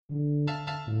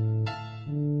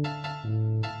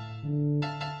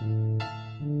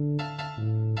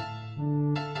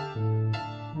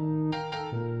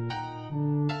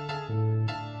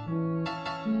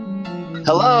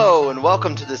Hello, and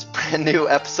welcome to this brand new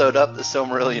episode of the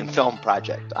Silmarillion Film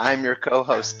Project. I'm your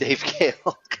co-host, Dave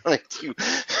Gale, coming to you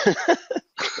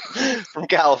from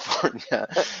California.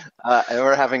 And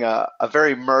we're having a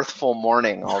very mirthful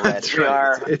morning already. That's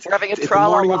right. We're having It's a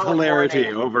morning of hilarity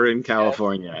over in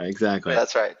California. Yeah. Exactly.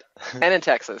 That's right. And in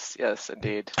Texas, yes,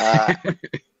 indeed.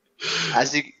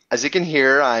 As you can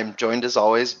hear, I'm joined as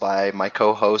always by my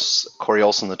co-hosts, Corey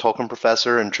Olson, the Tolkien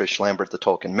Professor, and Trish Lambert, the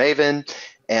Tolkien Maven.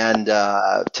 And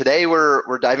today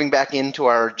we're diving back into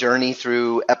our journey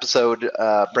through episode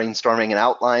brainstorming and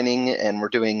outlining, and we're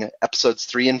doing episodes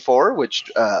 3 and 4,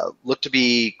 which look to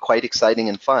be quite exciting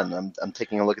and fun. I'm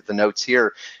taking a look at the notes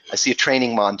here. I see a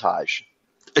training montage.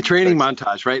 A training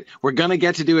montage, right? We're going to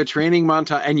get to do a training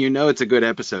montage, and you know it's a good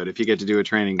episode if you get to do a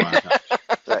training montage.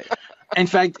 Right. In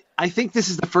fact, I think this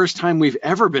is the first time we've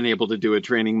ever been able to do a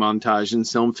training montage in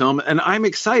Film, and I'm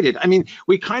excited. I mean,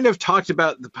 we kind of talked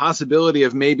about the possibility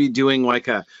of maybe doing like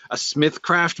a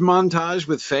Smithcraft montage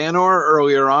with Feanor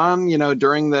earlier on, you know,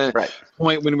 during the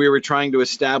point when we were trying to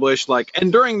establish, like, and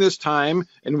during this time,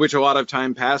 in which a lot of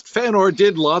time passed, Feanor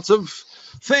did lots of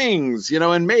things, you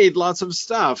know, and made lots of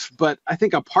stuff. But I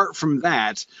think apart from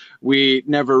that, we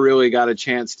never really got a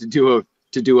chance to do a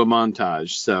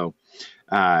montage. So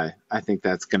I think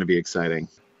that's going to be exciting.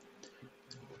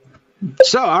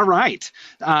 So, all right.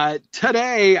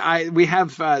 Today, we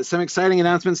have some exciting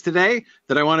announcements today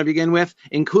that I want to begin with,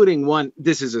 including one.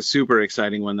 This is a super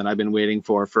exciting one that I've been waiting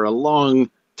for a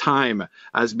long time.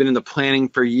 It's been in the planning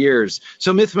for years.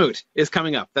 So Mythmoot is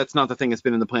coming up. That's not the thing that's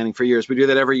been in the planning for years. We do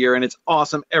that every year, and it's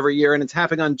awesome every year, and it's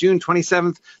happening on June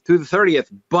 27th through the 30th.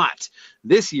 But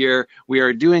this year, we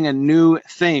are doing a new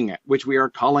thing, which we are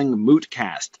calling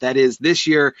Mootcast. That is, this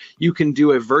year, you can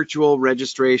do a virtual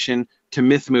registration to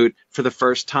Mythmoot for the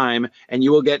first time, and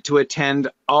you will get to attend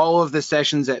all of the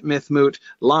sessions at Mythmoot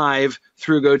live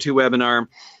through GoToWebinar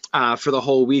for the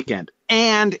whole weekend.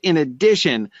 And in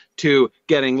addition to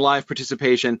getting live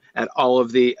participation at all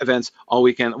of the events all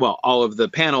weekend, well, all of the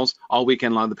panels all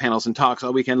weekend long, the panels and talks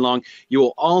all weekend long, you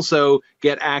will also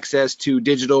get access to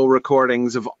digital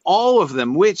recordings of all of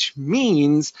them, which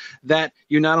means that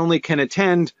you not only can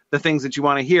attend the things that you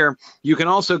want to hear, you can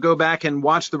also go back and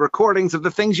watch the recordings of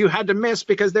the things you had to miss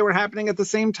because they were happening at the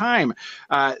same time.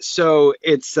 So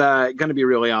it's going to be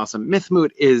really awesome.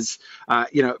 Mythmoot is, at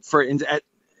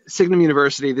Signum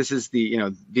University, this is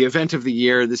the event of the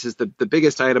year. This is the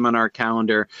biggest item on our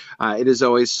calendar. It is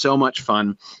always so much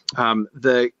fun.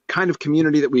 The kind of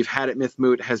community that we've had at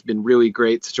Mythmoot has been really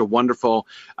great. Such a wonderful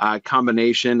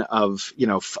combination of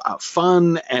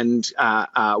fun and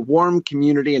warm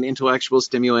community and intellectual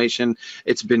stimulation.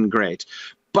 It's been great.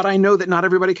 But I know that not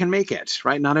everybody can make it,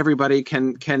 right? Not everybody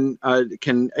can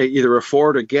either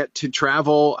afford or get to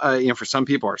travel. For some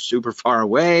people are super far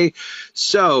away.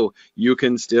 So you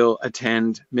can still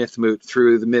attend Mythmoot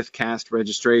through the Mythcast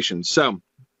registration. So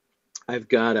I've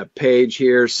got a page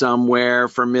here somewhere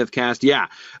for Mythcast. Yeah,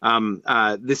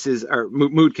 this is our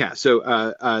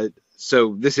Mootcast.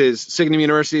 So this is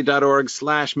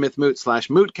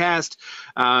signumuniversity.org/Mythmoot/Mootcast.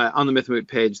 On the Mythmoot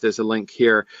page, there's a link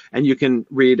here, and you can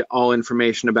read all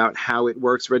information about how it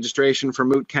works. Registration for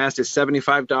Mootcast is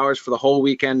 $75 for the whole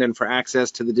weekend and for access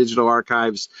to the digital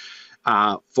archives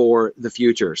for the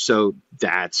future. So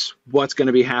that's what's going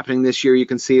to be happening this year. You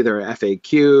can see there are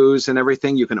FAQs and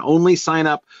everything. You can only sign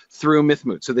up through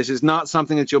Mythmoot. So this is not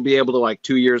something that you'll be able to, like,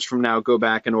 2 years from now, go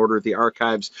back and order the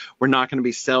archives. We're not going to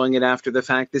be selling it after the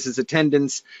fact. This is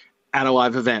attendance at a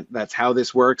live event. That's how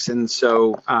this works. And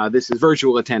so this is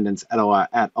virtual attendance at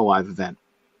a live event.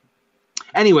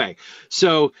 Anyway,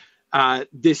 so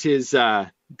this is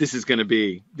going to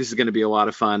be a lot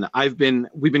of fun. We've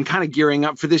been kind of gearing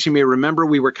up for this. You may remember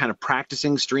we were kind of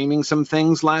practicing streaming some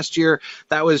things last year.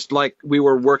 That was like we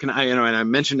were working, and I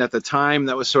mentioned at the time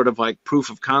that was sort of like proof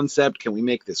of concept. Can we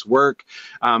make this work?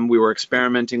 We were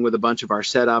experimenting with a bunch of our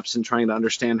setups and trying to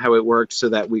understand how it worked, so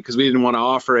that because we didn't want to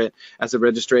offer it as a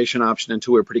registration option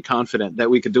until we were pretty confident that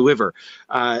we could deliver.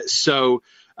 Now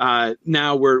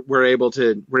we're able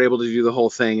to do the whole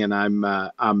thing, and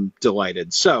I'm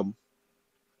delighted. So.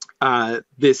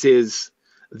 This is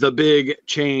the big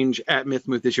change at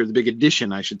Mythmoot this year, the big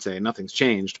addition, I should say. Nothing's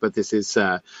changed, but this is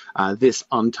this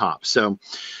on top. So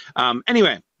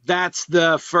anyway, that's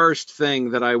the first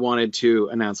thing that I wanted to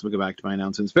announce. We'll go back to my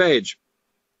announcements page.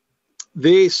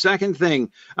 The second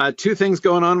thing, two things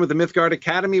going on with the Mythgard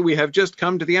Academy. We have just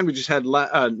come to the end. We just had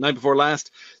night before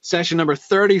last session number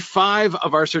 35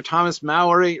 of our Sir Thomas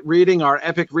Malory reading, our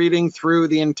epic reading through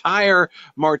the entire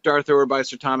Mort Darthur by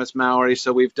Sir Thomas Malory.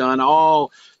 So we've done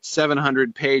all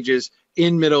 700 pages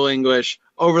in Middle English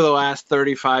over the last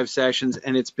 35 sessions,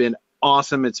 and it's been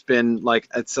awesome. It's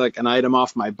like an item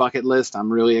off my bucket list.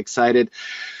 I'm really excited.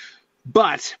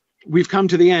 But we've come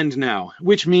to the end now,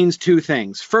 which means two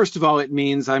things. First of all, it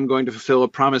means I'm going to fulfill a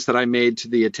promise that I made to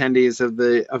the attendees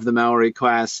of the Mallory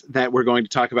class that we're going to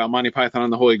talk about Monty Python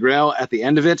and the Holy Grail at the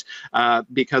end of it,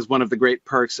 because one of the great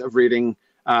perks of reading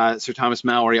Sir Thomas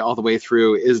Malory all the way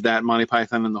through is that Monty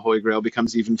Python and the Holy Grail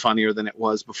becomes even funnier than it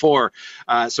was before.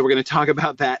 So we're going to talk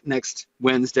about that next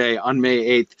Wednesday on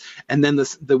May 8th. And then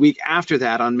the week after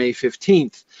that, on May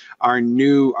 15th, our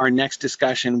next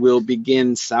discussion will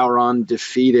begin Sauron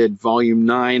Defeated, Volume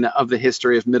 9 of the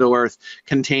History of Middle-earth,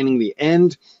 containing the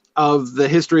end of the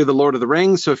history of the Lord of the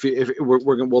Rings. So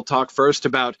we'll talk first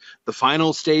about the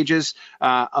final stages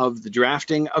of the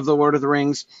drafting of the Lord of the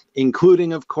Rings,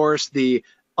 including, of course, the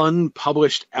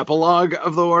unpublished epilogue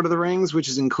of the Lord of the Rings, which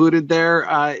is included there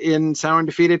in Sauron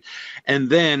Defeated, and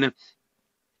then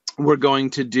we're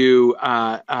going to do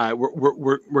of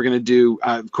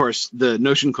course, the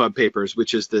Notion Club papers,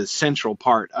 which is the central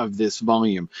part of this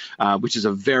volume, which is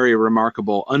a very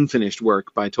remarkable unfinished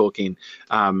work by Tolkien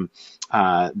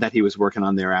that he was working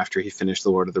on there after he finished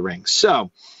the Lord of the Rings.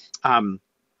 So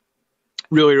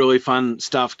really, really fun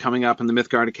stuff coming up in the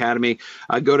Mythgard Academy.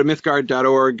 Go to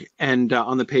mythgard.org, and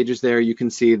on the pages there, you can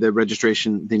see the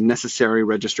necessary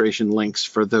registration links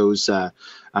for those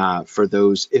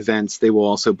events. They will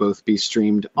also both be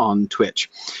streamed on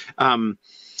Twitch. And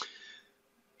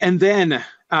then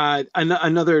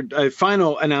another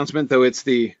final announcement, though it's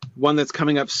the one that's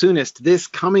coming up soonest. This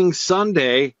coming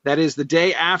Sunday, that is the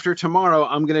day after tomorrow,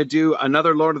 I'm going to do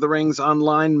another Lord of the Rings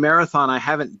online marathon. I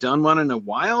haven't done one in a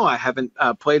while. I haven't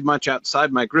played much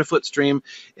outside my Grifflet stream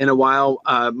in a while.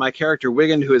 My character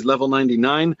Wiggin, who is level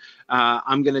 99,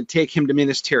 I'm going to take him to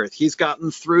Minas Tirith. He's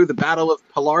gotten through the Battle of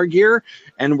Pelargir,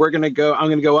 and I'm going to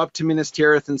go up to Minas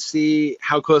Tirith and see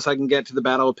how close I can get to the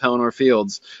Battle of Pelennor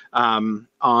Fields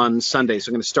on Sunday. So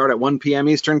I'm going to start at 1 p.m.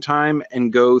 Eastern Time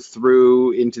and go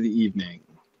through into the evening.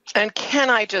 And can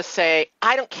I just say,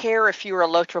 I don't care if you're a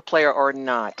Lotro player or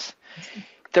not.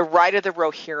 The Ride of the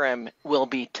Rohirrim will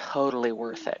be totally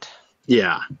worth it.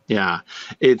 Yeah.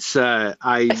 It's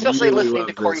especially really listening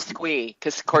to Corey squee,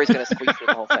 because Corey's going to squeak through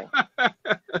the whole thing.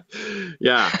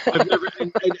 Yeah,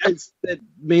 it's the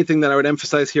main thing that I would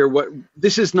emphasize here.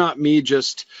 This is not me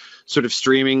just sort of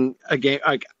streaming a game.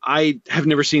 Like, I have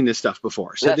never seen this stuff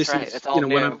before. So That's right. It's all new.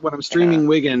 when I'm streaming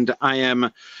Wiggin, I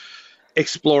am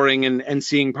exploring and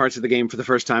seeing parts of the game for the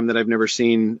first time that I've never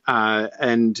seen,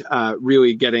 and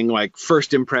really getting like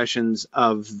first impressions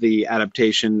of the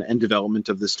adaptation and development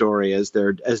of the story as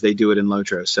they do it in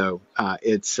Lotro. So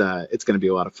it's going to be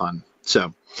a lot of fun.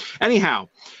 So anyhow,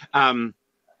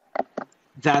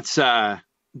 that's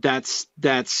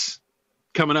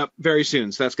coming up very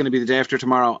soon. So that's going to be the day after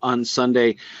tomorrow on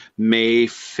Sunday, May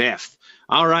 5th.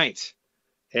 All right.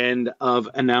 End of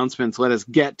announcements. Let us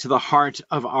get to the heart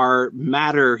of our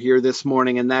matter here this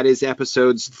morning, and that is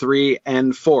episodes 3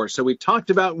 and 4. So we talked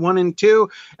about 1 and 2.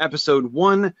 Episode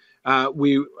 1,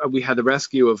 we had the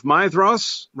rescue of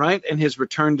Maedhros, right, and his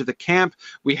return to the camp.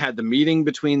 We had the meeting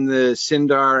between the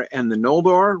Sindar and the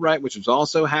Noldor, right, which was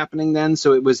also happening then.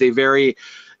 So it was a very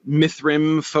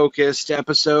Mithrim-focused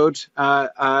episode,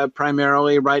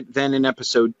 primarily, right. Then in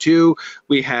episode 2,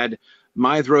 we had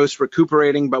Maedhros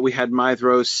recuperating, but we had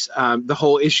Maedhros, the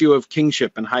whole issue of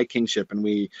kingship and high kingship, and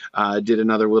we did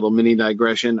another little mini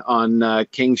digression on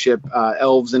kingship,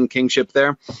 elves and kingship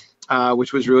there,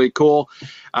 which was really cool.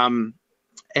 And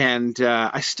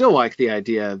I still like the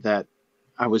idea that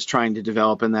I was trying to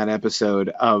develop in that episode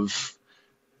of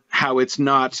how it's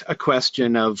not a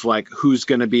question of like who's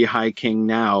going to be High King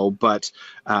now, but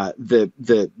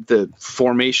the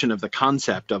formation of the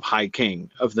concept of High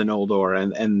King of the Noldor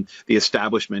and the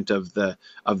establishment of the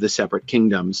separate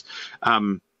kingdoms.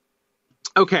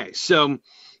 Okay, so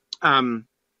all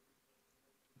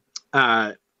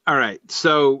right,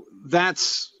 so that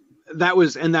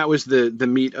was the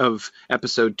meat of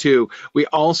episode 2. We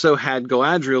also had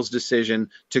Galadriel's decision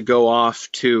to go off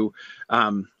to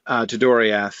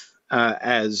Doriath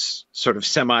as sort of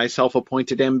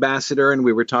semi-self-appointed ambassador, and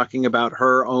we were talking about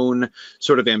her own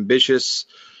sort of ambitious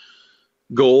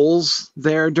goals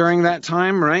there during that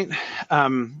time, right?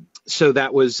 So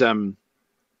that was also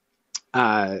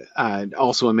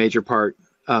a major part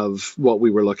of what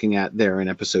we were looking at there in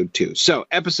episode 2. So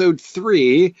episode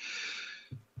 3,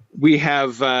 we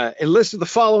have a list of the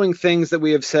following things that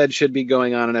we have said should be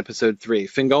going on in episode 3.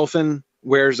 Fingolfin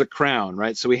wears a crown,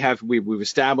 right? So we've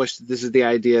established that this is the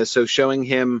idea. So showing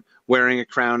him wearing a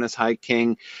crown as High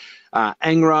King.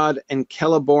 Angrod and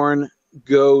Celeborn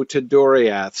go to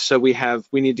Doriath. So we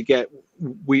need to get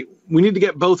we need to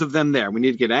get both of them there. We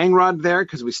need to get Angrod there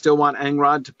because we still want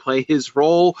Angrod to play his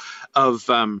role of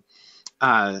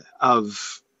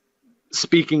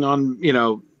speaking on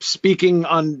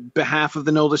behalf of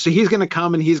the Noldor. So he's going to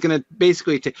come and he's going to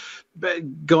basically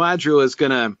Galadriel is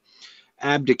going to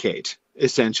abdicate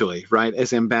essentially, right,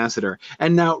 as ambassador.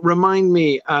 And now remind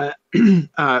me,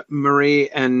 Marie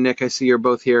and Nick, I see you're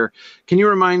both here. Can you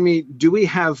remind me, do we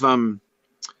have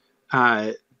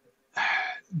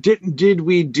did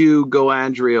we do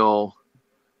Galadriel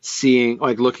seeing,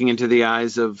 like, looking into the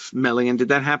eyes of Melian? Did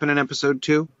that happen in episode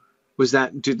 2?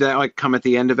 Did that like come at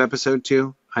the end of episode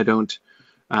 2? I don't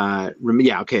remember.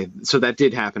 Yeah, okay. So that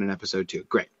did happen in episode 2.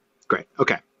 Great.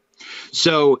 Okay.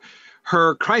 So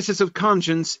her crisis of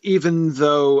conscience, even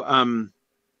though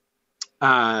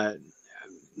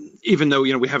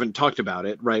we haven't talked about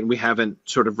it, right? We haven't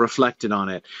sort of reflected on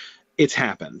it. It's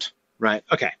happened, right?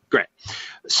 Okay, great.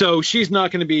 So she's not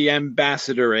going to be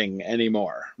ambassadoring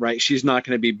anymore, right? She's not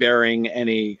going to be bearing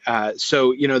any.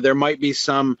 So there might be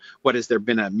some. Has there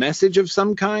been a message of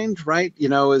some kind, right?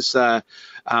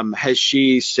 Has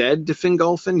she said to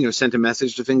Fingolfin? Sent a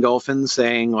message to Fingolfin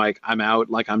saying, like, I'm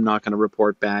out, like, I'm not going to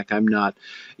report back. I'm not,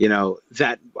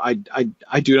 that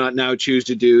I do not now choose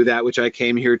to do that which I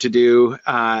came here to do.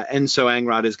 And so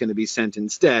Angrod is going to be sent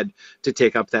instead to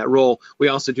take up that role. We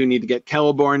also do need to get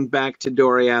Celeborn back to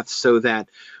Doriath so that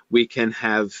we can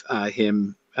have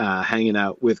him hanging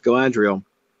out with Galadriel.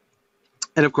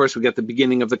 And of course, we get the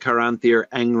beginning of the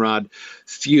Caranthir-Angrod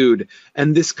feud.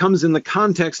 And this comes in the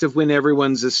context of when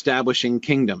everyone's establishing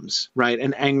kingdoms, right?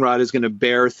 And Angrod is going to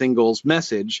bear Thingol's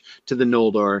message to the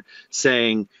Noldor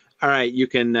saying, all right, you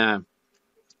can,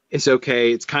 it's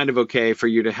okay. It's kind of okay for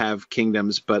you to have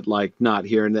kingdoms, but like not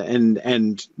here.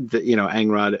 Caranthir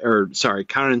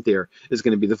is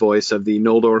going to be the voice of the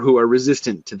Noldor who are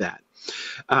resistant to that.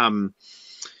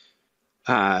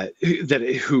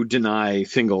 Who deny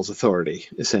Thingol's authority,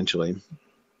 essentially.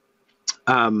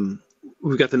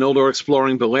 We've got the Noldor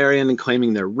exploring Beleriand and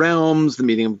claiming their realms, the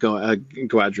meeting of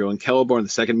Galadriel and Celeborn, the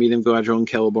second meeting of Galadriel and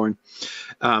Celeborn.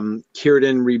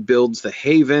 Círdan rebuilds the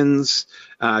Havens,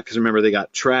 because remember they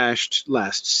got trashed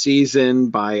last season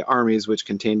by armies which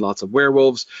contained lots of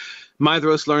werewolves.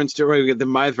 Maedhros learns to, we get the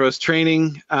Maedhros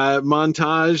training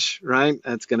montage, right?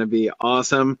 That's going to be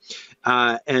awesome.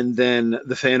 And then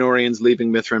the Feanorians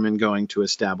leaving Mithrin and going to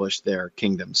establish their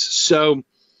kingdoms. So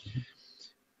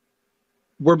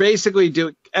we're basically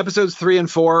doing episodes 3 and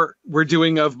 4. We're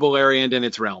doing of Beleriand and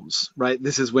its realms, right?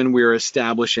 This is when we're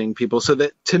establishing people. So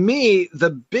that, to me, the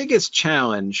biggest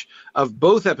challenge of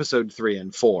both episode 3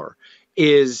 and 4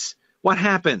 is what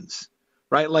happens,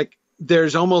 right? Like,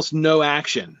 there's almost no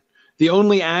action. The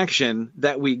only action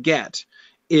that we get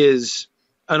is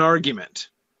an argument,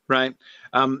 right?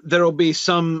 There will be a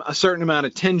certain amount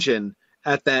of tension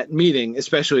at that meeting,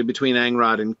 especially between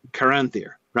Angrod and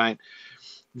Caranthir, right?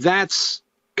 That's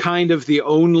kind of the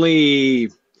only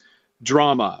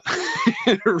drama,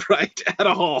 right, at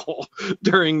all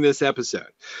during this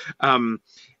episode. And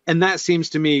that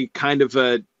seems to me kind of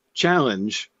a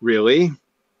challenge, really.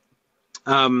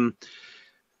 But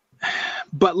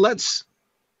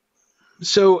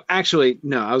so actually,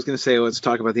 no, I was going to say let's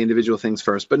talk about the individual things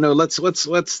first, but no,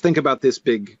 let's think about this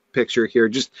big picture here.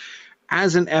 Just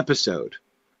as an episode,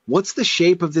 what's the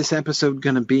shape of this episode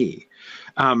going to be?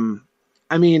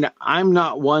 I mean, I'm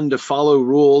not one to follow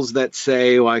rules that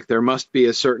say like there must be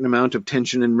a certain amount of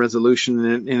tension and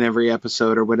resolution in every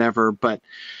episode or whatever, but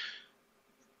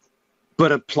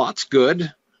a plot's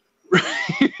good.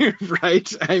 Right?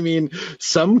 I mean,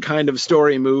 some kind of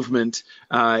story movement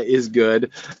is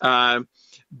good. I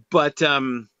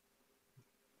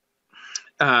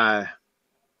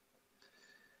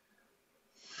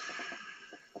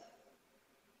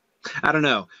don't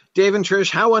know. Dave and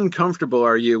Trish, how uncomfortable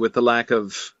are you with the lack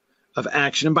of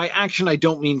action? And by action, I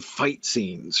don't mean fight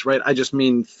scenes, right? I just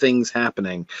mean things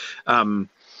happening.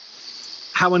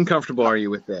 How uncomfortable are you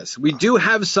with this? We do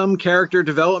have some character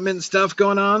development stuff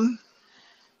going on.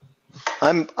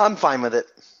 I'm fine with it.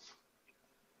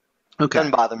 Okay.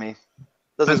 Doesn't bother me.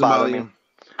 Doesn't bother me.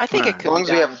 I think it could be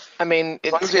done. I mean,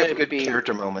 as long as we have good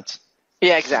character moments.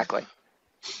 Yeah, exactly.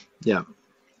 Yeah.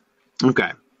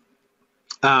 Okay.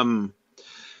 Yeah.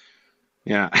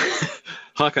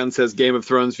 Hakan says Game of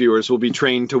Thrones viewers will be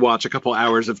trained to watch a couple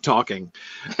hours of talking.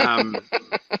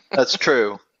 That's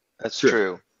true. That's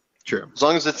true. True. As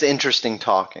long as it's interesting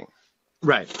talking.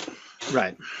 Right.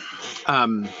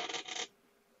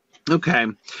 Okay.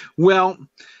 Well,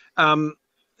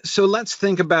 so let's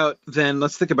think about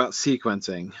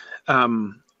sequencing.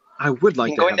 I would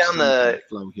like to have some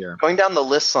flow here. Going down the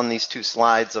lists on these two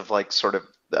slides of like sort of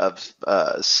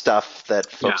stuff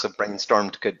that folks have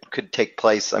brainstormed could take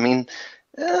place. I mean,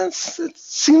 it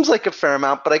seems like a fair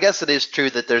amount, but I guess it is true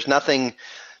that there's nothing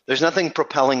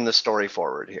propelling the story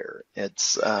forward here.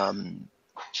 It's a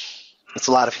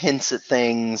lot of hints at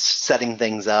things, setting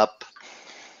things up.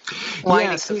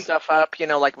 Lining some stuff up,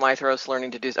 like Mithros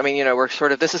learning to do. I mean,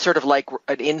 this is sort of like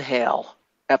an inhale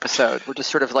episode. We're just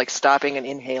sort of like stopping and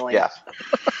inhaling. Yeah.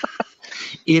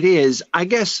 It is. I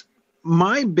guess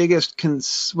my biggest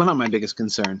not my biggest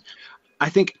concern. I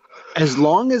think as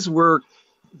long as we're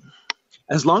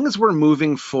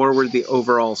moving forward the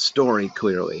overall story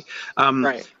clearly.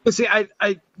 Right. But see,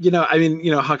 Hakan,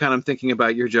 I'm thinking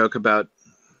about your joke about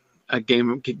a Game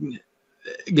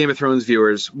of Thrones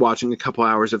viewers watching a couple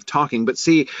hours of talking. But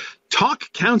see,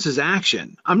 talk counts as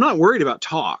action. I'm not worried about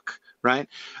talk, right?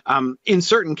 In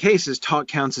certain cases, talk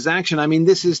counts as action. I mean,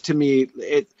 this is, to me,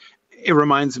 it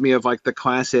reminds me of like the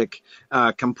classic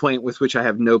complaint with which I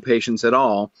have no patience at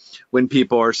all when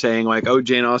people are saying like, oh,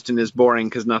 Jane Austen is boring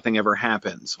because nothing ever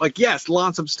happens. Like, yes,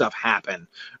 lots of stuff happen,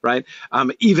 right?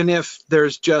 Even if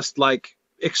there's just like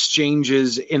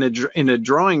exchanges in a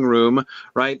drawing room,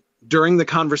 right? During the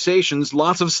conversations,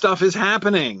 lots of stuff is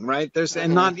happening, right?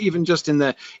 And not even just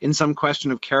in some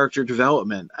question of character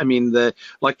development. I mean, the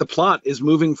plot is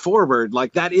moving forward,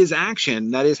 like that is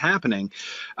action, that is happening.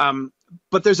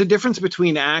 But there's a difference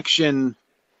between action,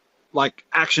 like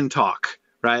action talk,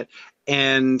 right,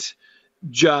 and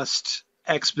just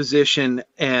exposition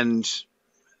and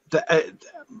the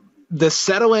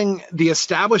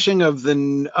establishing of the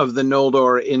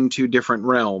Noldor into different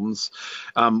realms,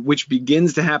 which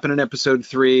begins to happen in episode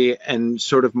 3 and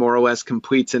sort of more or less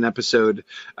completes in episode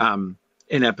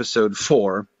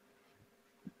 4.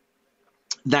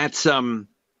 That's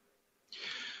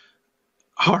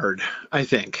hard, I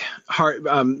think.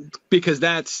 Because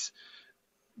that's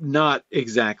not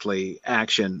exactly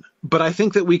action, but I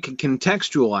think that we can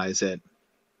contextualize it.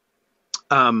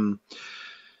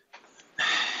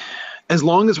 As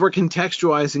long as we're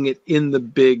contextualizing it in the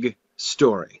big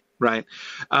story, right?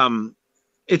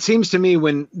 It seems to me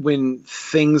when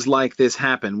things like this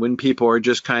happen, when people are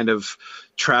just kind of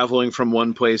traveling from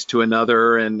one place to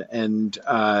another and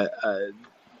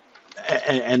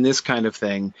this kind of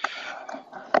thing,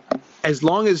 as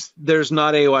long as there's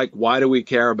not a like, why do we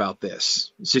care about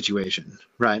this situation,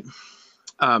 right?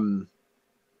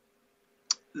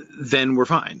 Then we're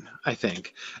fine, I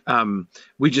think.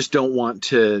 We just don't want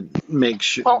to make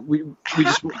sure. Well, we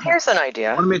just here's an idea.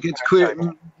 Want to make it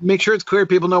clear. Make sure it's clear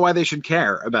people know why they should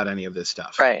care about any of this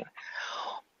stuff. Right.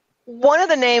 One of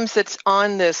the names that's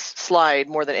on this slide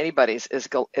more than anybody's is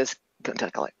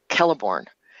Celeborn.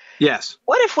 Yes.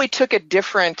 What if we took a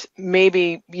different,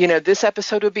 maybe, this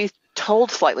episode would be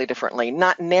told slightly differently,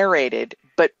 not narrated,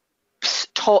 but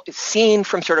seen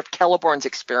from sort of Celeborn's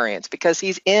experience, because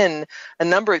he's in a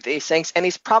number of these things and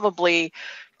he's probably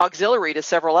auxiliary to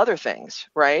several other things,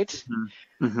 right?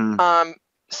 Mm-hmm.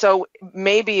 So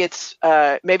maybe it's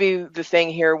maybe the thing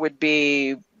here would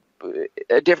be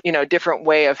a different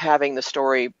way of having the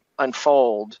story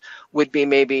unfold would be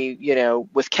maybe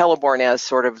with Celeborn as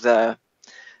sort of the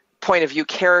point of view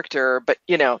character, but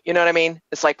you know what I mean?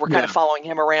 It's like we're kind of following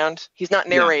him around. He's not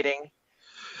narrating,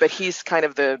 but he's kind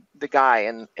of the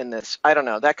guy in this. I don't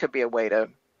know. That could be a way to.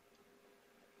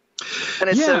 And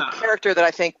it's a character that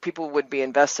I think people would be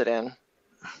invested in.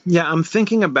 Yeah, I'm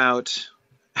thinking about.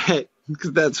 Hey,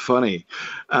 that's funny.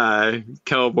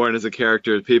 Celeborn is a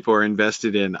character that people are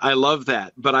invested in. I love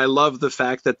that, but I love the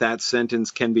fact that sentence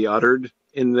can be uttered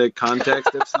in the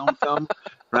context of some film,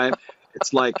 right?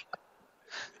 It's like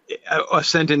a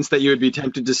sentence that you would be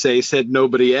tempted to say said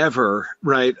nobody ever,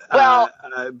 right? Well,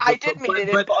 I did mean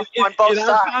it on both sides.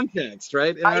 Our context,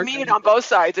 right? I mean it on both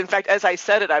sides. In fact, as I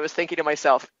said it, I was thinking to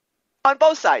myself, on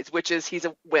both sides, which is he's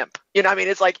a wimp. I mean,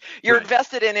 it's like you're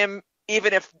invested in him,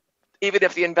 even if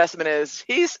the investment is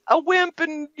he's a wimp,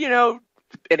 and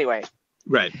anyway.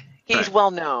 Right. He's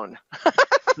well known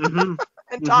and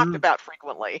talked about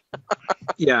frequently.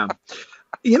 Yeah.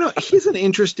 He's an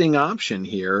interesting option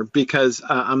here because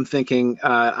I'm thinking,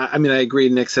 I agree.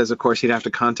 Nick says, of course, he'd have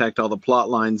to contact all the plot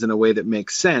lines in a way that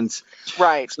makes sense.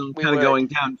 Right. So I'm kind of going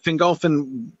down.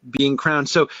 Fingolfin being crowned.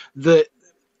 So the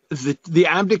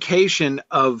abdication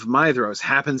of Mithros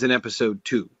happens in episode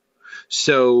 2.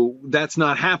 So that's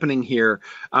not happening here.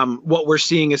 What we're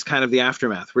seeing is kind of the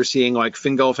aftermath. We're seeing like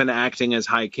Fingolfin acting as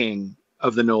High King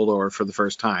of the Noldor for the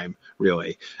first time,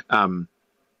 really.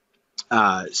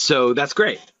 So that's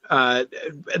great. So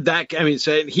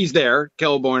he's there.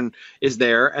 Celeborn is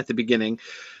there at the beginning.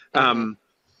 And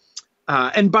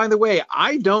by the way,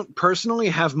 I don't personally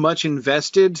have much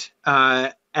invested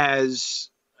as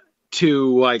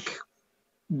to like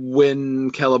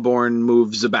when Celeborn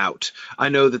moves about. I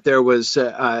know that there was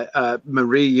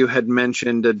Marie, you had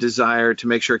mentioned a desire to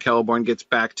make sure Celeborn gets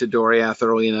back to Doriath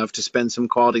early enough to spend some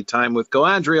quality time with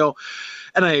Galadriel,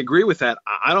 and I agree with that.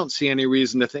 I don't see any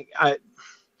reason to think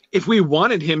if we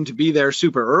wanted him to be there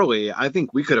super early, I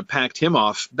think we could have packed him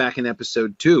off back in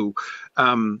episode 2.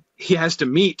 He has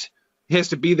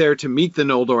to be there to meet the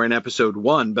Noldor in episode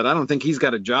 1, but I don't think he's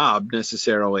got a job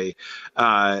necessarily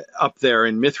up there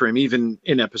in Mithrim, even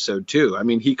in episode 2. I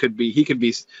mean, he could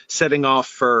be setting off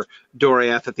for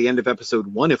Doriath at the end of episode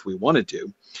 1 if we wanted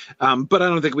to. But I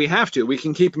don't think we have to. We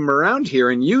can keep him around here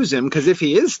and use him, because if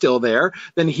he is still there,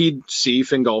 then he'd see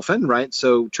Fingolfin, right?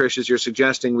 So, Trish, as you're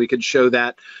suggesting, we could show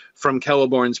that from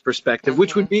Celeborn's perspective,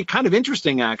 which would be kind of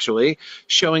interesting, actually,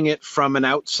 showing it from an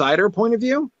outsider point of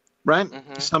view. Right?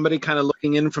 Somebody kind of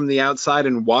looking in from the outside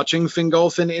and watching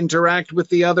Fingolfin interact with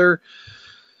the other,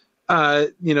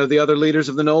 the other leaders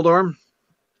of the Noldor.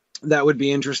 That would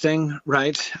be interesting,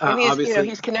 right? And he's, obviously,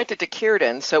 he's connected to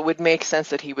Círdan, so it would make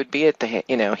sense that he would be at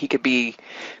he could be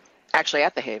actually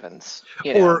at the Havens,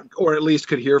 or at least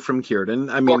could hear from Círdan.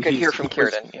 I mean, hear from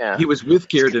Círdan. Yeah, he was with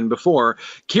Círdan before.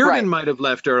 Círdan Right. might have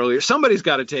left earlier. Somebody's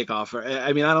got to take off.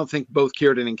 I mean, I don't think both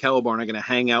Círdan and Celeborn are going to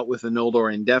hang out with the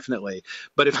Noldor indefinitely.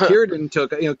 But if Círdan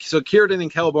took, so Círdan and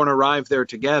Celeborn arrived there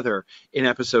together in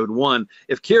episode 1.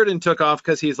 If Círdan took off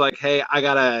because he's like, hey, I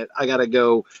gotta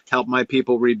go help my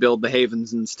people rebuild the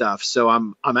Havens and stuff, so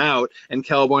I'm out, and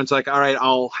Celeborn's like, all right,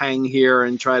 I'll hang here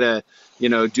and try to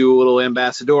do a little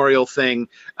ambassadorial thing.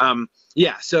 So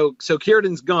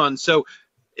Círdan's gone. So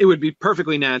it would be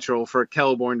perfectly natural for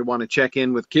Celeborn to want to check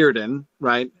in with Círdan,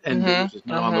 right? And he's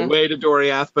not on the way to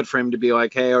Doriath, but for him to be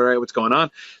like, hey, all right, what's going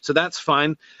on? So that's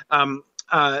fine.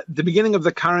 The beginning of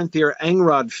the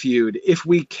Caranthir-Angrod feud, if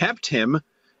we kept him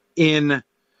in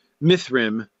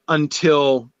Mithrim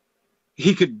until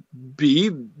he could be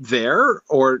there,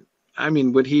 or I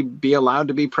mean, would he be allowed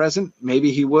to be present?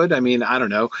 Maybe he would. I mean, I don't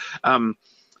know.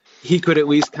 He could at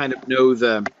least kind of know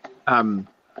the...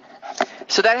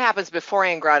 So that happens before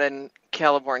Angrod and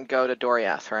Celeborn go to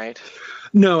Doriath, right?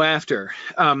 No, after.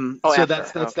 After.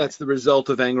 That's the result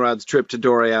of Angrod's trip to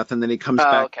Doriath, and then he comes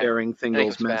back bearing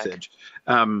Thingol's message.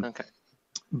 Okay.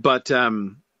 But...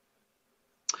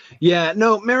 yeah,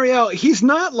 no, Marielle, he's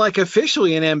not like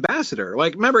officially an ambassador.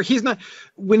 Like, remember, he's not,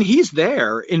 when he's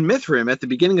there in Mithrim at the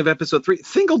beginning of episode 3,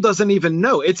 Thingol doesn't even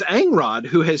know. It's Angrod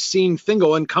who has seen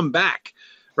Thingol and come back,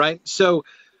 right? So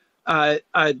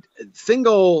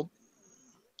Thingol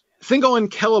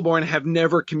and Celeborn have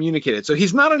never communicated. So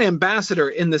he's not an ambassador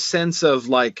in the sense of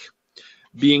like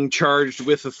being charged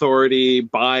with authority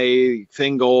by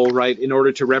Thingol, right, in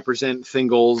order to represent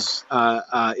Thingol's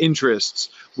interests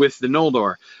with the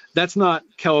Noldor. That's not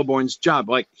Celeborn's job.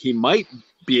 Like, he might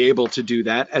be able to do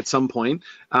that at some point,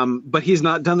 but he's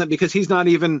not done that because he's not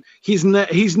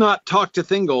talked to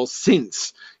Thingol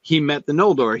since he met the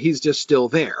Noldor. He's just still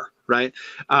there, right?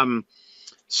 My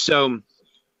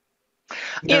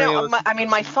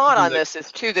thought on this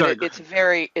is too that it's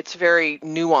very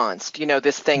nuanced.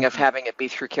 This thing of having it be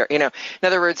through care. In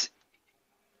other words,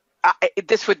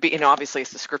 this would be, obviously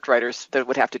it's the script writers that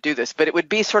would have to do this, but it would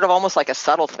be sort of almost like a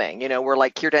subtle thing, where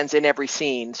like Círdan's in every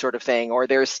scene sort of thing, or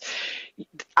there's,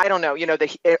 I don't know,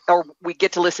 or we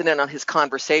get to listen in on his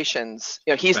conversations.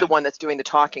 He's the one that's doing the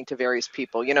talking to various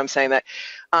people. I'm saying that,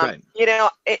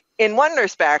 in one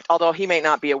respect, although he may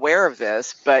not be aware of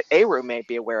this, but Eru may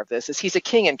be aware of this, is he's a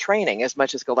king in training as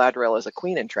much as Galadriel is a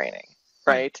queen in training,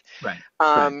 right? Right.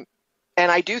 And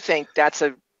I do think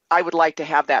I would like to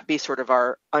have that be sort of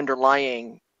our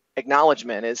underlying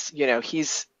acknowledgement is,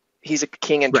 he's a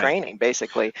king in training,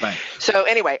 basically. Right. So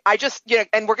anyway, I just,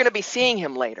 and we're going to be seeing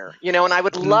him later, and I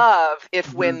would love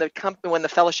if when the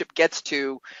Fellowship gets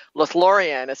to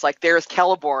Lothlorien, it's like there's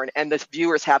Celeborn and the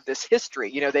viewers have this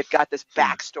history, they've got this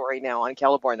backstory now on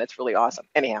Celeborn that's really awesome.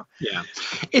 Anyhow. Yeah.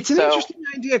 It's an interesting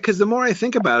idea because the more I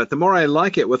think about it, the more I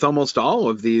like it with almost all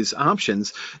of these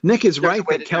options. Nick is right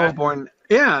that Celeborn...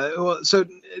 Yeah, well, so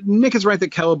Nick is right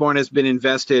that Celeborn has been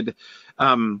invested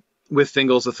with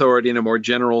Thingol's authority in a more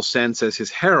general sense as his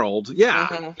herald.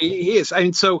 Yeah, he is. I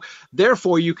mean, so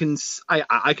therefore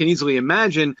I can easily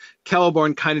imagine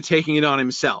Celeborn kind of taking it on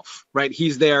himself, right?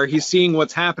 He's there, he's seeing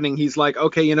what's happening. He's like,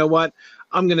 okay, you know what?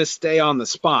 I'm going to stay on the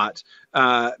spot.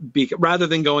 Rather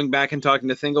than going back and talking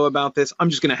to Thingol about this,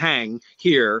 I'm just going to hang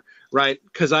here, right?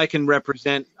 Because I can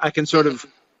sort of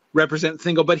represent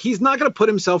Thingol, but he's not going to put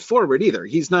himself forward either.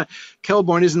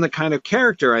 Celeborn isn't the kind of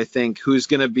character, I think, who's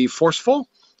going to be forceful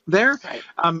there.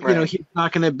 Right. He's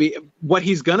not going to be, what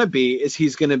he's going to be is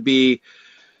he's going to be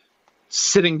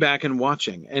sitting back and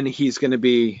watching, and he's going to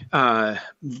be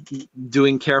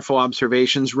doing careful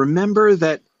observations. Remember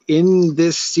that in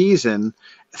this season,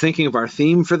 thinking of our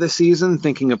theme for the season,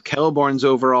 thinking of Celeborn's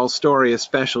overall story,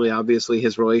 especially obviously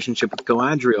his relationship with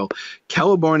Galadriel,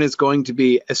 Celeborn is going to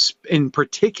be, in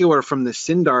particular from the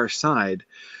Sindar side,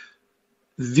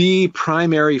 the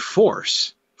primary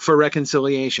force for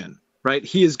reconciliation, right?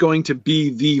 He is going to be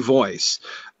the voice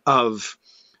of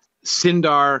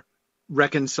Sindar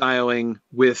reconciling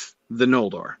with the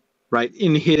Noldor, right?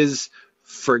 In his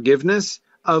forgiveness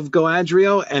of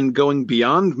Galadriel and going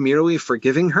beyond merely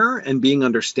forgiving her and being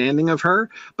understanding of her,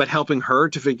 but helping her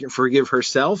to forgive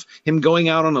herself, him going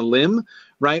out on a limb,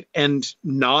 right? And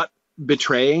not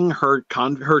betraying her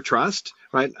trust,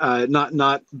 right?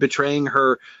 Not betraying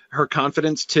her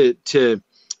confidence to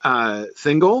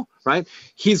Thingol, right?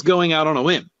 He's going out on a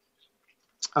limb.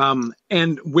 And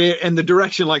the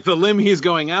direction, like the limb he's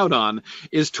going out on,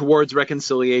 is towards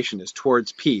reconciliation, is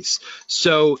towards peace.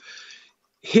 So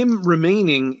him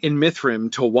remaining in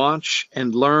Mithrim to watch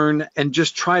and learn and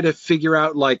just try to figure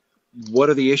out, like,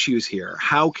 what are the issues here?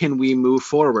 How can we move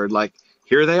forward? Like,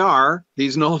 here they are,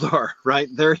 these Noldor, right?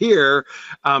 They're here.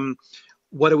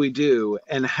 What do we do?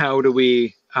 And how do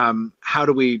we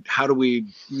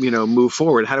move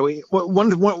forward? How do we?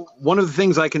 One of the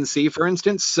things I can see, for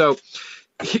instance, so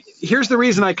here's the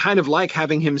reason I kind of like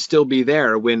having him still be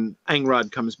there when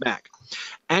Angrod comes back.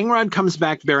 Angrod comes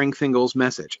back bearing Thingol's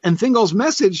message. And Thingol's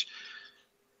message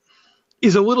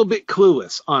is a little bit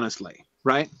clueless, honestly,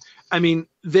 right? I mean,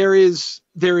 there is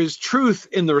truth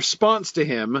in the response to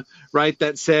him, right,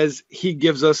 that says he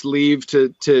gives us leave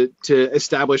to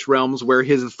establish realms where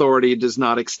his authority does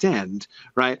not extend,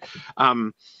 right?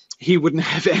 He wouldn't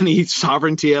have any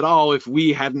sovereignty at all if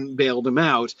we hadn't bailed him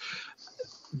out.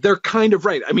 They're kind of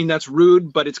right. I mean, that's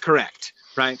rude, but it's correct,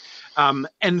 right? And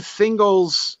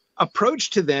Thingol's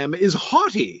approach to them is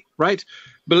haughty, right?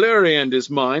 Beleriand is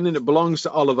mine and it belongs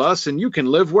to all of us, and you can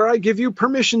live where I give you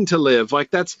permission to live.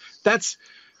 Like that's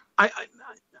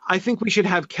I think we should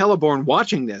have Celeborn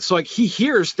watching this. So like he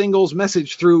hears Thingol's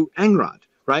message through Angrod,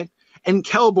 right? And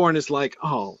Celeborn is like,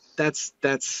 oh, that's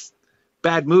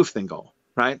bad move, Thingol,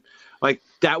 right? Like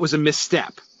that was a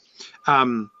misstep.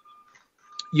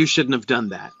 You shouldn't have done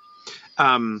that.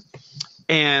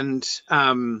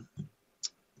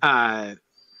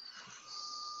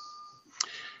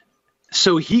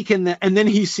 So he can, and then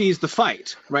he sees the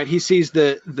fight, right? He sees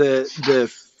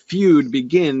the feud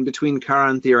begin between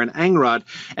Caranthir and Angrod,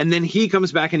 and then he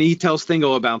comes back and he tells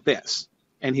Thingol about this,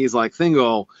 and he's like,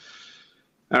 Thingol,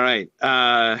 all right,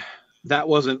 that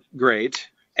wasn't great,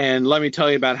 and let me tell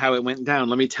you about how it went down.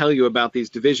 Let me tell you about these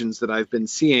divisions that I've been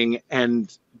seeing, and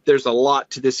there's a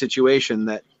lot to this situation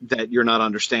that you're not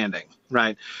understanding,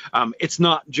 right? It's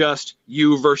not just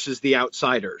you versus the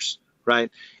outsiders, right?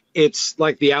 It's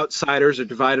like the outsiders are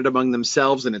divided among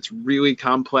themselves, and it's really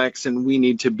complex, and we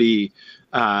need to be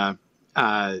a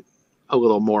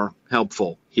little more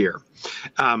helpful here.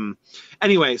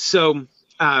 Anyway, so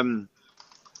I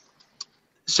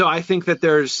think that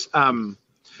there's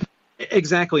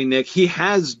exactly, Nick. He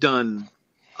has done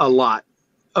a lot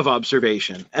of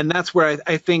observation, and that's where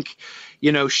I think,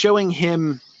 showing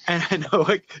him. And I know,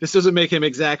 like, this doesn't make him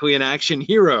exactly an action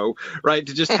hero, right?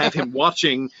 To just have him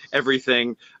watching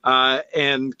everything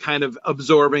and kind of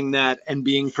absorbing that and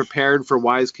being prepared for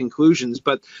wise conclusions.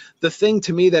 But the thing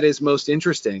to me that is most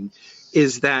interesting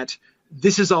is that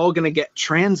this is all going to get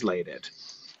translated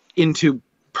into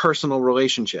personal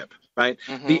relationship, right?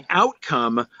 Mm-hmm. The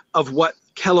outcome of what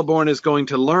Celeborn is going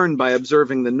to learn by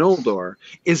observing the Noldor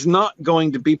is not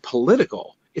going to be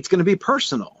political. It's going to be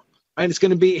personal. Right? It's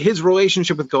going to be his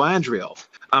relationship with Galadriel.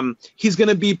 He's going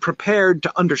to be prepared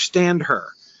to understand her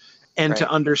and to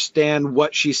understand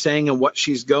what she's saying and what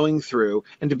she's going through,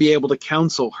 and to be able to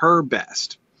counsel her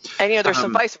best. And there's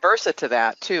some vice versa to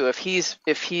that too. If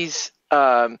he's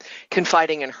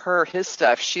confiding in her his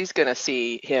stuff, she's going to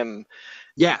see him.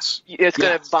 Yes, it's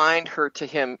going to bind her to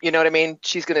him. You know what I mean?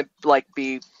 She's going to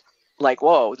be like,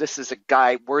 whoa, this is a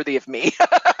guy worthy of me.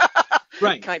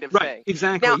 Right, kind of right, thing.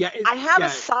 Exactly. Now, I have a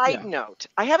side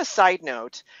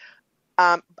note.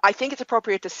 I think it's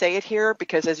appropriate to say it here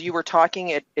because as you were talking,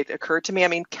 it occurred to me. I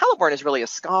mean, Celeborn is really a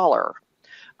scholar.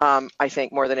 I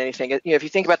think more than anything. If you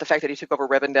think about the fact that he took over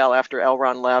Rivendell after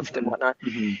Elrond left and whatnot,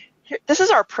 this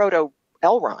is our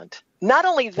proto-Elrond. Not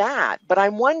only that, but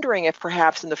I'm wondering if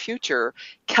perhaps in the future,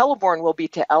 Celeborn will be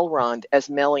to Elrond as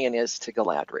Melian is to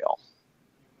Galadriel.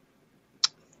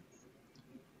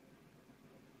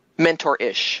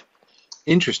 Mentor-ish.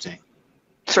 Interesting.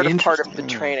 Sort of part of the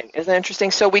training. Isn't that interesting?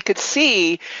 So we could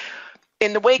see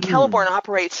in the way Celeborn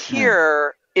operates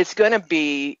here, it's going to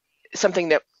be something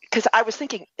that, because I was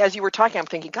thinking, as you were talking, I'm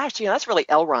thinking, gosh, that's really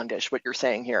Elrondish what you're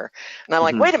saying here. And I'm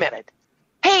like, wait a minute.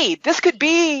 Hey, this could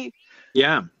be,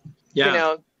 Yeah.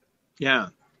 Yeah.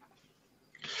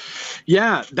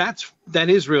 That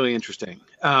is really interesting.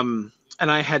 And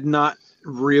I had not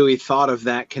really thought of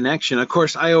that connection. Of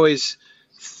course, I always,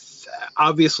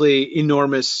 obviously,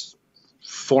 enormous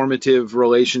formative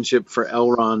relationship for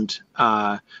Elrond.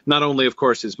 Not only, of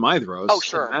course, is Maedhros. Oh,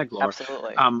 sure, Maglor,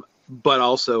 absolutely. But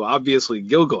also, obviously,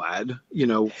 Gil-galad,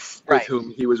 with Right.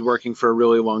 whom he was working for a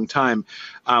really long time.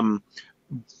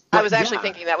 I was actually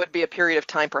thinking that would be a period of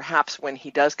time, perhaps, when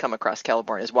he does come across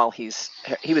Celeborn, as while he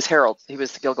was Herald. He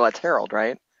was Gil-galad's herald,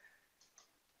 right?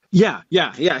 Yeah,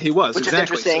 he was. Which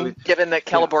exactly. is interesting, given that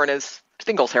Celeborn is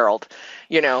Thingol's herald.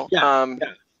 Yeah.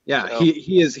 So.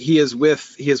 He is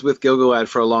with Gil-galad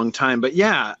for a long time. But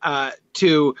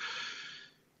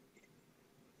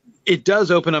it does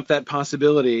open up that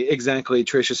possibility, exactly,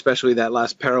 Trish, especially that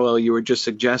last parallel you were just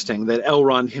suggesting, that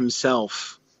Elrond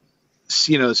himself,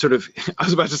 sort of, I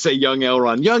was about to say young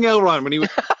Elrond when he was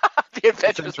The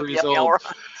Adventures of Young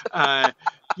Elrond.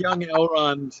 Young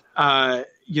Elrond,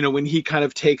 when he kind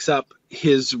of takes up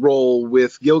his role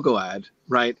with Gil-galad,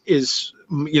 right,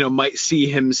 might see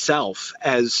himself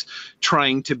as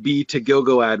trying to be to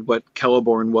Gil-galad what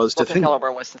Celeborn was to Thingol.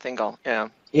 Celeborn was to Thingol, yeah.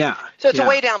 Yeah. So it's a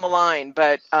way down the line,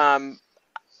 but and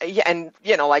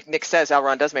like Nick says,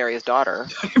 Elrond does marry his daughter.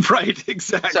 Right,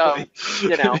 exactly. So,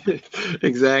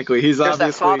 exactly. He's there's obviously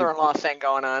that father-in-law thing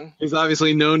going on. He's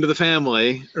obviously known to the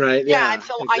family, right? Yeah, and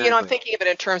so exactly. I'm thinking of it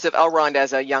in terms of Elrond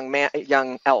as a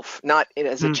young elf, not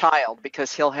as a child,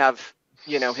 because he'll have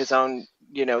his own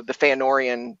the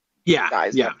Feanorian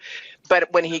guys. Yeah.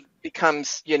 But when he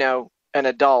becomes an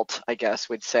adult, I guess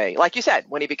would say, like you said,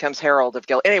 when he becomes herald of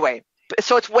Gil. Anyway.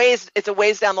 So it's a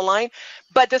ways down the line,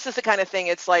 but this is the kind of thing.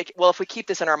 It's like, well, if we keep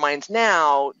this in our minds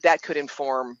now, that could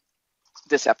inform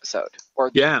this episode.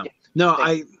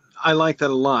 I like that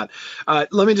a lot.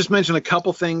 Let me just mention a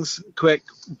couple things quick.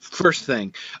 First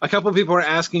thing, a couple of people are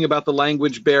asking about the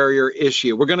language barrier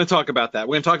issue. We're going to talk about that.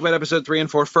 We're going to talk about episode 3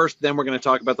 and 4 first, then we're going to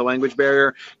talk about the language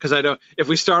barrier, because if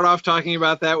we start off talking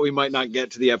about that, we might not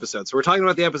get to the episode. So we're talking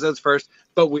about the episodes first,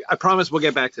 but I promise we'll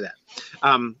get back to that.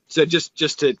 So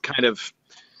just to kind of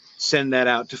send that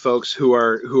out to folks who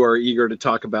are eager to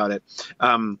talk about it.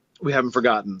 We haven't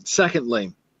forgotten.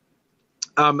 Secondly,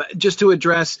 just to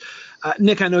address,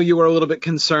 Nick, I know you were a little bit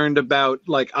concerned about,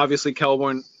 obviously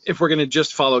Celeborn, if we're going to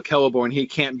just follow Celeborn, he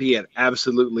can't be at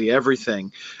absolutely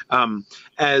everything.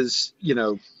 As,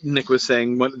 Nick was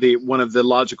saying, one of the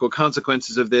logical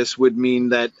consequences of this would mean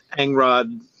that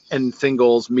Angrod and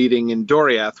Thingol's meeting in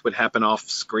Doriath would happen off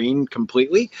screen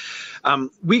completely.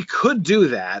 We could do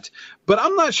that, but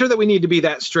I'm not sure that we need to be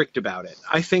that strict about it.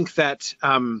 I think that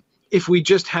if we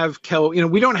just have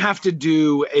we don't have to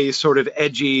do a sort of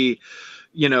edgy,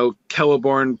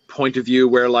 Celeborn point of view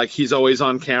where he's always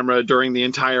on camera during the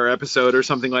entire episode or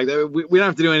something like that. We don't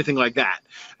have to do anything like that.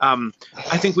 I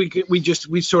think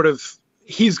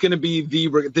he's going to be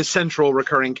the central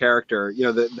recurring character,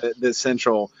 the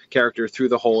central character through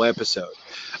the whole episode.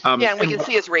 And we can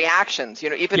see his reactions,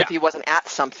 even if he wasn't at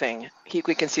something,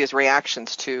 we can see his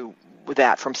reactions to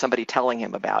that from somebody telling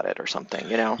him about it or something,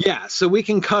 Yeah, so we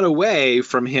can cut away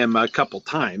from him a couple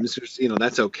times,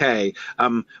 that's okay.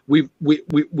 I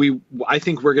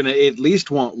think we're going to at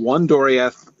least want one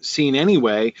Doriath scene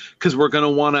anyway, because we're going to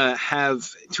want to have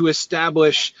to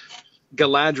establish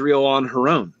Galadriel on her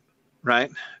own,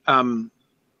 right?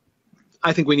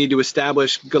 I think we need to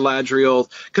establish Galadriel,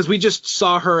 because we just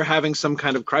saw her having some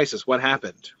kind of crisis. What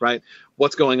happened, right?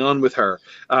 What's going on with her?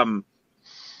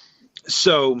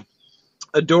 So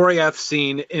a Doriath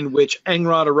scene in which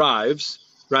Angrod arrives,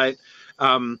 right?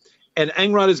 And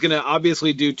Angrod is going to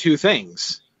obviously do two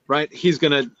things, right? He's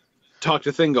going to talk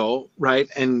to Thingol, right?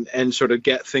 And sort of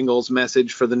get Thingol's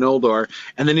message for the Noldor.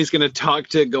 And then he's going to talk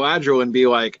to Galadriel and be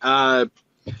like,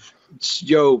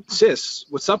 yo, sis,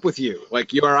 what's up with you?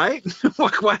 You all right?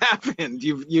 What happened?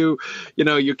 You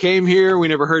came here, we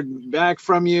never heard back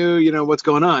from you, what's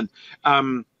going on?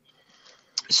 And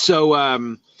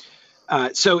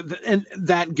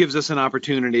that gives us an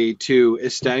opportunity to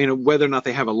establish, whether or not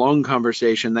they have a long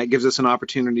conversation, that gives us an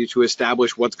opportunity to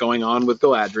establish what's going on with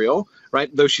Galadriel,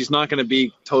 right? Though she's not going to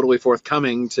be totally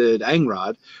forthcoming to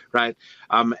Angrod, right?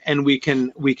 And we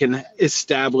can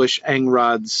establish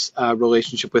Angrod's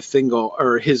relationship with Thingol,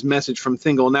 or his message from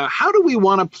Thingol. Now, how do we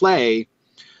want to play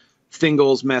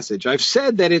Thingol's message? I've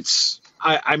said that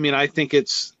I think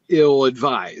it's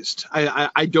ill-advised.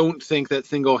 I don't think that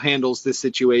Thingol handles this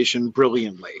situation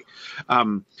brilliantly.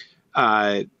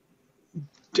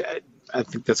 I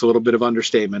think that's a little bit of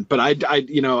understatement. But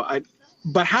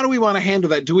but how do we want to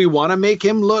handle that? Do we want to make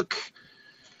him look?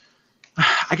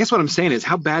 I guess what I'm saying is,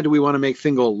 how bad do we want to make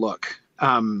Thingol look?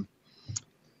 One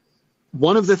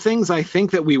of the things I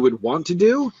think that we would want to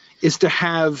do is to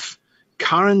have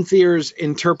Caranthir's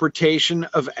interpretation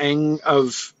of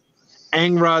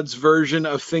Angrod's version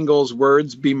of Thingol's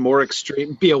words be more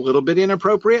extreme, be a little bit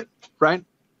inappropriate, right?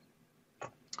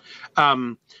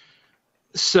 I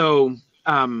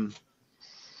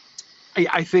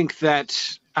think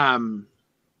that I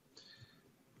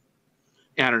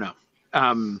don't know.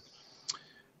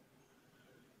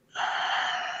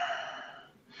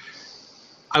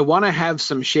 I want to have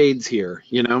some shades here,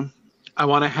 you know. I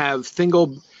want to have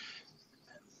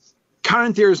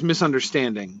Caranthir is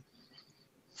misunderstanding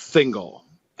Thingol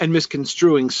and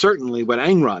misconstruing certainly what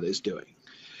Angrod is doing,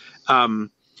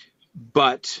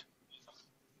 but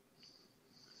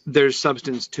there's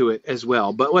substance to it as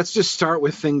well. But let's just start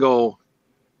with Thingol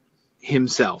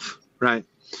himself, right?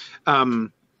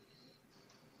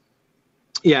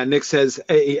 Yeah, Nick says,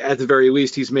 at the very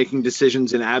least, he's making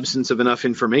decisions in absence of enough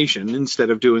information instead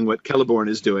of doing what Celeborn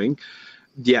is doing.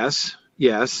 Yes.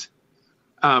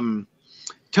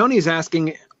 Tony's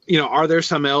asking, are there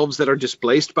some elves that are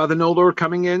displaced by the Noldor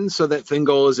coming in so that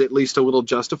Thingol is at least a little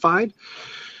justified?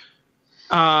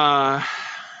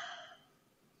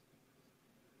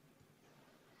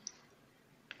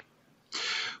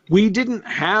 We didn't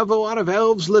have a lot of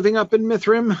elves living up in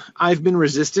Mithrim. I've been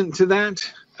resistant to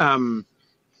that.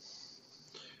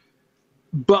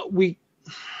 But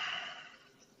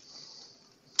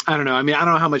I don't know. I mean, I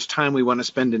don't know how much time we want to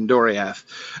spend in Doriath.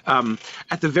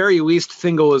 At the very least,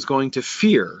 Thingol is going to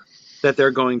fear that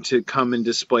they're going to come and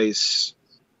displace,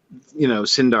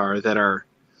 Sindar that are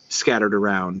scattered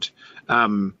around.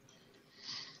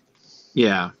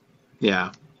 Yeah.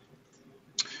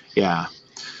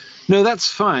 No, that's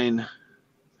fine.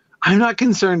 I'm not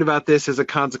concerned about this as a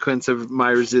consequence of my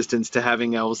resistance to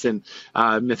having elves in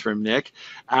Mithrim, Nick.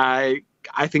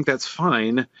 I think that's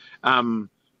fine.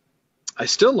 I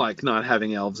still like not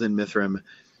having elves in Mithrim.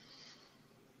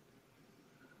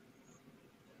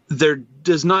 There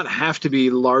does not have to be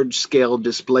large-scale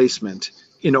displacement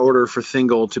in order for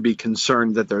Thingol to be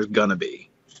concerned that there's gonna be.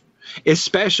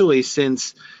 Especially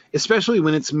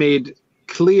when it's made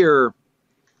clear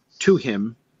to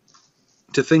him,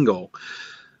 to Thingol,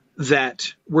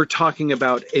 that we're talking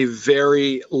about a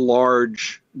very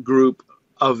large group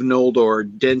of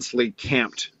Noldor densely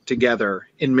camped together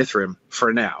in Mithrim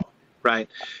for now, right?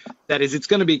 That is, it's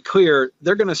going to be clear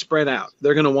they're going to spread out.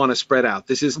 They're going to want to spread out.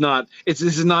 This is not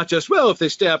just, well, if they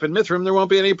stay up in Mithrim, there won't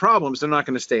be any problems. They're not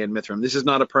going to stay in Mithrim. This is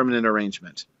not a permanent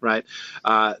arrangement, right?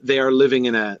 They are living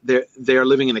in a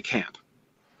camp.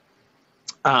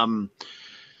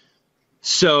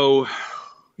 So,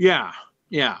 yeah.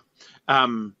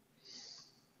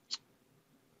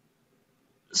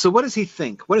 So what does he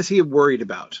think? What is he worried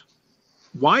about?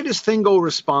 Why does Thingol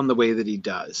respond the way that he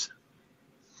does?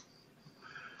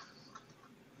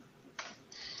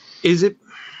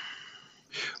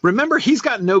 Remember, he's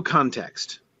got no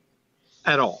context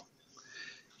at all.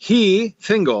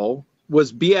 Thingol,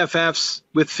 was BFFs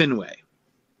with Finwë.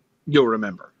 You'll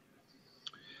remember.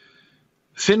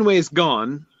 Finwë's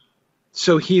gone,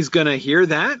 so he's going to hear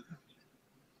that,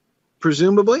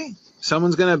 presumably.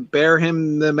 Someone's going to bear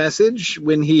him the message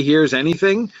when he hears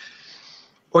anything?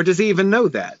 Or does he even know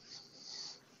that?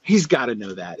 He's got to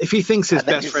know that. If he thinks his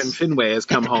best friend Finwë has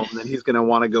come home, then he's going to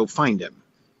want to go find him.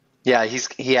 Yeah,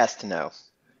 he has to know.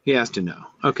 He has to know.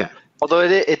 Okay. Although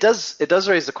it does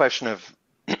raise the question of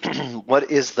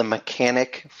what is the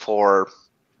mechanic for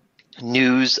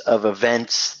news of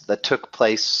events that took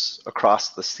place across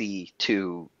the sea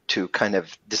to kind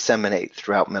of disseminate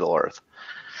throughout Middle-earth?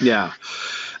 Yeah.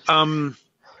 Are the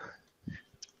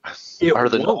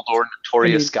Noldor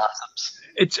notorious gossips?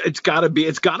 It's got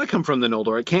to come from the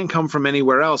Noldor. It can't come from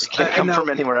anywhere else. It can't come from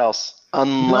anywhere else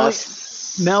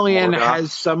unless Melian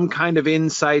has some kind of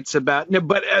insights about. No,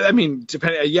 but I mean,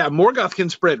 Morgoth can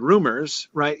spread rumors,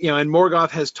 right? And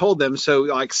Morgoth has told them. So,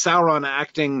 like Sauron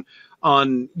acting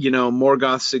on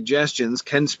Morgoth's suggestions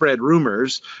can spread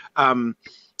rumors.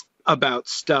 About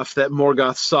stuff that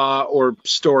Morgoth saw or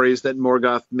stories that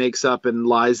Morgoth makes up and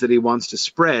lies that he wants to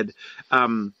spread.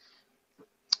 No,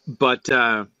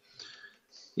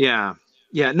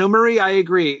 Marie, I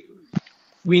agree.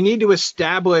 We need to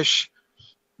establish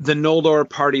the Noldor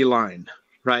party line,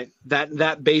 right?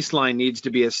 That baseline needs to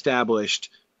be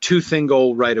established to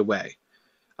Thingol right away.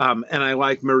 And I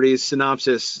like Marie's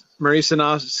synopsis. Marie's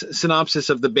synopsis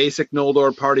of the basic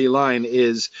Noldor party line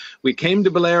is: we came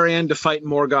to Beleriand to fight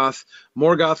Morgoth.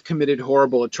 Morgoth committed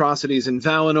horrible atrocities in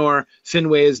Valinor.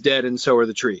 Finwë is dead, and so are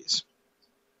the trees.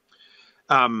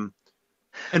 And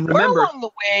remember, where along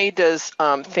the way does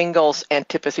Thingol's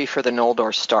antipathy for the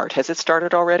Noldor start? Has it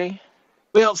started already?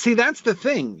 Well, see, that's the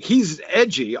thing. He's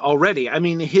edgy already. I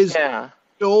mean, his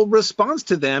whole response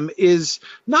to them is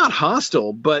not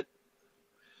hostile, but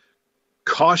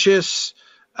cautious,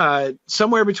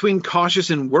 somewhere between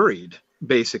cautious and worried,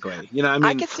 basically. You know, I mean,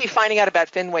 I could see finding out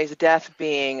about Finwë's death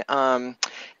being, in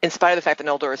spite of the fact that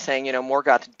Noldor is saying,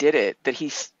 Morgoth did it, that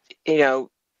he's,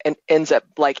 and ends up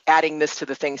like adding this to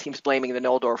the things he's blaming the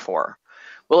Noldor for.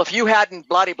 Well, if you hadn't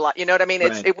bloody blah, you know what I mean?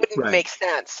 It wouldn't make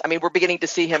sense. I mean, we're beginning to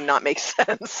see him not make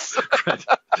sense.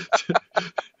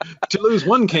 To lose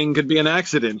one king could be an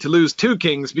accident. To lose two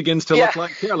kings begins to look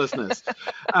like carelessness.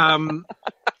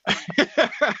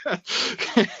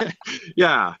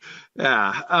 Yeah.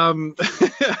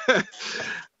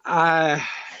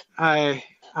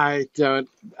 I don't.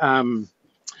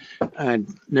 I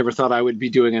never thought I would be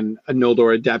doing a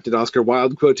Noldor adapted Oscar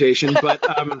Wilde quotation, but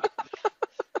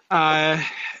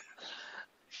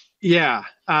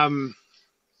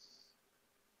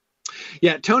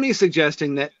Tony's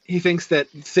suggesting that he thinks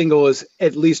that Thingol is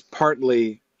at least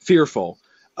partly fearful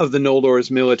of the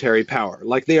Noldor's military power.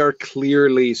 Like, they are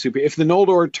clearly superior. If the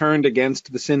Noldor turned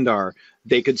against the Sindar,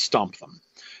 they could stomp them.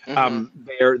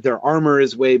 Mm-hmm. Their armor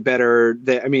is way better.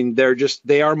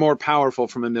 They are more powerful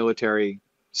from a military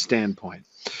standpoint.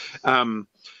 Anyway.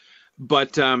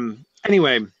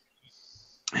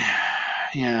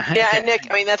 Yeah, and Nick,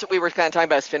 I mean, that's what we were kind of talking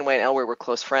about, is Finwë and Elwë were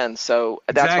close friends, so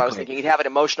that's why I was thinking he'd have an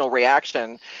emotional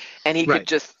reaction, and he could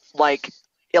just, like,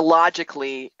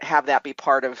 illogically have that be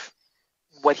part of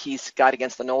what he's got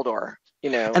against the Noldor,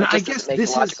 And I guess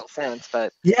this logical sense,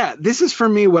 but... Yeah, this is, for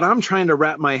me, what I'm trying to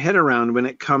wrap my head around when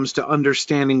it comes to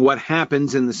understanding what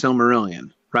happens in the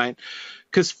Silmarillion, right?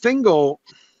 Because Thingol,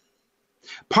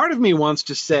 part of me wants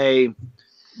to say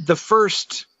the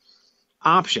first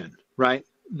option, right?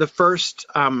 The first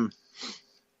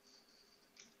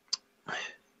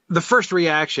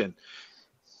reaction,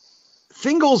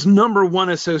 Thingol's number one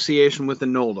association with the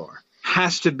Noldor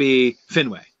has to be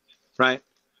Finwë, right?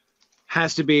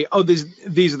 Has to be,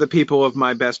 these are the people of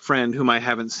my best friend whom I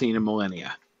haven't seen in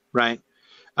millennia, right?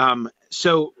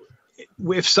 So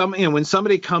if when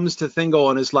somebody comes to Thingol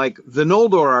and is like, the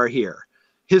Noldor are here,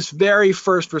 his very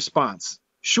first response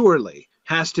surely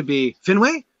has to be,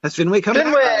 Finwë? Has Finwë come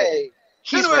back?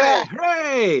 He's back.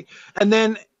 Hooray! And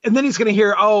then he's going to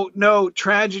hear, oh, no,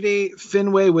 tragedy.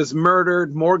 Finwë was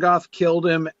murdered. Morgoth killed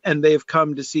him, and they've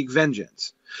come to seek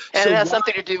vengeance. And it has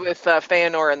something to do with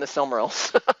Feanor and the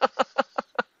Silmarils.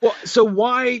 Well, so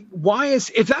why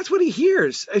is, if that's what he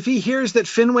hears, if he hears that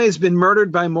Finwë has been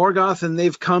murdered by Morgoth and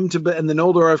they've come to, and the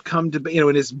Noldor have come to,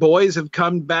 and his boys have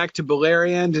come back to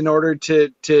Beleriand in order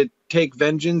to take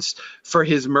vengeance for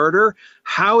his murder,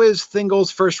 how is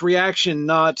Thingol's first reaction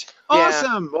not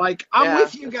awesome? Like, I'm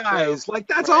with you guys. True. Like,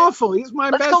 that's awful. He's my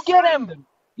best friend. Let's go get him.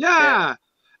 Yeah.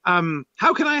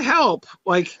 How can I help?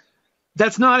 Like,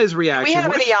 that's not his reaction. We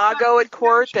have an Iago at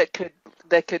court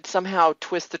that could somehow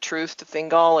twist the truth to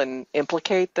Thingol and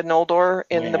implicate the Noldor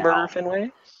in the murder of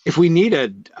Finwë. If we need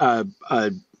a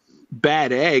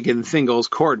bad egg in Thingol's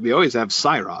court, we always have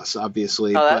Cyros,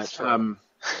 obviously. Oh, that's true.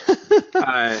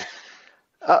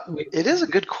 It is a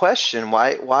good question.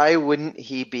 Why wouldn't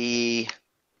he be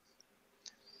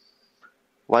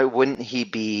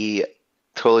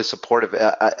totally supportive?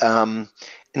 And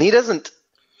he doesn't.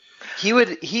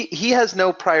 He has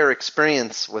no prior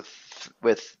experience with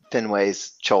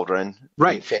Finwë's children.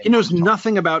 Right. He knows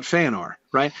nothing about Feanor.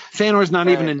 Right. Feanor's not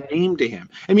even a name to him.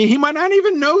 I mean, he might not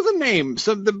even know the name.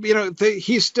 So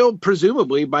he's still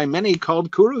presumably by many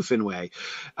called Curu Finwë.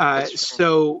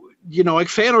 So. Like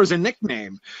Feanor's a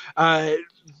nickname. And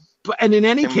in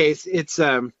any case, it's,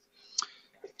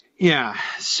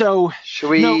 So should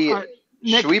we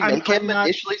make him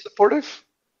initially supportive?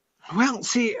 Well,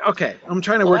 see, okay, I'm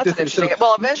trying to work this through.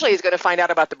 Well, eventually he's going to find out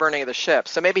about the burning of the ship,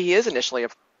 so maybe he is initially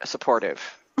supportive.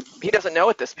 He doesn't know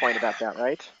at this point about that,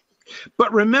 right?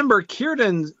 But remember,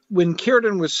 when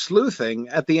Círdan was sleuthing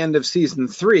at the end of season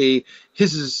 3,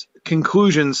 his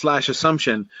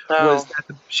conclusion/assumption was that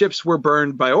the ships were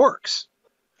burned by orcs.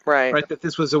 Right. That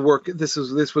this was work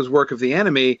of the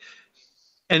enemy.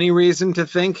 Any reason to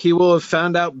think he will have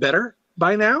found out better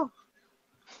by now?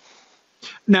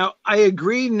 Now, I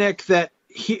agree, Nick, that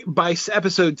by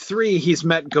episode 3 he's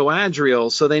met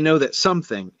Galadriel, so they know that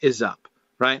something is up,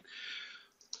 right?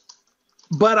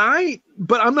 But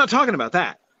I'm not talking about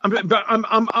that.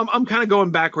 I'm kind of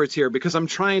going backwards here because I'm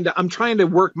trying to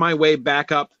work my way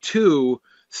back up to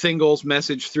Thingol's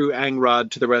message through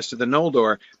Angrod to the rest of the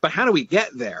Noldor. But how do we get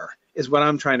there is what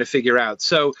I'm trying to figure out.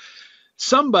 So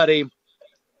somebody,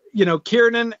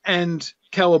 Círdan and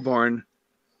Celeborn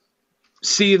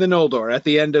see the Noldor at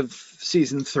the end of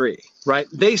season 3, right?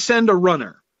 They send a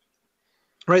runner.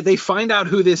 Right, they find out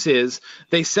who this is.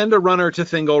 They send a runner to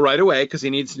Thingol right away because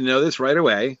he needs to know this right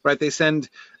away. Right, they send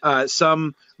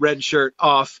some red shirt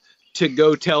off to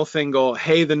go tell Thingol,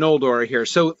 "Hey, the Noldor are here."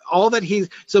 So all that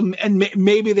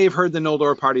maybe they've heard the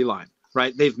Noldor party line.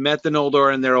 Right, they've met the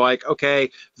Noldor and they're like, "Okay,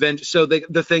 so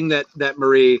the thing that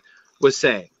Marie was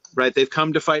saying. Right, they've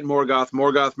come to fight Morgoth.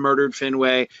 Morgoth murdered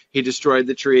Finwë. He destroyed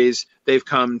the trees. They've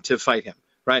come to fight him.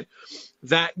 Right,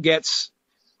 that gets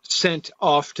sent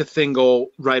off to Thingol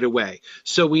right away.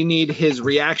 So we need his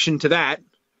reaction to that,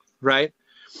 right?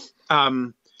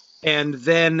 And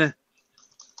then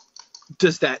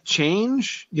does that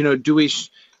change? Do we...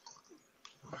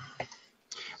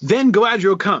 Then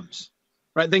Galadriel comes,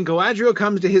 right? Then Galadriel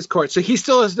comes to his court. So he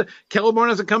still has to... Celeborn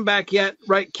hasn't come back yet,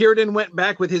 right? Círdan went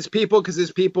back with his people because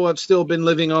his people have still been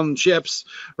living on ships,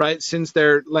 right, since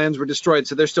their lands were destroyed.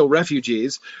 So they're still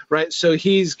refugees, right? So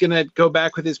he's going to go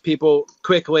back with his people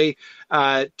quickly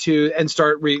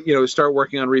start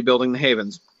working on rebuilding the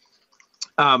havens.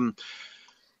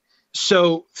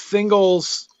 So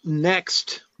Thingol's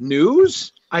next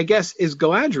news, I guess, is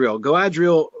Galadriel.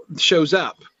 Galadriel shows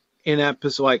up in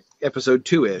episode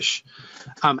 2-ish,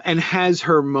 and has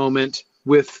her moment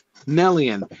with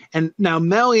Melian. And now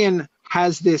Melian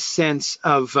has this sense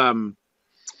of that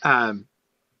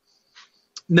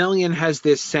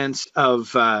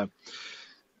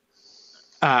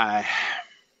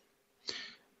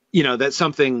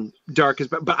something dark is,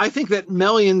 but I think that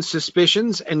Melian's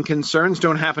suspicions and concerns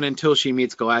don't happen until she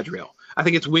meets Galadriel. I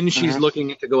think it's when she's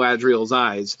looking into Galadriel's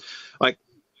eyes. Like,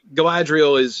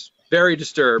 Galadriel is very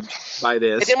disturbed by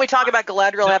this. And didn't we talk about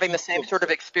Galadriel having the same sort of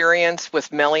experience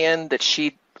with Melian that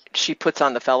she puts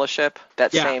on the Fellowship?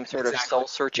 That same sort of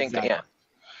soul-searching thing.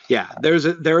 Yeah, there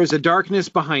is a darkness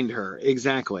behind her,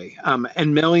 exactly.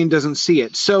 And Melian doesn't see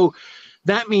it. So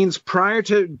that means prior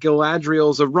to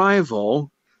Galadriel's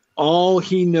arrival, all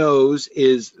he knows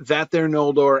is that they're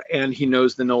Noldor, and he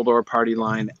knows the Noldor party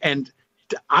line. And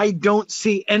I don't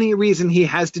see any reason he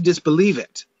has to disbelieve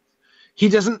it. He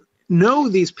doesn't know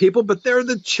these people, but they're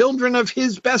the children of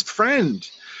his best friend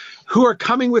who are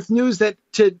coming with news that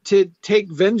to take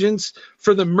vengeance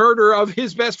for the murder of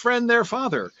his best friend, their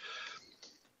father.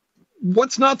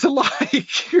 What's not to like?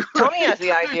 Right? Tony has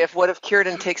the idea of what if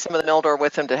Círdan takes some of the Noldor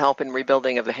with him to help in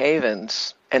rebuilding of the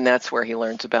havens, and that's where he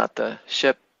learns about the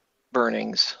ship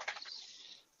burnings.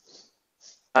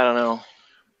 I don't know.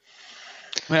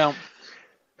 Well,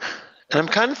 and I'm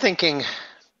kind of thinking,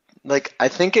 like, I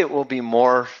think it will be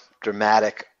more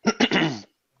dramatic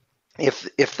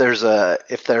if there's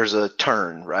a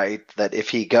turn, right? That if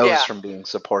he goes from being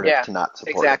supportive to not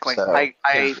supportive. Exactly. So,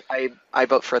 I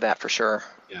vote for that for sure.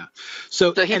 Yeah.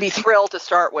 So he'd be thrilled to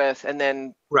start with, and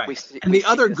then the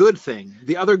other good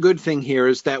thing here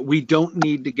is that we don't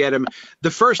need to get him the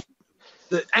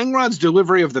Angrod's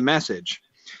delivery of the message.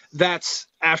 That's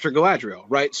after Galadriel,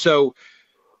 right? So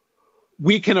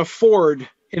we can afford,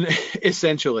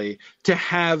 essentially, to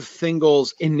have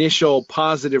Thingol's initial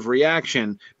positive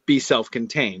reaction be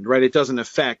self-contained, right? It doesn't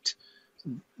affect,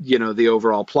 the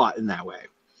overall plot in that way.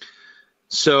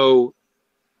 So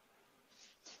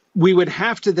we would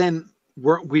have to then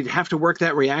work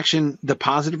that reaction, the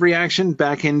positive reaction,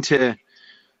 back into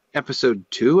episode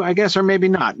 2, I guess, or maybe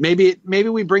not. Maybe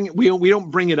we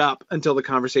don't bring it up until the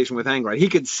conversation with Angrod. He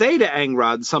could say to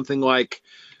Angrod something like,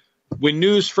 when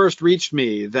news first reached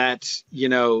me that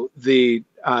the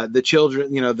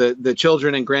children, the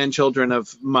children and grandchildren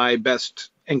of my best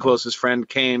and closest friend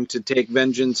came to take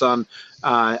vengeance on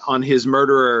his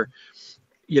murderer,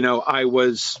 I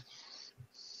was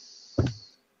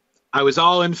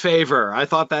all in favor. I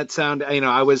thought that sound,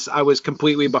 I was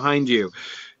completely behind you.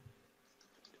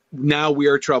 Now we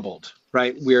are troubled,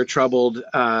 right? We are troubled.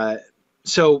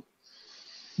 So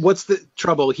what's the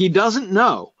trouble? He doesn't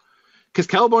know. Because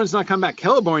Celeborn's not come back.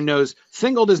 Celeborn knows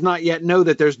Thingol does not yet know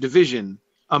that there's division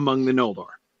among the Noldor.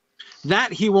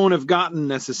 That he won't have gotten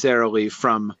necessarily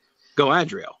from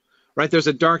Galadriel, right? There's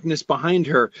a darkness behind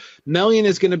her. Melian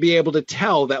is going to be able to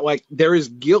tell that, like, there is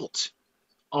guilt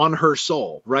on her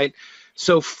soul, right?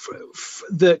 So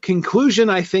the conclusion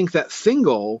I think that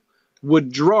Thingol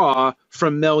would draw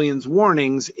from Melian's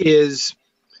warnings is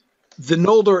the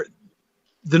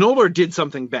Noldor did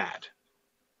something bad.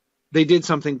 They did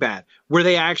something bad. Were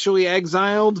they actually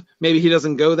exiled? Maybe he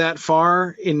doesn't go that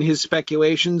far in his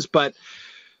speculations, but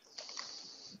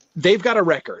they've got a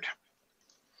record.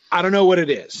 I don't know what it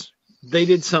is. They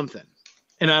did something,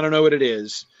 and I don't know what it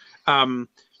is. And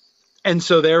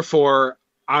so therefore,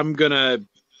 I'm going to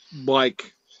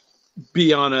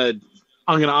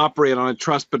operate on a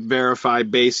trust but verify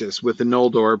basis with the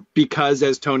Noldor because,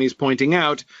 as Tony's pointing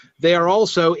out, they are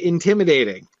also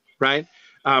intimidating, right?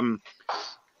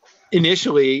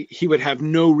 Initially, he would have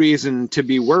no reason to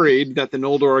be worried that the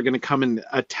Noldor are going to come and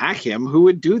attack him. Who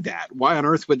would do that? Why on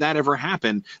earth would that ever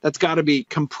happen? That's got to be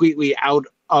completely out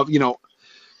of,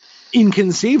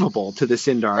 inconceivable to the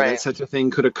Sindar Right. that such a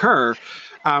thing could occur.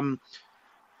 And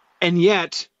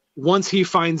yet, once he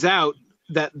finds out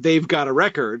that they've got a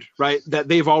record, right, that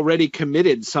they've already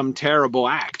committed some terrible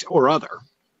act or other,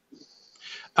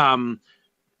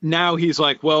 now he's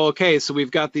like, well, okay, so we've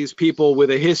got these people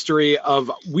with a history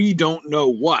of we don't know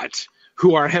what,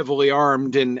 who are heavily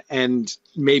armed, and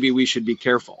maybe we should be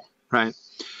careful, right?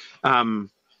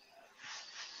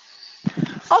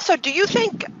 Also, do you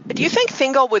think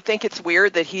Thingol would think it's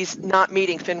weird that he's not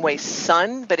meeting Finway's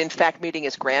son, but in fact meeting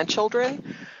his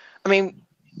grandchildren? I mean,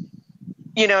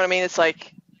 you know what I mean? It's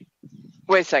like,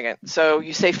 wait a second. So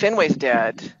you say Finway's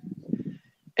dead,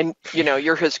 and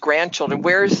you're his grandchildren.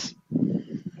 Where's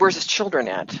his children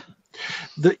at?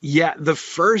 The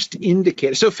first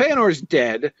indicator. So Feanor's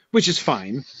dead, which is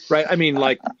fine, right? I mean,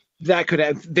 that could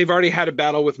have. They've already had a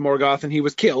battle with Morgoth, and he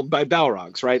was killed by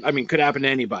Balrogs, right? I mean, could happen to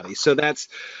anybody. So that's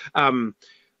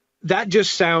that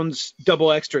just sounds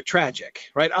double extra tragic,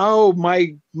 right? Oh,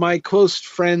 my close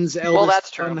friend's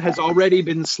eldest son has already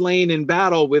been slain in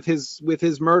battle with his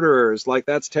murderers. Like,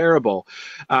 that's terrible.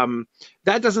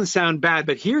 That doesn't sound bad,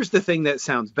 but here's the thing that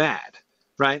sounds bad,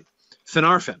 right?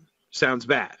 Finarfin sounds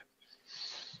bad.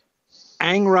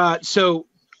 Angrod, so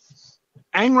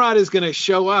Angrod is going to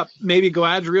show up. Maybe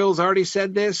Galadriel's already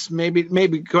said this. Maybe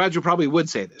Galadriel probably would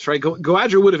say this, right?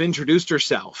 Galadriel would have introduced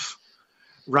herself,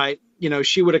 right?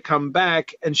 She would have come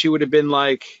back and she would have been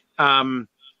like, hi,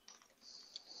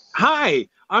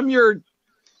 I'm your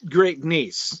great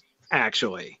niece,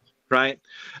 actually, right?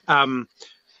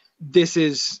 This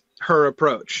is her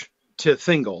approach to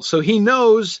Thingol. So he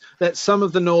knows that some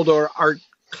of the Noldor are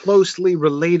closely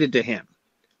related to him,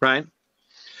 right?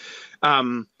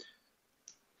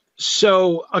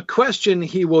 So a question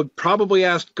he would probably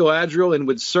ask Galadriel and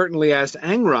would certainly ask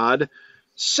Angrod,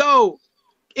 so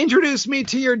introduce me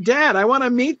to your dad. I want to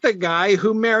meet the guy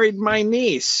who married my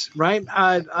niece, right?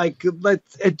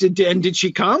 Did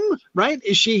she come, right?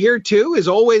 Is she here too? Is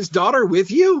Olwe's daughter with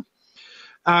you?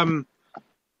 Right.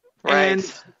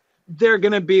 And they're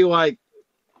going to be like,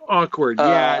 awkward.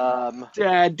 Yeah,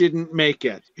 Dad didn't make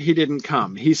it. He didn't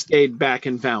come. He stayed back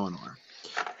in Valinor.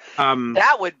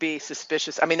 That would be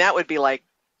suspicious. I mean, that would be like,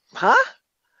 huh?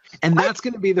 And that's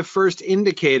going to be the first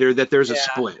indicator that there's a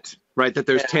split, right? That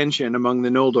there's tension among the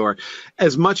Noldor.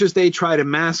 As much as they try to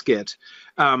mask it,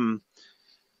 to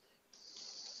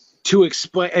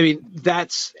explain, I mean,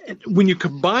 that's when you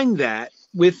combine that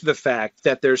with the fact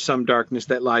that there's some darkness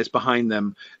that lies behind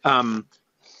them,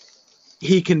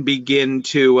 he can begin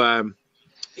to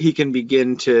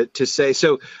say,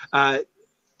 so,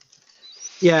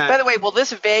 yeah. By the way, will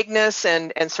this vagueness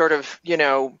and sort of,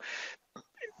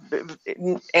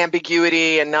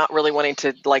 ambiguity and not really wanting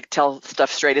to tell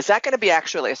stuff straight, is that going to be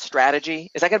actually a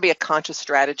strategy? Is that going to be a conscious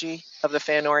strategy of the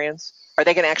Fëanorians? Are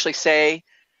they going to actually say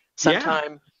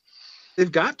sometime? Yeah,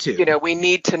 they've got to. We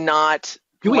need to not.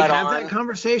 Do we have that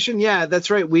conversation? Yeah,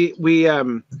 that's right. We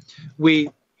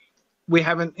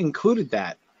haven't included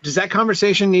that. Does that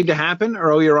conversation need to happen,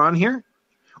 or you're on here?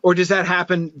 Or does that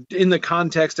happen in the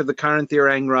context of the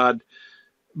Caranthir Angrod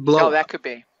blow? Oh, that could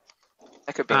be.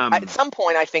 That could be. At some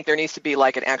point, I think there needs to be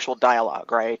an actual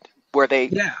dialogue, right? Where they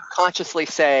consciously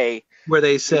say. Where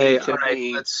they say, all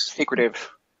right, let's secretive.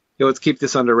 Let's keep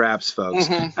this under wraps, folks.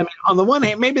 Mm-hmm. I mean, on the one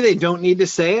hand, maybe they don't need to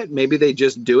say it. Maybe they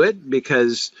just do it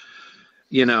because,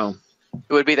 it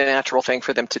would be the natural thing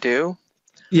for them to do.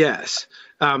 Yes.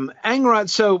 Angrod,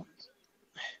 so.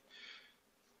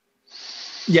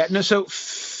 Yeah, no, so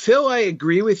Phil, I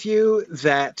agree with you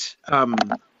that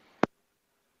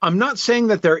I'm not saying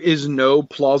that there is no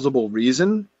plausible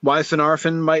reason why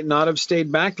Finarfin might not have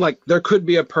stayed back. There could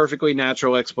be a perfectly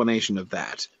natural explanation of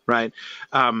that, right?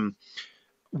 Why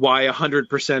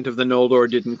 100% of the Noldor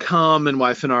didn't come and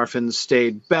why Finarfin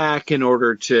stayed back in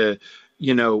order to,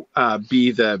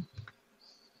 be the,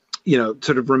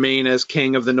 sort of remain as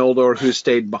king of the Noldor who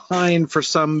stayed behind for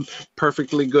some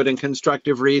perfectly good and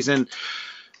constructive reason.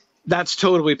 That's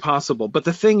totally possible. But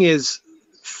the thing is,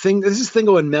 this is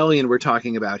Thingol and Melian we're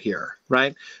talking about here,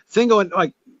 right? Thingol and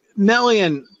like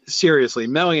Melian, seriously,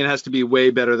 Melian has to be way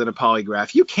better than a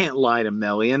polygraph. You can't lie to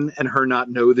Melian and her not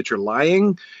know that you're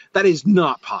lying. That is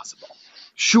not possible.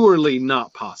 Surely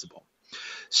not possible.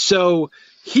 So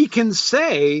he could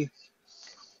say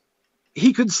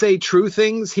true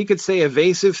things, he could say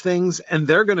evasive things, and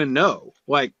they're going to know.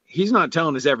 Like, he's not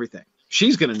telling us everything.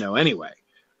 She's going to know anyway,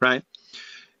 right?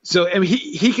 So I mean,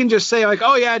 he can just say, like,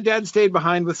 oh, yeah, Dad stayed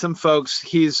behind with some folks.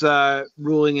 He's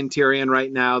ruling in Tyrion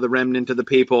right now, the remnant of the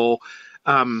people,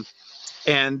 and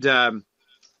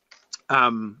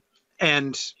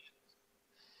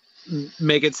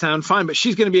make it sound fine. But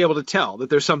she's going to be able to tell that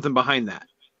there's something behind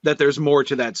that there's more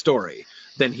to that story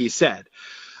than he said.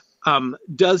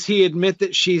 Does he admit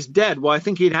that she's dead? Well, I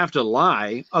think he'd have to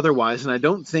lie otherwise, and I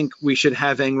don't think we should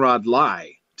have Angrod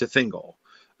lie to Thingol.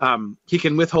 He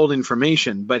can withhold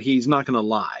information, but he's not going to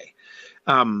lie.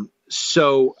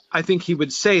 So I think he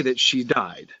would say that she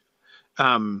died.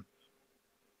 And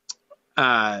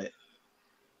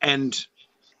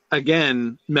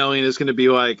again, Melian is going to be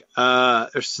like,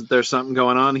 there's something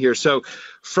going on here. So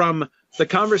from the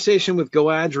conversation with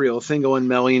Galadriel, Thingol and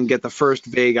Melian get the first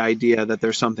vague idea that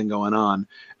there's something going on,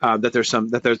 that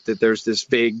there's this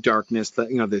vague darkness that,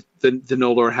 you know, the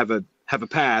Noldor have a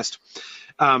past.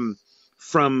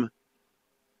 From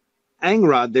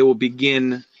Angrod, they will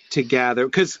begin to gather,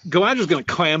 because Galadriel's going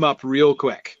to clam up real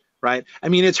quick, right? I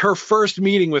mean, it's her first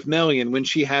meeting with Melian when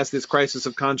she has this crisis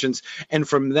of conscience, and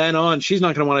from then on, she's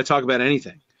not going to want to talk about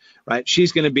anything, right?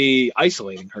 She's going to be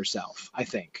isolating herself, I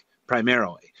think,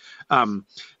 primarily.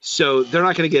 So they're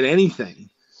not going to get anything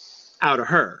out of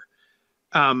her.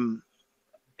 But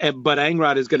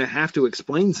Angrod is going to have to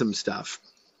explain some stuff.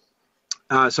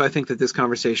 So I think that this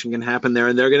conversation can happen there,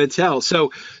 and they're going to tell.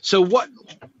 So what,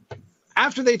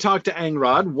 after they talk to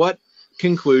Angrod, what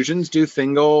conclusions do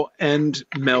Thingol and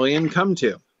Melian come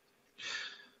to?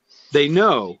 They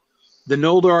know the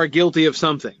Noldor are guilty of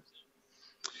something.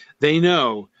 They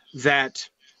know that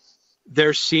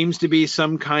there seems to be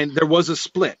there was a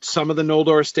split. Some of the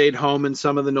Noldor stayed home and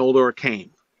some of the Noldor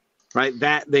came, right?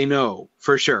 That they know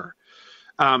for sure.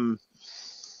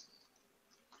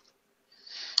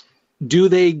 Do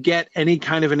they get any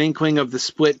kind of an inkling of the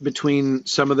split between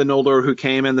some of the Noldor who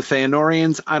came and the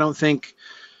Feanorians? I don't think.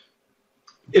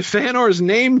 If Feanor's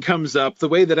name comes up, the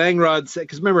way that Angrod said,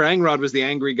 because remember, Angrod was the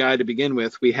angry guy to begin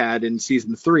with, we had in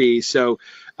season 3. So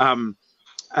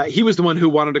he was the one who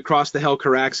wanted to cross the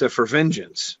Helcaraxa for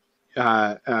vengeance,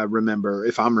 remember,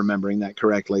 if I'm remembering that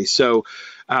correctly. So,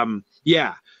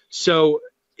 yeah. So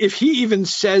if he even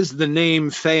says the name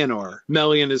Feanor,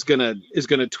 Melian is gonna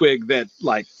twig that,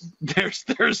 like,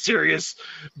 there's serious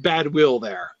bad will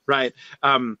there, right?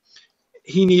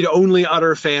 He need only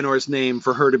utter Feanor's name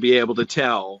for her to be able to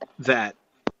tell that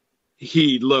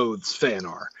he loathes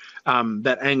Feanor,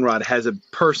 that Angrod has a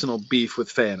personal beef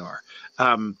with Feanor.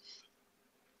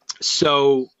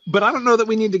 So, but I don't know that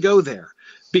we need to go there,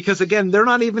 because again, they're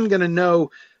not even going to know.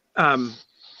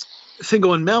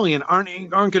 Thingol and Melian aren't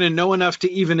going to know enough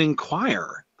to even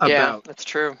inquire about that's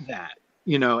true. that,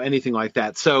 you know, anything like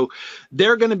that. So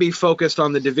they're going to be focused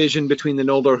on the division between the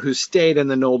Noldor who stayed and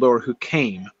the Noldor who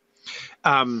came.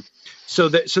 So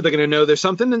they're going to know there's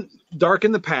something dark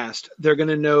in the past. They're going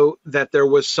to know that there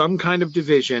was some kind of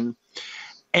division,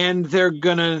 and they're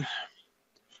going to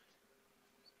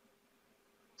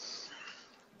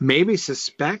maybe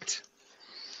suspect.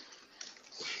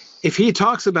 If he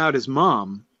talks about his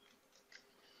mom,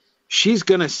 she's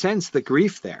going to sense the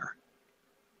grief there.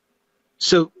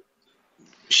 So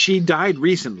she died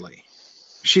recently.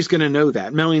 She's going to know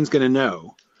that. Melian's going to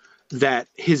know that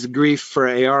his grief for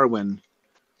Eowyn,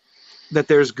 that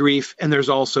there's grief and there's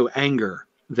also anger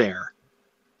there.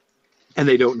 And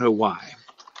they don't know why.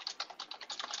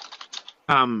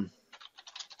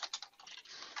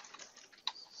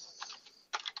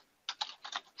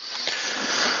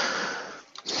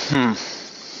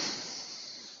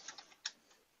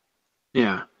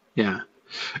 Yeah.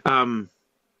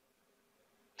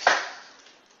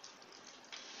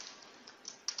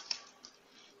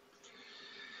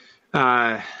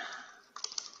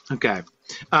 Okay.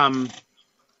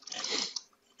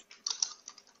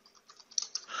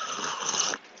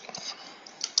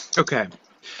 Okay.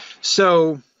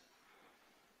 So,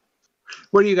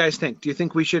 what do you guys think? Do you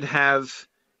think we should have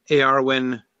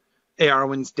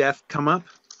Eowyn's death come up?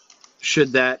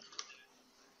 Should that?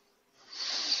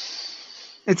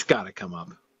 It's got to come up.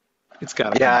 It's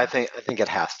got to. Yeah, I think it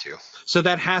has to. So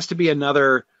that has to be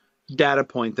another data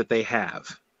point that they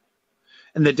have.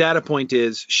 And the data point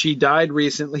is she died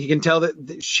recently. He can tell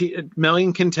that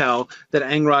Melian can tell that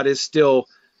Angrod is still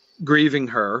grieving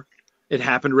her. It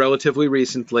happened relatively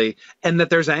recently, and that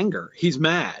there's anger. He's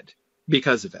mad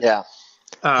because of it. Yeah.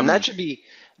 And that should be,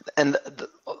 and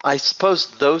I suppose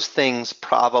those things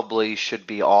probably should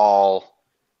be all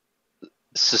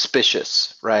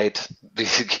suspicious, right?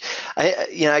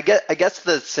 I guess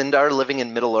the Sindar living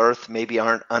in Middle Earth maybe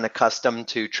aren't unaccustomed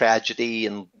to tragedy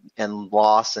and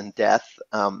loss and death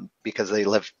because they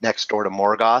live next door to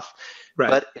Morgoth. Right.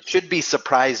 But it should be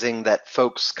surprising that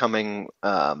folks coming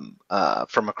from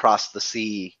across the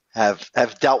sea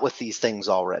have dealt with these things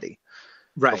already,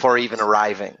 right, before even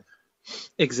arriving.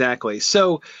 Exactly.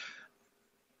 So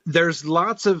there's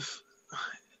lots of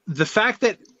the fact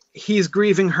that he's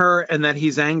grieving her and that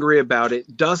he's angry about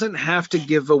it doesn't have to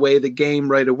give away the game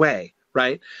right away,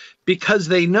 right? Because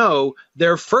they know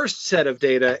their first set of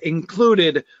data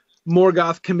included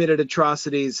Morgoth committed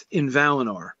atrocities in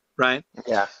Valinor, right?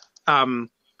 Yeah.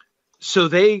 So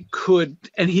they could,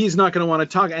 and he's not going to want to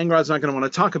talk, Angrod's not going to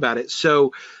want to talk about it.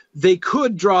 So they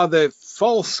could draw the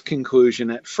false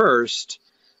conclusion at first.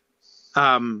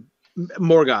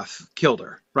 Morgoth killed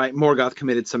her, right? Morgoth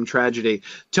committed some tragedy.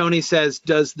 Tony says,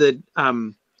 does the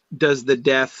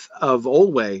death of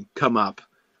Olwe come up?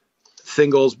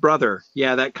 Thingol's brother.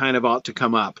 Yeah, that kind of ought to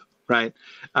come up, right?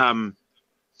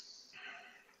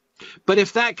 But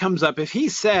if that comes up, if he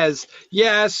says,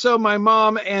 yeah, so my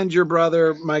mom and your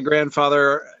brother, my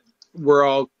grandfather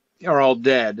are all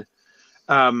dead,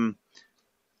 they're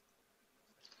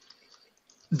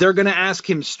going to ask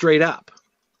him straight up,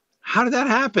 how did that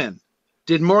happen?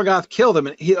 Did Morgoth kill them?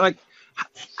 And he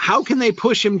how can they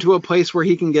push him to a place where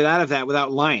he can get out of that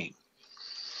without lying?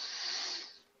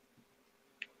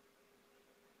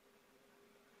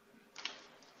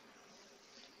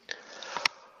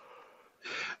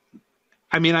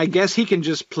 I mean, I guess he can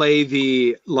just play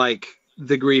the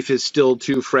grief is still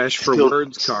too fresh for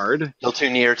words card. Still too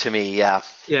near to me, yeah.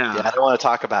 Yeah. I don't want to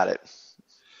talk about it.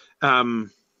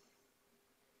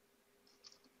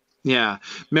 Yeah.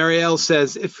 Marielle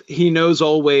says if he knows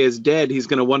Olwe is dead, he's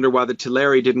going to wonder why the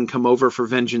Teleri didn't come over for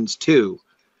vengeance too.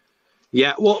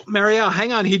 Yeah. Well, Marielle,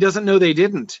 hang on. He doesn't know they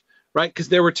didn't, right? Because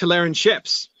there were Teleran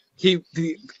ships.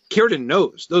 Círdan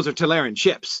knows those are Teleran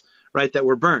ships, right, that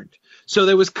were burned. So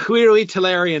there was clearly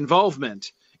Teleri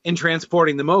involvement in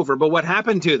transporting them over. But what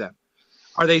happened to them?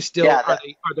 Are they still? Yeah, are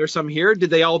there some here?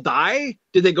 Did they all die?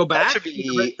 Did they go back?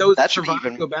 That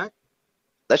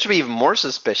should be even more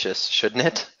suspicious, shouldn't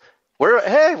it? Where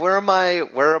are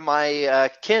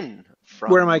my kin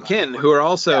from? Where are my kin, who are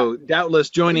also doubtless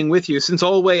joining with you? Since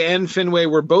Olwe and Finwë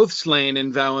were both slain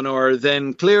in Valinor,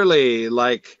 then clearly,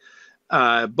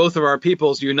 both of our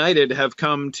peoples united have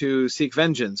come to seek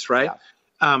vengeance, right? Yeah.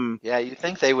 You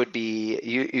think they would be?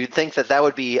 You'd think that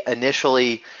would be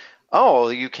initially. Oh,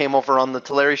 you came over on the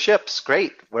Teleri ships.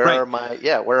 Great. Where are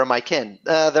my kin?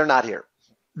 They're not here.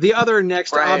 The other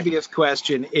next obvious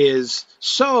question is,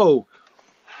 so,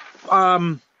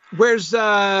 where's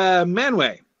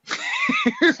Manwë?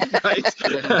 Right?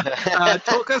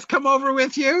 Tolka's come over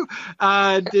with you?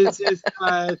 Right? Is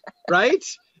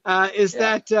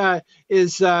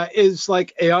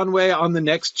Eonwë on the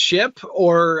next ship,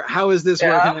 or how is this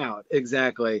working out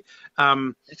exactly?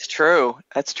 It's true.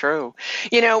 That's true.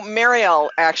 Marielle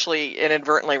actually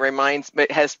inadvertently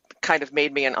has kind of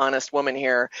made me an honest woman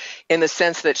here, in the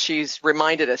sense that she's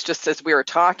reminded us, just as we were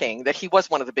talking, that he was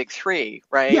one of the big three,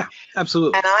 right? Yeah,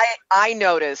 absolutely. And I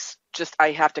notice,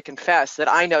 I have to confess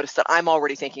that I noticed that I'm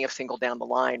already thinking of Thingol down the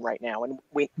line right now, and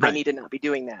I need to not be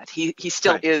doing that. He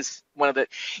still is one of the,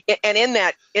 and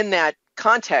in that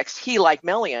context, he, like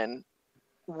Melian,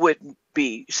 would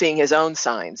be seeing his own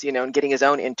signs, and getting his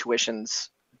own intuitions,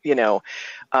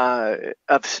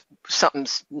 of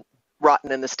something's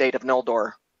rotten in the state of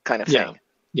Noldor kind of thing.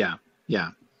 Yeah.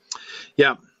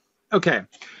 Okay.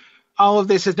 All of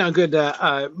this is now good.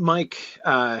 Mike,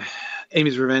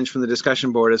 Amy's Revenge from the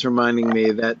discussion board is reminding me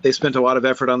that they spent a lot of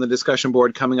effort on the discussion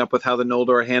board coming up with how the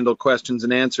Noldor handle questions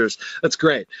and answers. That's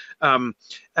great. And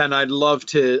I'd love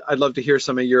to hear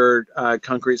some of your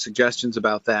concrete suggestions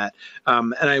about that.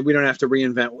 We don't have to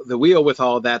reinvent the wheel with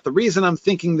all of that. The reason I'm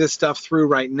thinking this stuff through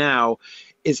right now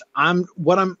is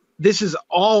this is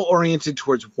all oriented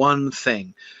towards one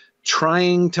thing: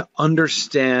 trying to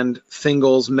understand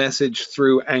Thingol's message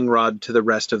through Angrod to the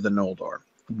rest of the Noldor.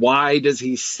 Why does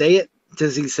he say it?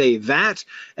 Does he say that?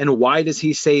 And why does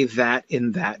he say that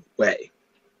in that way?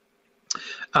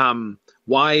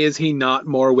 Why is he not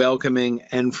more welcoming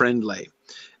and friendly?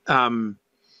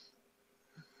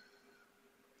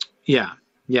 Yeah.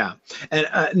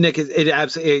 And Nick,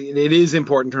 it is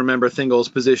important to remember Thingol's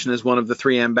position as one of the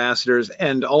three ambassadors,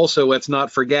 and also let's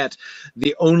not forget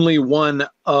the only one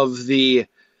of the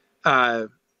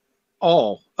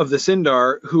all of the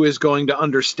Sindar who is going to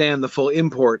understand the full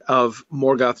import of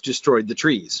Morgoth destroyed the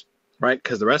trees, right?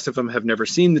 Because the rest of them have never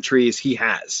seen the trees. He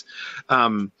has.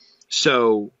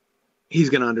 So he's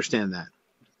going to understand that.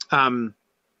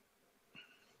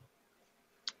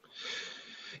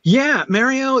 Yeah,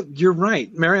 Marielle, you're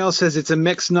right. Marielle says it's a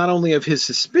mix not only of his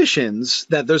suspicions,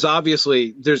 that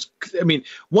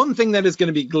one thing that is going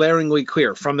to be glaringly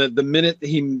clear from the minute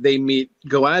they meet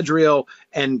Galadriel,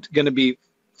 and going to be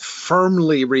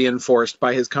firmly reinforced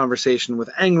by his conversation with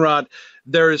Angrod,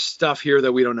 there is stuff here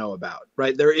that we don't know about,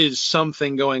 right? There is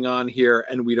something going on here,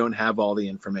 and we don't have all the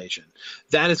information.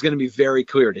 That is going to be very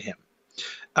clear to him,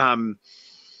 to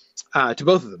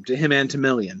both of them, to him and to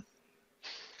Million.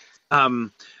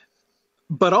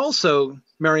 But also,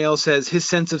 Marielle says, his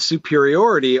sense of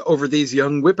superiority over these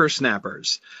young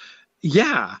whippersnappers.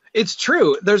 Yeah, it's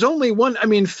true. There's only one. I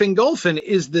mean, Fingolfin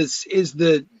is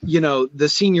the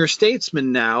senior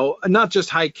statesman now, not just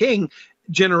High King.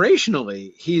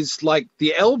 Generationally, he's like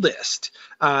the eldest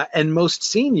and most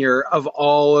senior of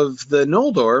all of the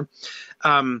Noldor,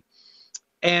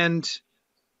 and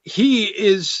he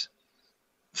is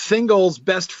Thingol's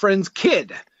best friend's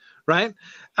kid, right?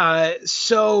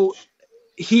 So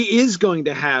he is going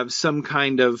to have some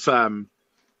kind of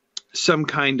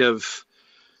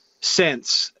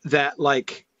sense that,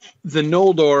 like, the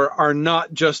Noldor are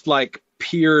not just like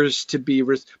peers to be,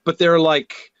 but they're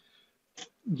like,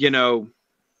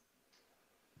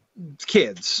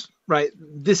 kids, right?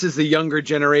 This is the younger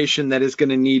generation that is going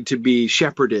to need to be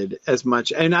shepherded as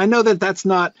much. And I know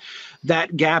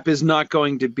that gap is not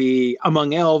going to be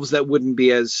among elves. That wouldn't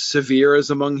be as severe as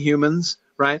among humans,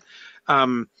 right?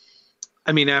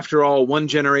 I mean, after all, one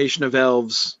generation of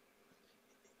elves,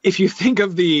 if you think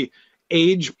of the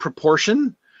age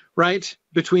proportion, right,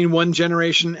 between one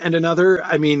generation and another,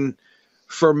 I mean,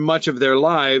 for much of their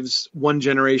lives, one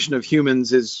generation of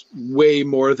humans is way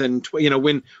more than,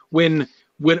 when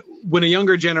a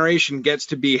younger generation gets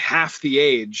to be half the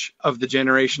age of the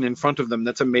generation in front of them,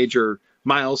 that's a major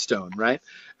milestone, right?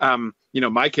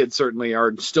 My kids certainly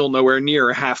are still nowhere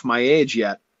near half my age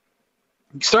yet.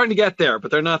 Starting to get there, but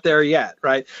they're not there yet,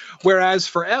 right? Whereas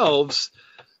for elves,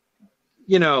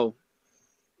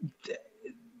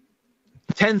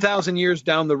 10,000 years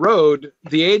down the road,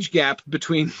 the age gap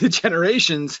between the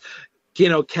generations,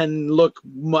 can look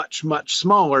much, much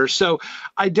smaller. So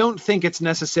I don't think it's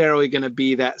necessarily going to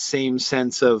be that same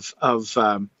sense of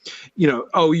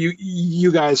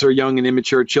you guys are young and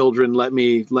immature children. Let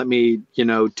me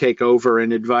take over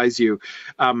and advise you.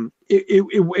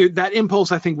 That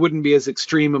impulse, I think, wouldn't be as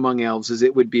extreme among elves as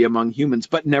it would be among humans.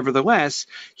 But nevertheless,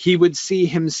 he would see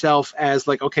himself as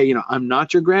like, okay, I'm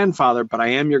not your grandfather, but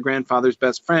I am your grandfather's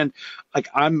best friend. Like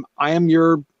I'm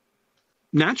your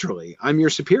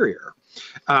superior.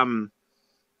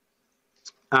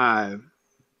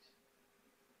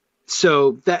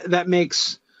 So that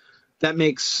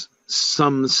makes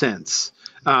some sense.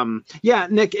 Yeah,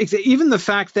 Nick, even the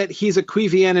fact that he's a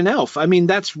Cuivianen elf, I mean,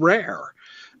 that's rare.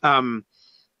 And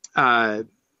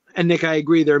Nick, I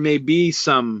agree, there may be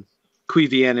some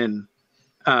Cuivianen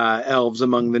elves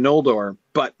among the Noldor,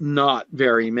 but not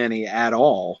very many at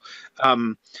all.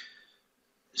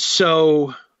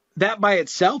 So that by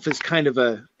itself is kind of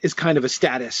a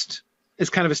status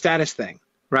thing,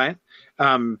 right?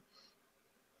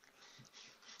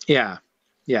 Yeah.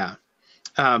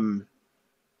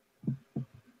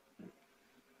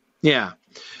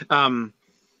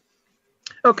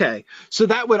 Okay, so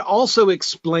that would also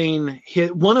explain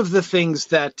one of the things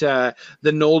that the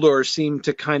Noldor seem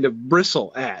to kind of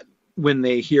bristle at when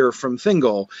they hear from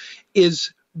Thingol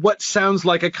is what sounds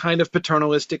like a kind of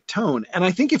paternalistic tone. And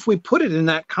I think if we put it in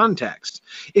that context,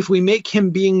 if we make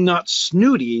him being not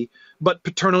snooty, but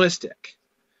paternalistic,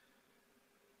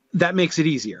 that makes it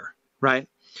easier, right?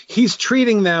 He's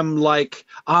treating them like,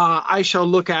 I shall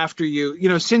look after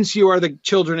you. Since you are the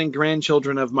children and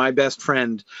grandchildren of my best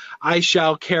friend, I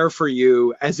shall care for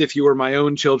you as if you were my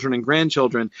own children and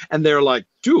grandchildren. And they're like,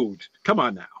 dude, come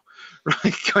on now.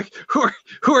 Right? Like, who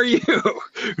are you?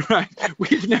 Right?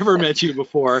 We've never met you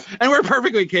before, and we're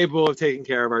perfectly capable of taking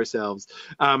care of ourselves.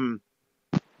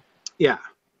 Yeah.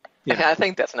 I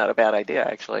think that's not a bad idea,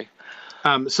 actually.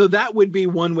 So that would be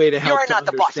one way to help. You're not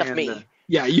the boss of me.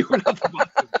 Yeah, you are not the boss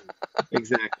of me.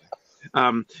 Exactly.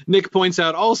 Nick points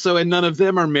out also, and none of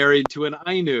them are married to an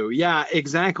Ainu. Yeah,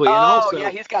 exactly. Oh, and also, yeah,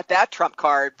 he's got that trump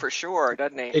card for sure,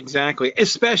 doesn't he? Exactly.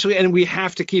 Especially, and we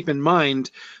have to keep in mind,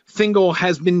 Thingol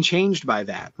has been changed by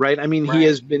that, right? I mean, He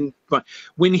has been,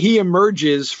 when he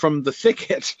emerges from the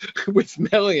thicket with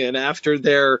Melian after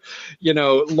their,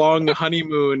 long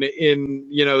honeymoon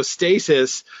in,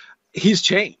 stasis, he's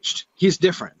changed. He's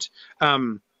different.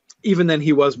 even than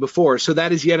he was before. So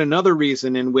that is yet another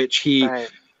reason in which he,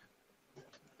 Right.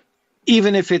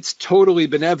 even if it's totally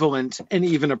benevolent and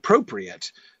even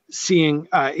appropriate, seeing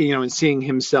and seeing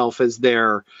himself as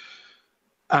their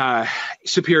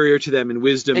superior to them in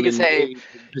wisdom. He could and say,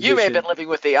 "You may have been position. living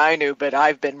with the Ainu, but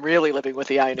I've been really living with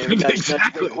the Ainu." That's a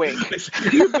big wink.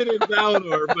 You've been in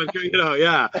Valinor, but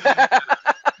yeah,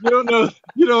 you don't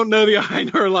know the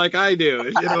Ainur like I do.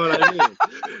 You know what I mean?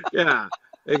 Yeah,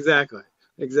 exactly.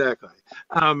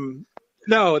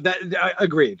 No,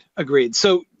 agreed.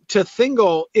 So to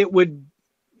Thingol,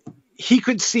 he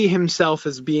could see himself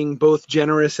as being both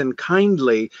generous and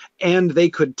kindly, and they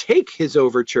could take his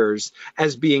overtures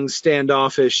as being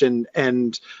standoffish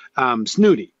and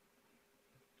snooty,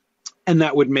 and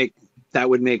that would make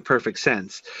perfect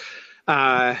sense.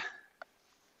 Okay,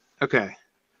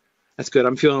 that's good.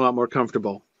 I'm feeling a lot more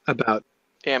comfortable about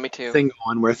Yeah, me too. Thingol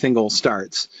and where Thingol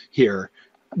starts here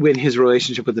in his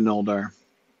relationship with the Noldor.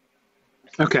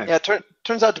 Okay. Yeah,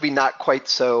 turns out to be not quite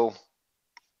so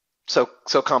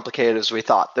complicated as we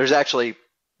thought. There's actually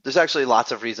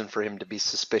lots of reason for him to be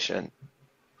suspicious.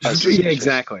 Yeah,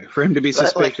 exactly. For him to be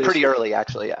suspicious. Like pretty early,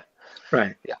 actually. Yeah.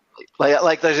 Right. Yeah.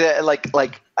 Like there's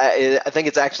I think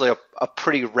it's actually a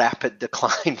pretty rapid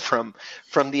decline from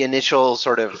the initial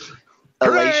sort of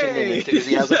elation and Hooray!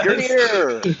 enthusiasm. Yes. You're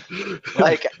here.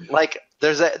 Like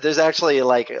there's actually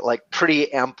like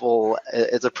pretty ample.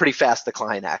 It's a pretty fast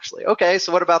decline actually. Okay,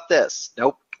 so what about this?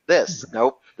 Nope. This.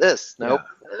 Nope. This. Nope.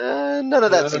 None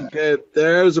of that. Okay,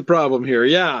 there's a problem here.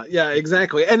 Yeah,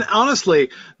 exactly. And honestly,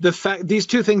 the fact these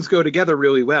two things go together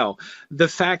really well. The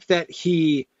fact that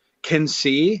he can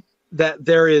see that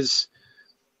there's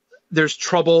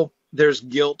trouble, there's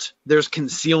guilt, there's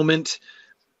concealment.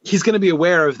 He's going to be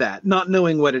aware of that, not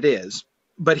knowing what it is,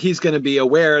 but he's going to be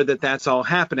aware that that's all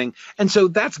happening. And so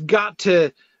that's got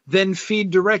to then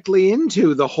feed directly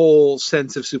into the whole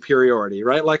sense of superiority,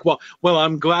 right? Like, well,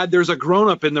 I'm glad there's a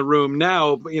grown-up in the room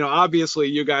now. Obviously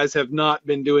you guys have not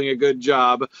been doing a good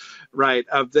job, right?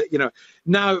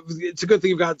 Now it's a good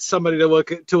thing you've got somebody to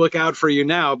look out for you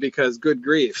now, because good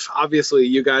grief, obviously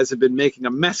you guys have been making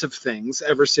a mess of things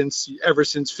ever since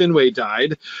Finwë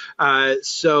died.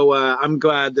 So I'm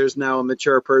glad there's now a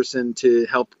mature person to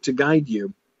help to guide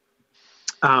you.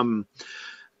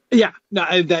 Yeah, no,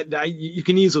 you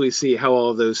can easily see how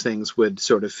all of those things would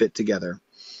sort of fit together.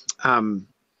 Yeah,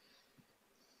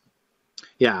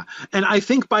 and I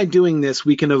think by doing this,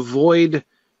 we can avoid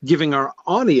giving our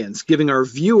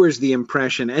viewers the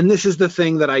impression, and this is the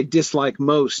thing that I dislike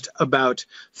most about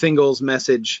Thingol's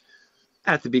message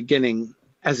at the beginning,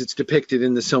 as it's depicted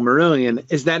in the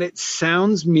Silmarillion, is that it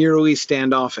sounds merely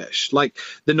standoffish. Like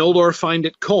the Noldor find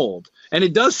it cold, and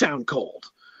it does sound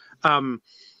cold.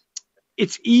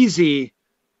 It's easy,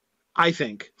 I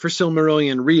think, for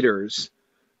Silmarillion readers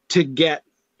to get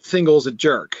Thingol's a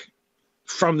jerk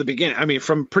from the beginning. I mean,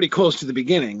 from pretty close to the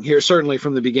beginning here, certainly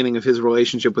from the beginning of his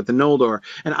relationship with the Noldor.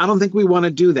 And I don't think we want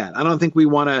to do that. I don't think we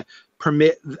want to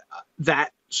permit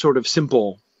that sort of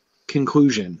simple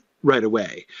conclusion right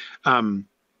away.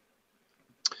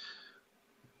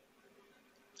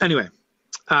 Anyway.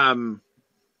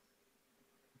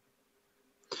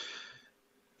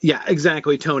 Yeah,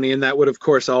 exactly, Tony. And that would, of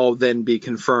course, all then be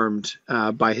confirmed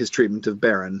by his treatment of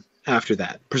Beren after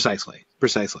that. Precisely.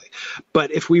 But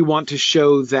if we want to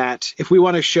show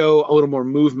a little more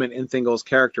movement in Thingol's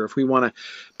character,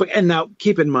 and now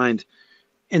keep in mind,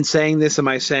 in saying this, am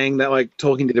I saying that like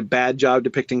Tolkien did a bad job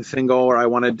depicting Thingol, or I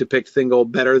want to depict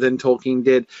Thingol better than Tolkien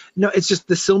did? No, it's just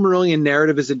the Silmarillion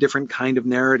narrative is a different kind of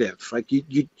narrative. Like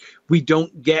we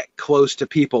don't get close to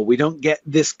people. We don't get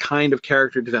this kind of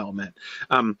character development.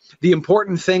 The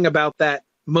important thing about that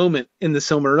moment in the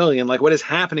Silmarillion, like what is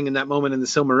happening in that moment in the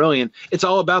Silmarillion, it's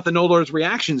all about the Noldor's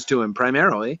reactions to him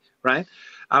primarily, right?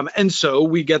 And so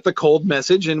we get the cold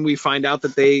message and we find out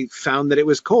that they found that it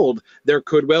was cold. There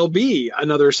could well be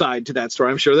another side to that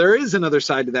story. I'm sure there is another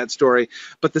side to that story.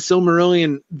 But the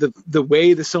Silmarillion, the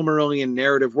way the Silmarillion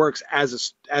narrative works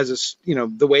as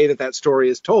the way that story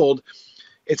is told,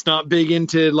 it's not big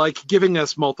into like giving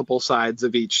us multiple sides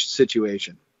of each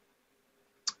situation.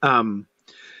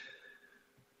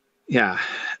 Yeah.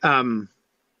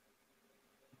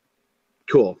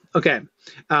 Cool. Okay.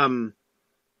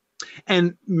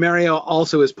 And Mario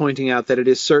also is pointing out that it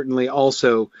is certainly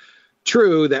also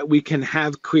true that we can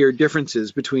have clear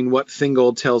differences between what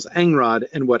Thingol tells Angrod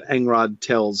and what Angrod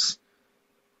tells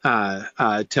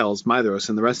Maedhros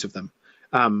and the rest of them.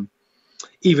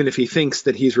 Even if he thinks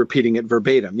that he's repeating it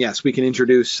verbatim. Yes, we can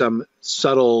introduce some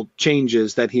subtle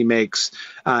changes that he makes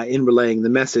in relaying the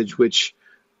message, which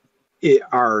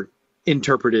are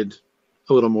interpreted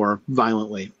a little more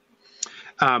violently.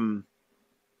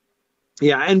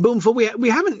 Yeah, and Boomful, we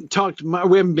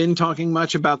haven't been talking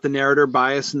much about the narrator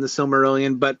bias in the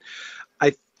Silmarillion, but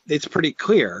it's pretty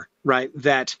clear, right,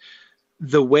 that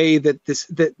the way that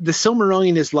the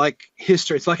Silmarillion is like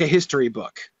history. It's like a history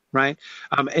book, right?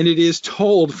 And it is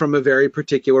told from a very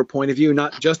particular point of view,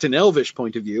 not just an Elvish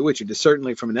point of view, which it is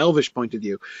certainly from an Elvish point of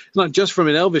view. It's not just from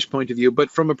an Elvish point of view, but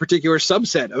from a particular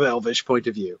subset of Elvish point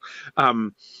of view.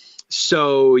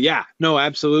 So yeah, no,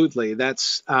 absolutely.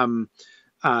 That's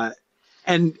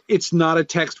and it's not a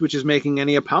text which is making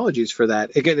any apologies for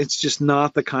that. Again, it's just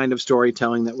not the kind of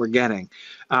storytelling that we're getting.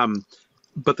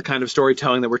 But the kind of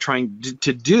storytelling that we're trying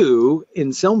to do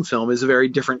in film is a very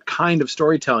different kind of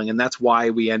storytelling, and that's why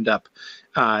we end up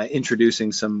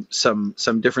introducing some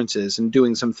differences and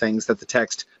doing some things that the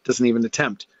text doesn't even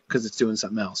attempt because it's doing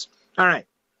something else. All right.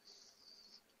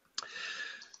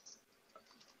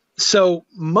 So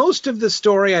most of the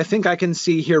story I think I can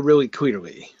see here really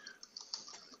clearly.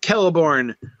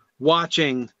 Celeborn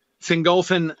watching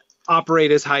Fingolfin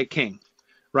operate as High King,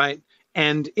 right?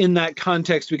 And in that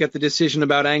context, we get the decision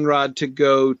about Angrod to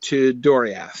go to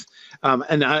Doriath.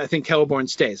 And I think Celeborn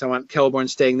stays. I want Celeborn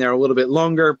staying there a little bit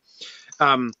longer.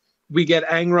 We get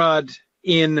Angrod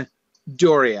in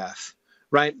Doriath,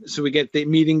 right? So we get the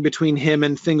meeting between him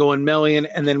and Thingol and Melian,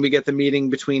 and then we get the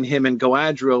meeting between him and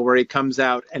Galadriel, where he comes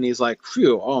out and he's like,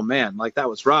 phew, oh man, like that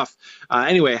was rough.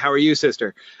 Anyway, how are you,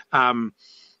 sister?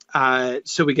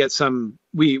 So we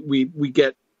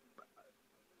get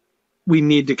we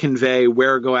need to convey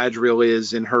where Galadriel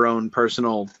is in her own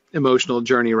personal emotional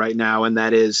journey right now, and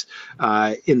that is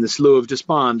in the Slough of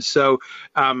Despond. So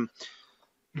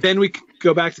then we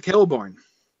go back to Celeborn,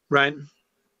 right?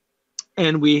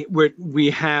 And we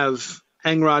have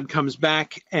Angrod comes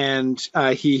back, and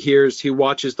he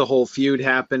watches the whole feud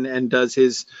happen and does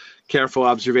his careful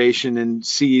observation and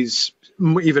sees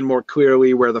even more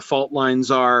clearly where the fault lines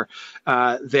are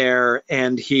there,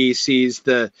 and he sees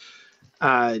the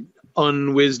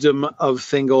unwisdom of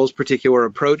Thingol's particular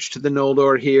approach to the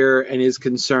Noldor here and is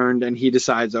concerned, and he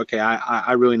decides, okay,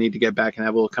 I really need to get back and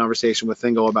have a little conversation with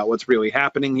Thingol about what's really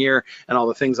happening here and all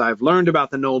the things I've learned about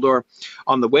the Noldor.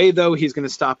 On the way, though, he's going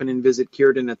to stop and visit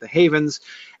Círdan at the Havens,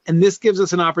 and this gives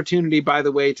us an opportunity, by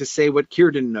the way, to say what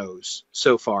Círdan knows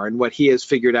so far and what he has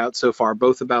figured out so far,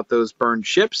 both about those burned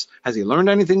ships. Has he learned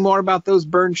anything more about those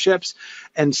burned ships?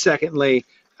 And secondly,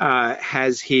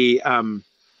 has he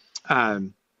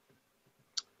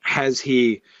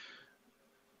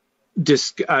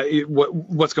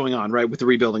what's going on, right, with the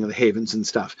rebuilding of the Havens and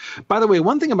stuff. By the way,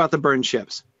 one thing about the burned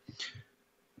ships,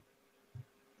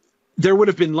 there would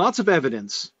have been lots of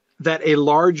evidence that a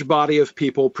large body of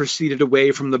people proceeded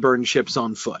away from the burned ships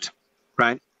on foot,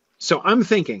 right? So I'm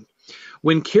thinking,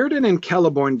 when Círdan and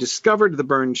Celeborn discovered the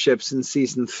burned ships in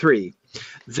season 3,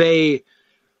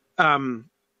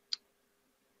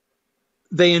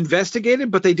 they investigated,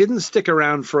 but they didn't stick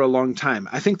around for a long time.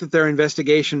 I think that their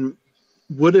investigation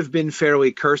would have been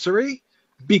fairly cursory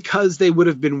because they would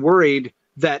have been worried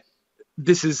that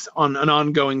this is an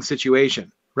ongoing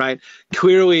situation, right?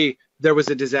 Clearly, there was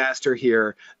a disaster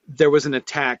here. There was an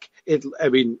attack.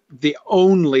 The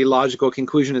only logical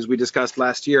conclusion, as we discussed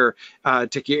last year, in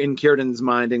Círdan's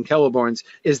mind and Celeborn's,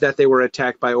 is that they were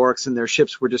attacked by orcs and their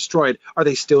ships were destroyed. Are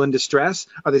they still in distress?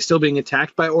 Are they still being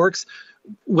attacked by orcs?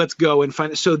 Let's go and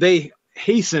find it. So they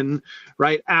hasten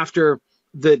right after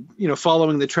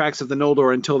following the tracks of the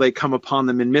Noldor until they come upon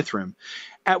them in Mithrim,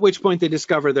 at which point they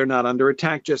discover they're not under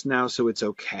attack just now, so it's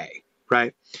okay,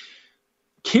 right?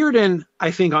 Círdan, I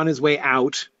think, on his way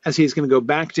out, as he's going to go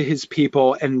back to his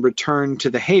people and return to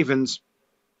the Havens,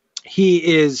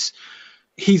 he's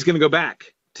going to go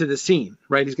back to the scene,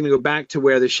 right? He's going to go back to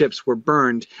where the ships were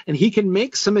burned, and he can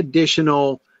make some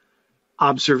additional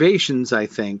observations, I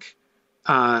think,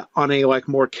 on a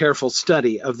more careful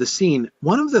study of the scene.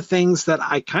 One of the things that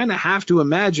I kind of have to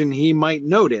imagine he might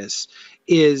notice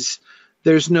is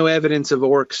there's no evidence of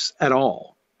orcs at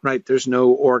all, right? There's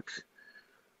no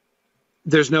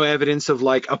evidence of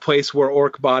a place where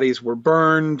orc bodies were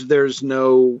burned. There's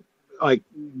no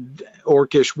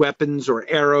orcish weapons or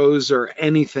arrows or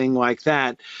anything like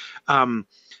that.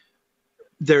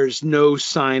 There's no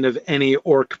sign of any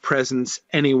orc presence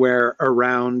anywhere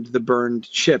around the burned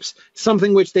ships,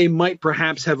 something which they might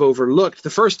perhaps have overlooked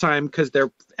the first time because their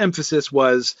emphasis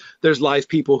was there's live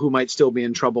people who might still be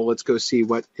in trouble. Let's go see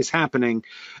what is happening.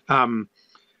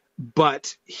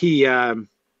 But he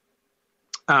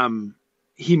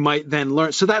might then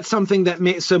learn. So that's something that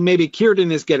maybe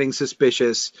Círdan is getting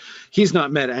suspicious. He's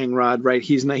not met Angrod, right?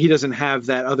 He doesn't have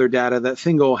that other data that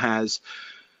Thingol has.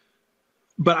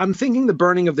 But I'm thinking the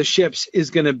burning of the ships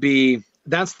is going to be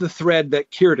that's the thread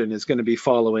that Círdan is going to be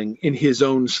following in his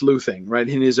own sleuthing, right?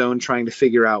 In his own trying to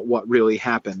figure out what really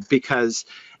happened.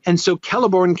 And so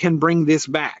Celeborn can bring this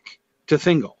back to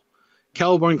Thingol.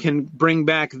 Celeborn can bring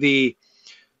back the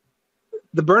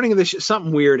burning of the ship.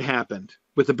 Something weird happened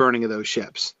with the burning of those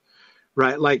ships,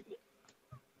 right? Like,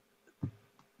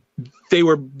 they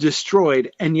were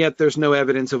destroyed, and yet there's no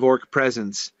evidence of orc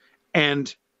presence.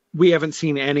 And we haven't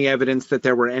seen any evidence that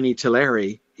there were any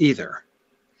Teleri either.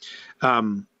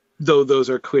 Though those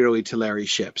are clearly Teleri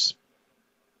ships.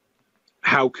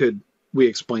 How could we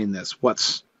explain this?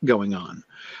 What's going on?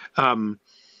 And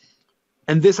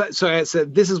this, so I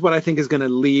said, this is what I think is going to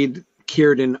lead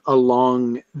Círdan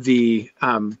along the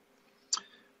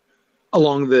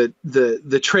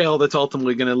trail that's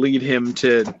ultimately going to lead him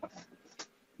to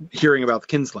hearing about the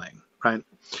kinslaying, right?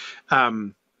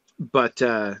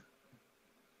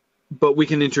 But we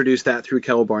can introduce that through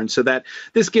Celeborn, so that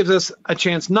this gives us a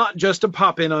chance not just to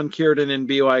pop in on Círdan and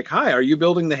be like, hi, are you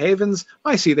building the havens?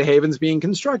 I see the havens being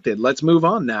constructed. Let's move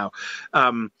on now.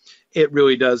 It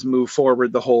really does move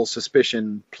forward the whole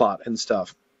suspicion plot and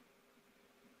stuff.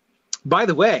 By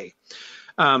the way,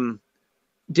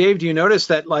 Dave, do you notice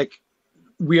that, like,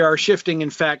 we are shifting, in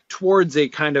fact, towards a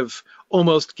kind of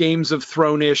almost Games of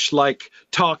Thrones-ish, like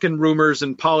talk and rumors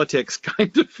and politics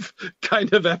kind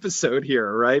of episode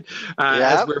here, right?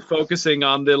 As we're focusing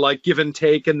on the like give and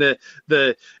take and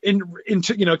the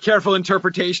careful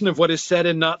interpretation of what is said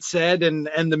and not said, and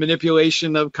the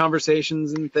manipulation of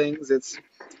conversations and things.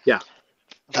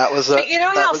 That was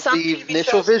the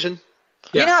initial vision.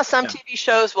 You know how some TV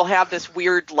shows will have this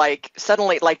weird, like,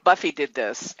 suddenly, like Buffy did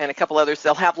this, and a couple others,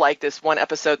 they'll have like this one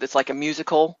episode that's like a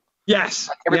musical. Yes.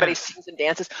 Like everybody sings and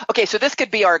dances. Okay, so this could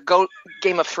be our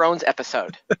Game of Thrones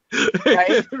episode,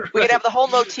 right? We could have the whole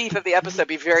motif of the episode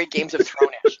be very Games of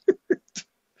Thrones-ish.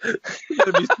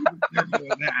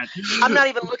 I'm not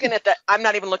even looking at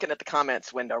the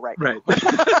comments window right now. Right.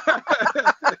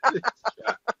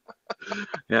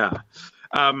 Yeah.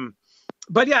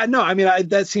 But yeah, no, I mean,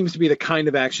 that seems to be the kind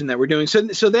of action that we're doing.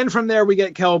 So then from there we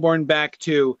get Celeborn back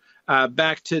to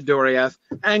Doriath.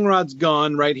 Angrod's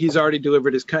gone, right? He's already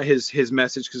delivered his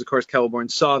message because, of course, Celeborn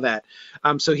saw that.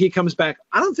 So he comes back.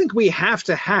 I don't think we have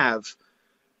to have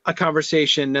a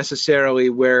conversation necessarily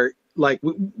where, like,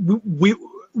 we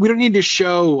don't need to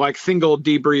show like Thingol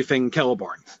debriefing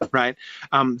Celeborn, right?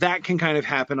 That can kind of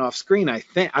happen off screen.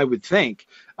 I would think.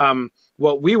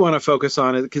 What we want to focus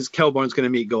on is because Celeborn's going to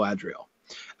meet Galadriel.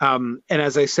 And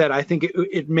as I said, I think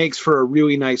it makes for a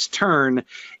really nice turn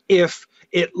if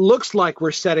it looks like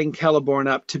we're setting Celeborn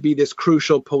up to be this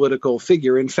crucial political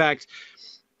figure. In fact,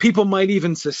 people might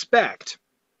even suspect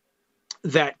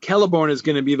that Celeborn is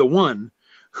going to be the one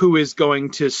who is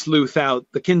going to sleuth out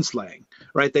the kinslaying,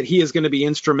 right? That he is going to be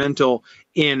instrumental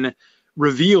in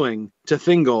revealing to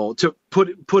Thingol, to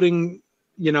putting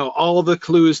all the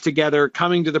clues together,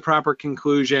 coming to the proper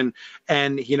conclusion,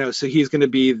 and so he's going to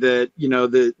be the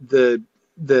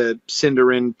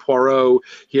Sindarin Poirot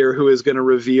here, who is going to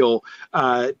reveal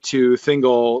to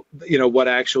Thingol what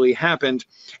actually happened.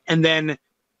 And then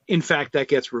in fact that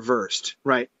gets reversed,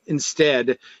 right?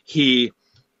 Instead he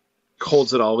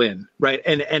holds it all in, right?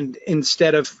 And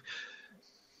instead of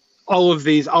all of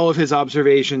his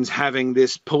observations having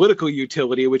this political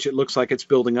utility, which it looks like it's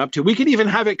building up to, we could even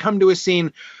have it come to a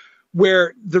scene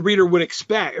where the viewer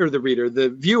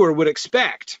would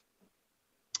expect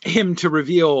him to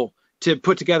reveal, to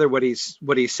put together what he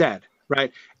said,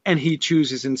 right? And he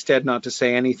chooses instead not to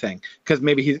say anything because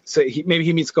maybe he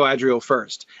meets Galadriel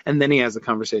first, and then he has a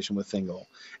conversation with Thingol,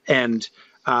 and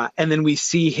then we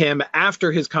see him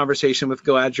after his conversation with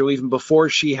Galadriel, even before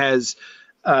she has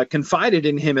confided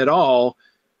in him at all.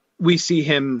 We see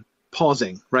him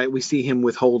pausing, right? We see him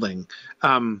withholding,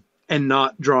 and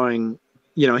not drawing.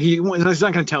 He's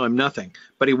not going to tell him nothing,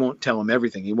 but he won't tell him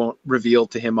everything. He won't reveal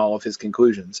to him all of his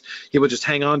conclusions. He will just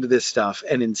hang on to this stuff,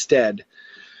 and instead,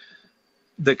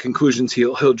 the conclusions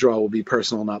he'll draw will be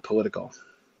personal, not political.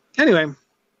 Anyway,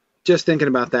 just thinking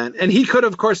about that. And he could,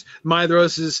 of course,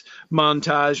 Maedhros'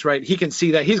 montage, right? He can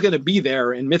see that he's going to be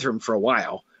there in Mithrin for a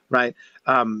while, right?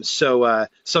 So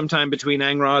sometime between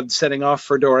Angrod setting off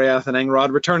for Doriath and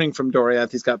Angrod returning from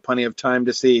Doriath, he's got plenty of time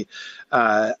to see,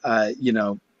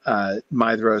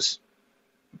 Maedhros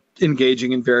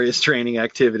engaging in various training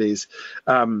activities.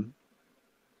 And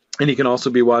he can also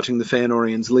be watching the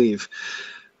Feanorians leave.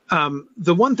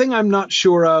 The one thing I'm not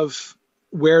sure of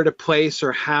where to place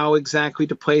or how exactly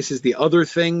to place is the other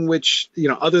thing, which,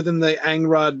 other than the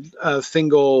Angrod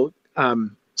Thingol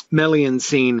Melian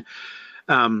scene,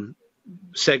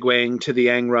 segueing to the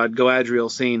Angrod Galadriel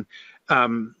scene,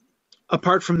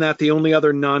 apart from that, the only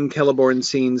other non-Celeborn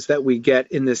scenes that we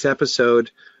get in this episode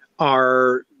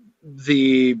are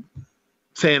the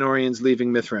Feanorians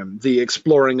leaving Mithrim, the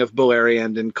exploring of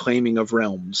Beleriand and claiming of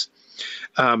realms.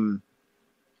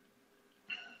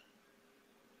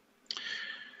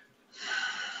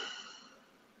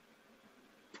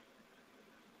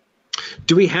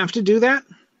 Do we have to do that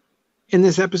in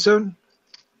this episode?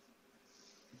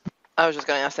 I was just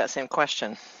going to ask that same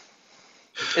question.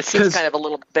 It seems kind of a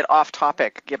little bit off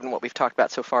topic given what we've talked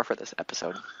about so far for this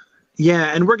episode. Yeah,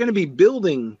 and we're going to be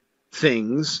building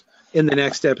things in the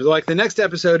next episode. Like the next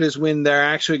episode is when they're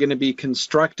actually going to be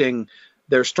constructing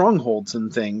their strongholds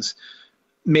and things.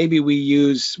 Maybe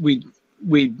we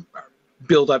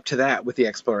build up to that with the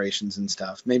explorations and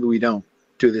stuff. Maybe we don't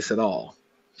do this at all.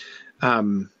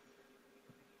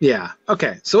 Yeah.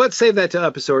 Okay. So let's save that to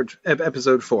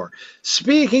episode 4.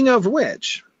 Speaking of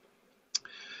which,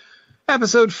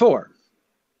 episode 4.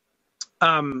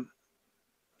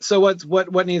 So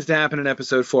what needs to happen in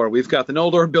episode 4? We've got the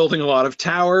Noldor building a lot of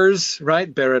towers,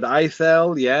 right? Barad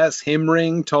Eithel, yes,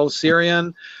 Himring, Tol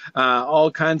Sirion,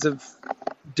 all kinds of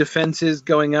defenses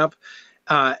going up.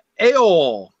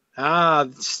 Eol,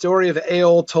 the story of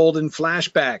Eol told in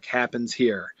flashback happens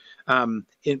here.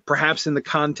 Perhaps in the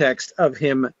context of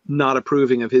him not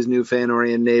approving of his new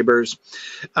Feanorian neighbors.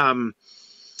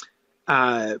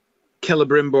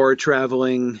 Celebrimbor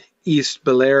traveling East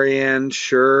Beleriand,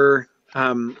 sure.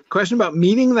 Question about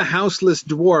meeting the houseless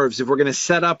dwarves. If we're going to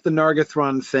set up the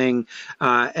Nargothrond thing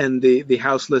and the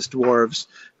houseless dwarves,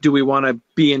 do we want to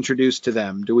be introduced to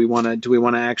them? Do we want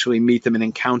to actually meet them and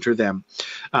encounter them?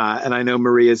 And I know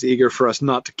Maria's eager for us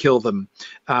not to kill them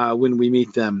when we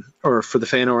meet them, or for the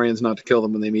Feanorians not to kill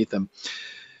them when they meet them.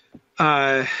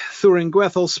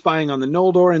 Thuringwethel spying on the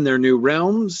Noldor in their new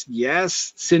realms.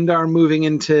 Yes. Sindar moving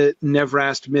into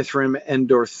Nevrast, Mithrim, and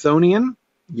Dorthonion.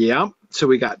 Yeah. So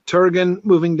we got Turgon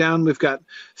moving down. We've got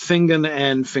Fingon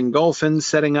and Fingolfin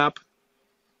setting up.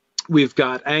 We've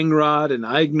got Angrod and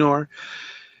Aignor.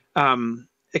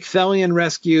 Ecthelion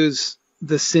rescues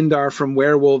the Sindar from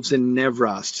werewolves in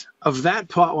Nevrast. Of that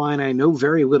plotline, I know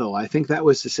very little. I think that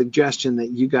was a suggestion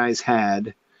that you guys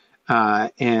had,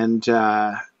 and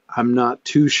I'm not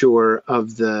too sure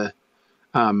of the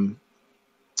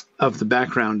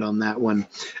background on that one.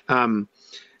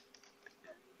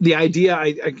 The idea,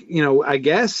 I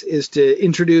guess, is to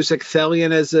introduce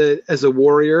Ecthelion as a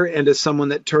warrior and as someone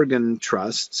that Turgon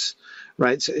trusts,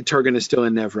 right? So Turgon is still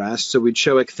in Nevrast, so we'd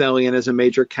show Ecthelion as a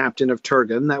major captain of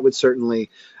Turgon. That would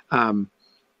certainly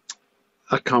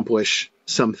accomplish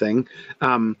something.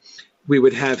 We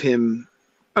would have him.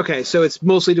 Okay, so it's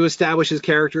mostly to establish his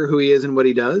character, who he is, and what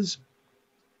he does.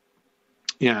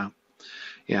 Yeah.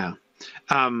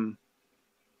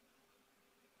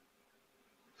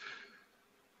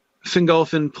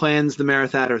 Fingolfin plans the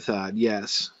Marath Atherthad,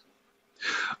 yes.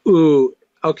 Ooh,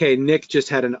 okay, Nick just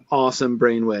had an awesome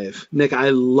brainwave. Nick,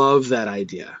 I love that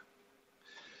idea.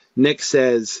 Nick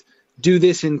says, do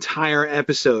this entire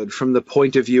episode from the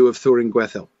point of view of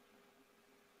Thuringwethil.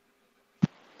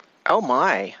 Oh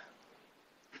my.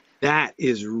 That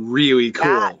is really cool.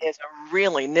 That is a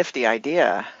really nifty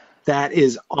idea. That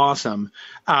is awesome.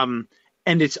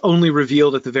 And it's only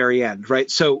revealed at the very end, right?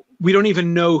 So we don't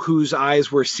even know whose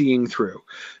eyes we're seeing through.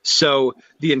 So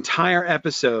the entire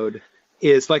episode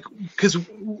is like, because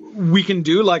we can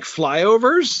do like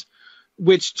flyovers,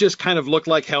 which just kind of look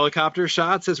like helicopter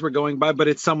shots as we're going by, but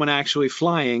it's someone actually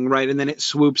flying, right? And then it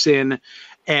swoops in,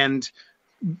 and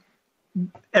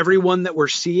everyone that we're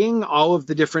seeing, all of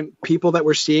the different people that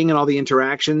we're seeing and all the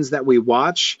interactions that we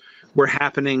watch,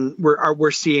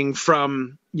 we're seeing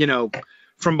from,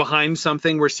 from behind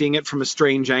something. We're seeing it from a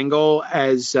strange angle,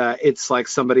 as it's like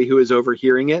somebody who is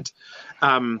overhearing it.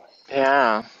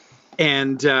 Yeah.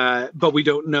 And but we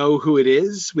don't know who it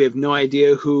is. We have no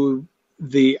idea who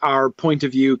our point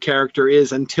of view character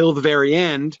is until the very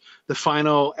end. The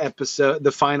final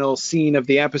scene of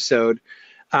the episode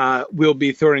will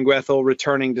be Thuringwethil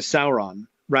returning to Sauron,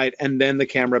 right? And then the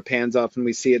camera pans off and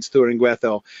we see it's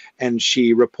Thuringwethil, and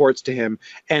she reports to him,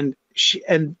 and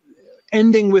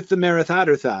ending with the Marath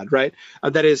Atherthad, right?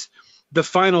 That is the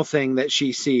final thing that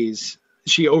she sees,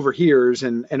 she overhears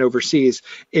and oversees,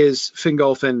 is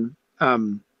Fingolfin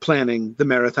planning the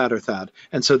Marath Atherthad.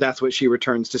 And so that's what she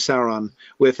returns to Sauron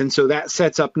with. And so that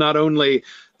sets up not only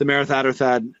the Marath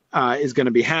Atherthad is going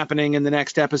to be happening in the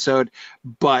next episode,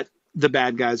 but the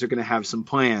bad guys are going to have some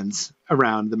plans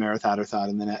around the Marath Atherthad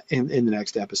in the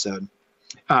next episode.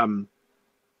 And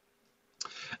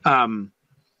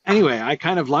Anyway, I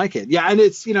kind of like it. Yeah, and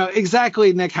it's,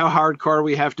 exactly, Nick, how hardcore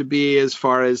we have to be as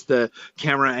far as the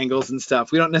camera angles and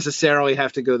stuff. We don't necessarily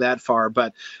have to go that far,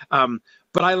 but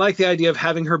I like the idea of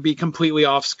having her be completely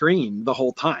off screen the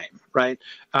whole time, right?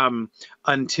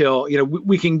 Until,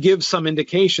 we can give some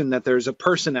indication that there's a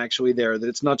person actually there, that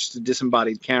it's not just a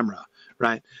disembodied camera,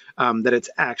 right? That it's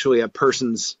actually a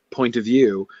person's point of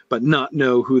view, but not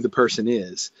know who the person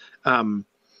is.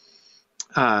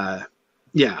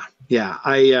 Yeah.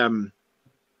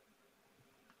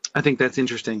 I think that's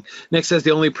interesting. Nick says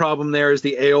the only problem there is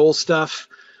the Aol stuff.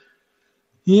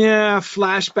 Yeah,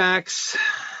 flashbacks.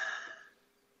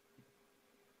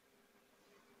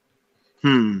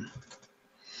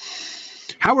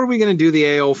 How are we going to do the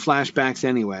Aol flashbacks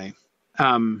anyway?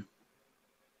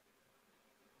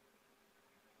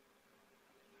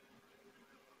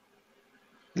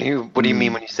 What do you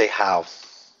mean when you say how?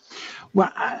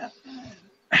 Well,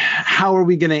 how are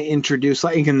we going to introduce,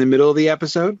 like in the middle of the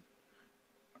episode?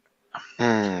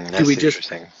 That's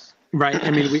interesting. Right.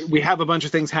 I mean, we have a bunch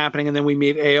of things happening, and then we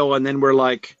meet Aol, and then we're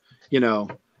like,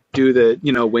 do the,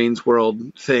 Wayne's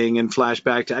World thing and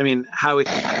flashback to, I mean,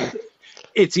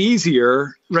 it's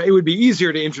easier, right? It would be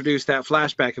easier to introduce that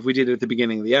flashback if we did it at the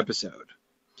beginning of the episode.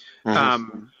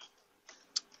 Mm-hmm.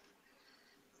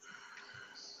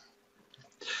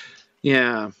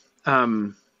 Yeah.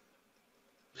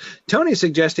 Tony's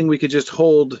suggesting we could just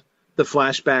hold the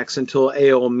flashbacks until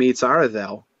Aol meets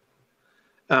Arathel.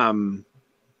 And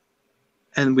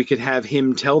we could have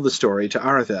him tell the story to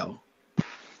Arathel.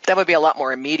 That would be a lot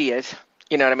more immediate.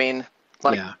 You know what I mean?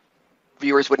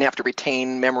 Viewers wouldn't have to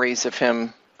retain memories of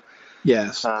him.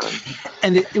 Yes.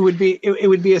 And it would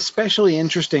be especially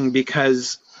interesting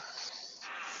because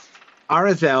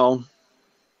Arathel,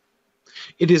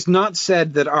 it is not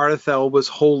said that Arathel was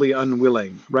wholly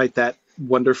unwilling, right? That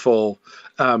wonderful,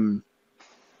 damning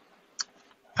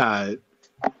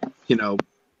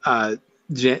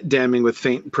with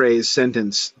faint praise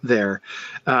sentence there.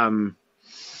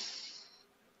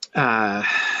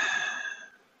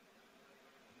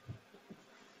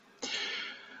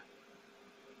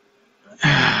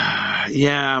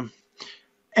 Yeah.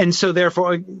 And so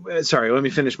therefore, sorry, let me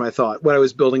finish my thought. What I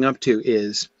was building up to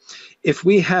is if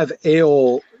we have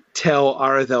Aol tell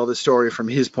Arathel the story from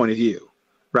his point of view,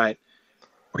 right,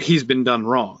 or he's been done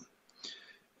wrong,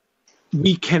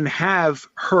 we can have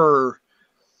her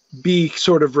be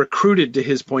sort of recruited to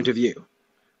his point of view,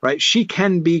 right? She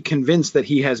can be convinced that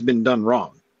he has been done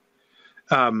wrong.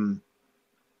 And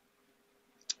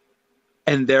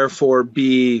therefore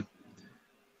be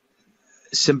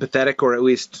sympathetic, or at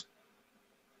least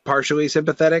partially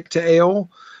sympathetic to Aol,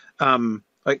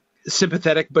 like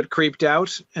sympathetic but creeped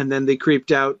out, and then the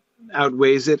creeped out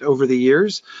outweighs it over the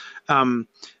years. Though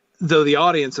the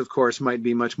audience, of course, might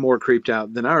be much more creeped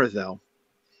out than Arathel.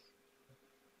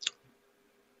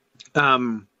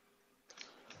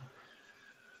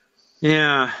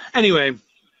 Yeah. Anyway,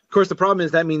 of course, the problem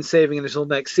is that means saving it until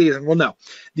next season. Well, no.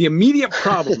 The immediate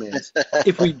problem is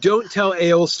if we don't tell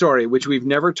Aol's story, which we've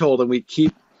never told and we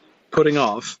keep putting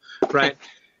off, right?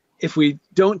 If we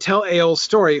don't tell Aol's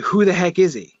story, who the heck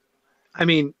is he? I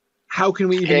mean, how can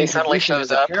we even introduce him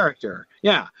as a character?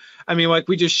 Yeah. I mean, like,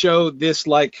 we just show this,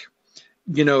 like,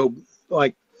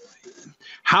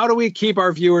 how do we keep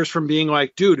our viewers from being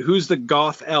like, dude, who's the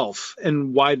goth elf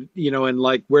and why, and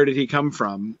like, where did he come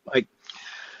from? Like,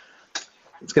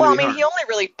 it's going to be hard. He only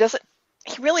really doesn't,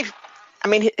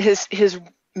 his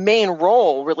main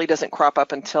role really doesn't crop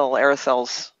up until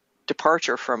Arathel's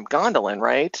departure from Gondolin,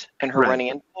 right? And her running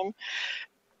into him.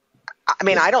 I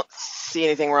mean, I don't see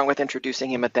anything wrong with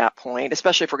introducing him at that point,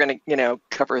 especially if we're going to,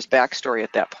 cover his backstory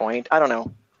at that point. I don't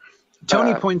know.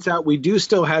 Tony points out we do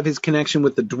still have his connection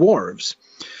with the dwarves,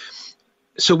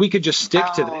 so we could just stick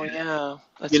to that. Oh, yeah,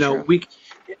 that's true.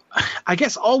 I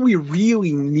guess all we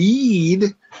really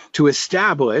need to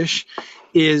establish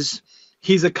is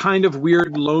he's a kind of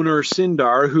weird loner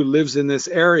Sindar who lives in this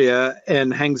area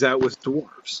and hangs out with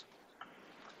dwarves,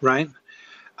 right?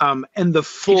 And the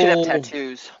full he should have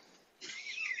tattoos.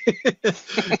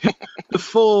 the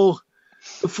full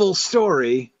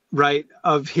story, right,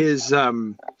 of his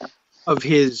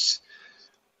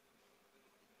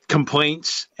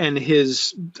complaints and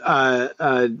his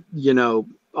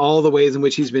all the ways in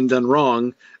which he's been done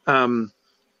wrong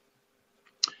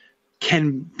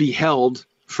can be held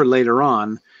for later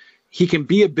on. He can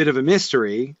be a bit of a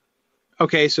mystery.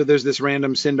 Okay, so there's this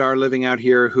random Sindar living out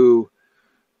here who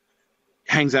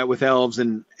hangs out with elves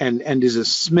and is a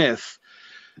smith.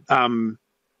 Why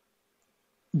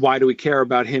do we care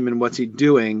about him and what's he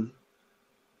doing?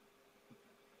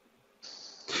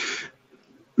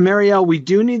 Marielle, we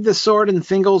do need the sword in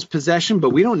Thingol's possession,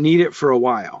 but we don't need it for a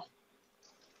while.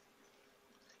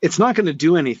 It's not going to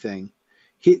do anything.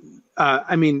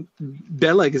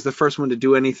 Beleg is the first one to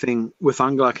do anything with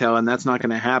Anglakel, and that's not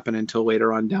going to happen until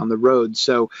later on down the road.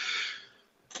 So,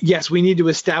 yes, we need to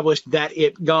establish that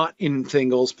it got in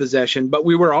Thingol's possession, but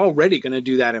we were already going to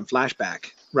do that in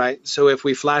flashback, right? So if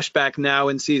we flashback now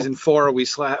in season 4, or we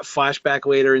flashback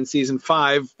later in season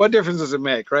 5, what difference does it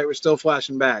make, right? We're still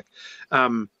flashing back.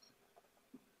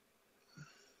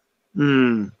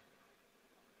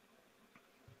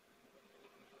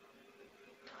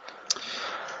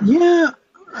 Yeah.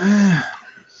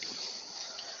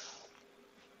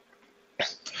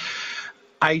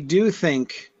 I do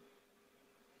think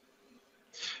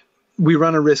we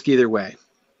run a risk either way,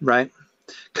 right?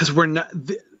 Because we're not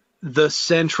the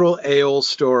central Eol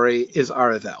story is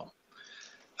Arathel,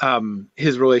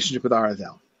 his relationship with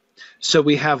Arathel. So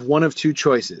we have one of two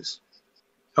choices.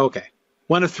 Okay,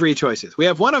 one of three choices. We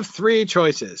have one of three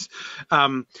choices.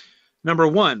 Number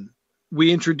one,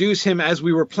 we introduce him as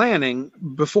we were planning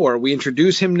before. We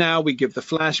introduce him now. We give the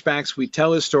flashbacks. We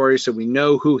tell his story so we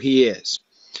know who he is.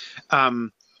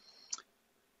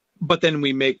 But then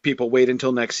we make people wait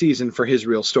until next season for his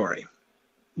real story,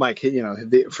 like, for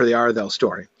the Arathel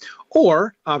story.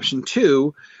 Or option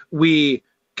 2, we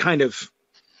kind of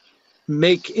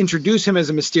introduce him as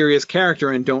a mysterious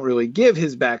character and don't really give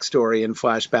his backstory and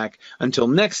flashback until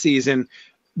next season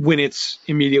when it's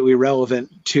immediately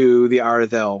relevant to the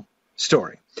Arathel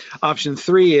story. Option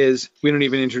 3 is we don't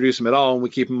even introduce him at all and we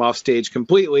keep him off stage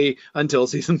completely until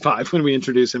season 5 when we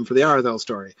introduce him for the Arathel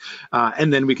story.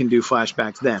 And then we can do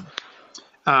flashbacks then.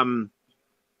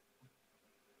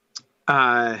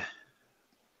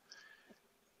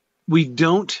 We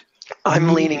don't.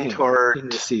 I'm leaning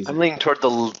toward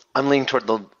the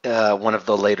one of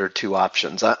the later two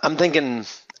options. I'm thinking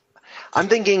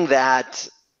that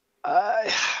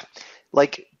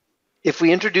like if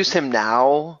we introduce him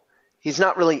now, he's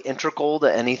not really integral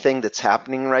to anything that's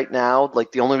happening right now.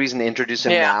 Like the only reason to introduce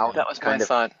him now, that was my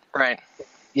thought, right?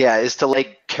 Yeah, is to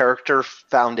lay character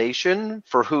foundation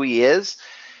for who he is.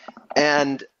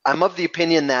 And I'm of the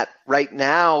opinion that right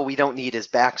now we don't need his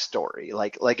backstory.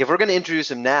 Like if we're going to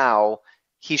introduce him now,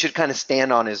 he should kind of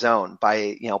stand on his own.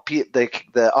 By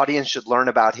the audience should learn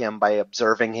about him by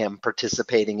observing him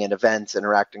participating in events,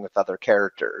 interacting with other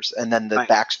characters, and then the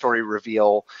backstory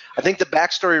reveal. I think the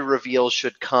backstory reveal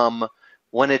should come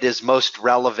when it is most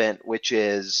relevant, which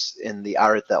is in the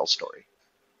Arathel story.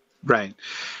 Right.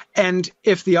 And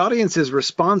if the audience's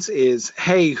response is,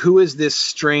 hey, who is this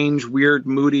strange, weird,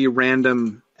 moody,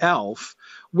 random elf?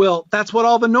 Well, that's what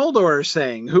all the Noldor are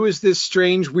saying. Who is this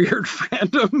strange, weird,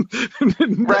 random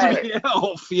moody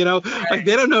elf? Like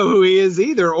they don't know who he is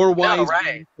either or why he's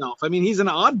being himself. I mean, he's an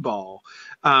oddball.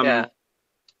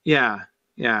 Yeah.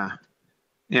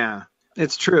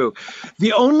 It's true.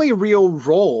 The only real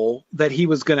role that he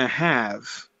was going to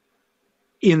have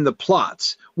in the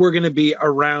plots were going to be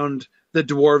around the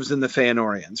dwarves and the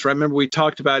Feanorians. Remember, we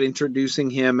talked about introducing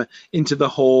him into the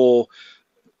whole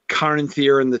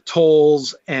Caranthir and the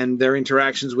Tolls and their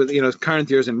interactions with,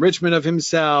 Caranthir's enrichment of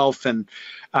himself and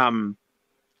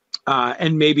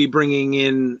maybe bringing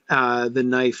in the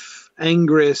knife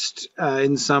Angrist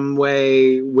in some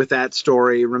way with that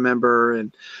story, remember?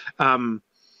 And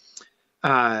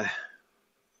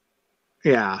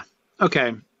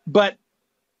okay.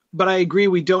 But I agree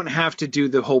we don't have to do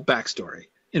the whole backstory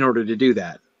in order to do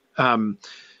that. And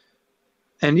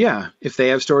if they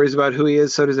have stories about who he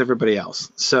is, so does everybody else.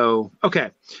 So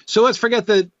okay, so let's forget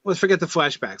the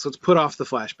flashbacks. Let's put off the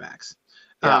flashbacks.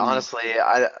 Yeah, honestly,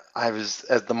 I was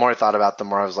as the more I thought about it, the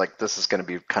more I was like, this is going to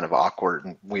be kind of awkward,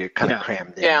 and we kind of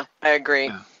crammed in. Yeah, I agree.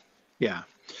 Yeah.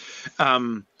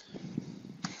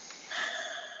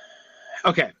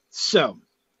 Okay, so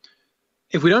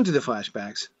if we don't do the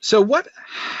flashbacks, so what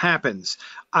happens?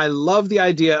 I love the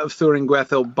idea of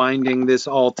Thuringwethil binding this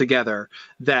all together,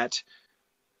 that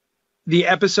the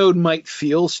episode might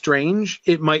feel strange.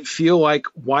 It might feel like,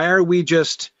 why are we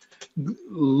just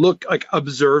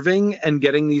observing and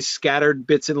getting these scattered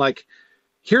bits and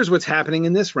here's what's happening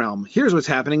in this realm. Here's what's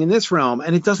happening in this realm.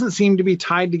 And it doesn't seem to be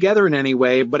tied together in any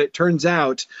way, but it turns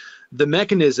out the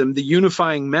mechanism, the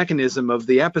unifying mechanism of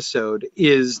the episode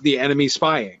is the enemy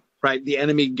spying. Right, the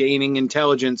enemy gaining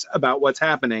intelligence about what's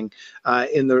happening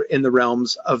in the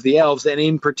realms of the elves, and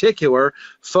in particular,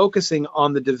 focusing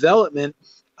on the development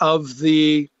of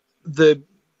the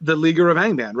Leaguer of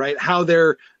Angband. Right, how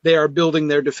they are building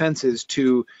their defenses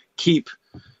to keep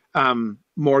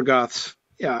Morgoth's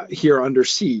here under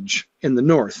siege in the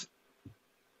north.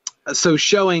 So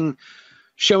showing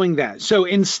showing that. So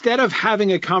instead of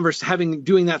having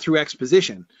doing that through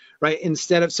exposition, right?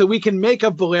 So we can make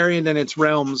of Valerian and its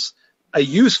realms a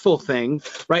useful thing,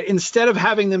 right? Instead of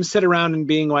having them sit around and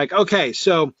being like, okay,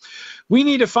 so we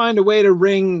need to find a way to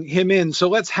ring him in. So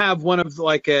let's have one of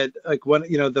the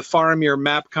Faramir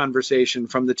map conversation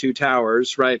from the Two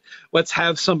Towers, right? Let's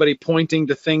have somebody pointing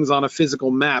to things on a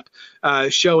physical map,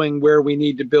 showing where we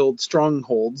need to build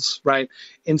strongholds, right?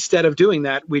 Instead of doing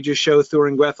that, we just show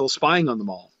Thuringwethel spying on them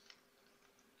all.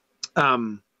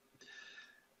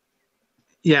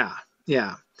 Yeah.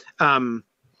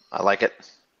 I like it.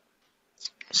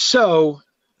 So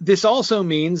this also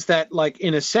means that, like,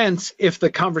 in a sense, if the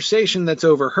conversation that's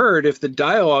overheard, if the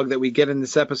dialogue that we get in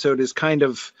this episode is kind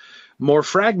of more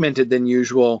fragmented than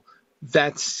usual,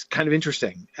 that's kind of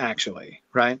interesting, actually,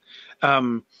 right?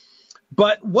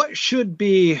 But what should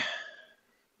be...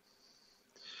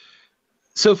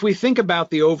 So if we think about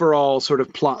the overall sort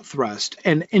of plot thrust,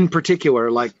 and in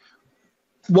particular, like,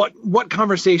 what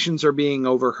conversations are being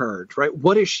overheard, right?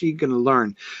 What is she going to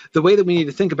learn? The way that we need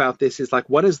to think about this is, like,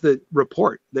 what is the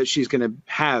report that she's going to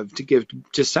have to give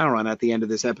to Sauron at the end of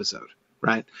this episode,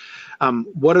 right?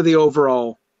 What are the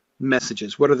overall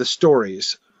messages? What are the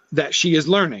stories that she is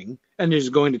learning and is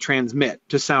going to transmit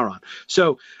to Sauron?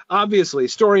 So obviously,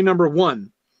 story number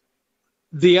one,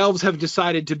 the elves have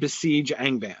decided to besiege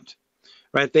Angband.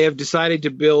 Right, they have decided to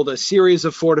build a series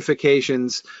of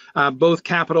fortifications, both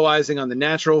capitalizing on the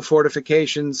natural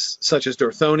fortifications such as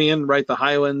Dorthonion, right, the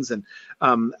highlands, and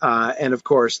of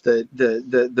course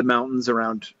the mountains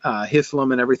around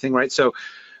Hithlum and everything, right. So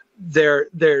they're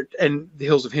and the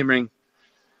hills of Himring.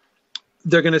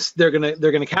 They're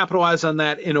gonna capitalize on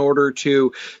that in order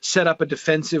to set up a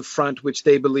defensive front, which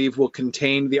they believe will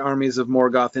contain the armies of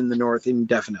Morgoth in the north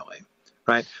indefinitely,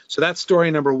 right. So that's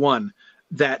story number one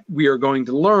that we are going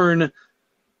to learn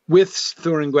with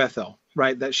Thuringwethel,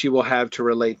 right, that she will have to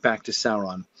relate back to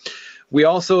Sauron. We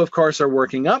also, of course, are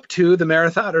working up to the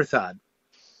Marath Adurthad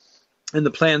and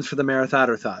the plans for the Marath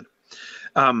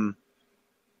Adurthad.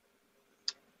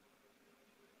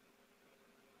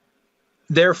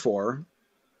 Therefore,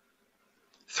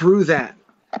 through that,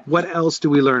 what else do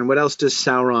we learn? What else does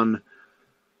Sauron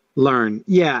learn?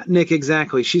 Yeah, Nick,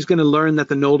 exactly. She's going to learn that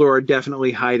the Noldor are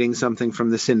definitely hiding something from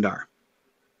the Sindar.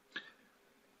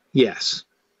 Yes.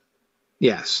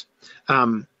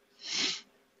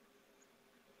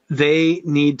 They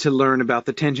need to learn about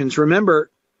the tensions.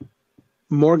 Remember,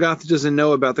 Morgoth doesn't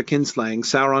know about the kinslaying.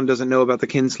 Sauron doesn't know about the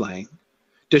kinslaying.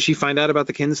 Does she find out about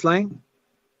the kinslaying?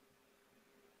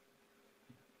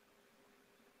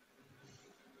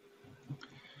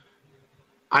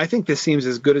 I think this seems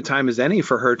as good a time as any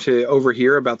for her to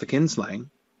overhear about the kinslaying.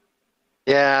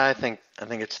 Yeah, I think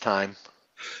it's time.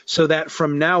 So that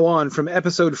from now on, from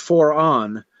episode 4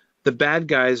 on, the bad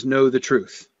guys know the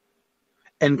truth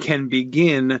and can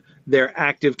begin their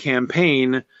active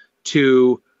campaign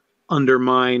to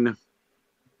undermine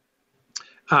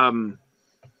the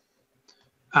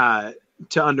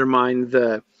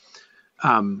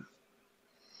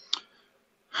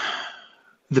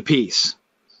peace,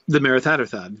 the Marath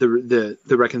Adurthad,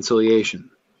 the reconciliation.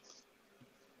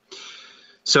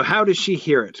 So how does she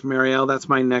hear it? Marielle, that's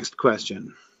my next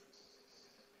question.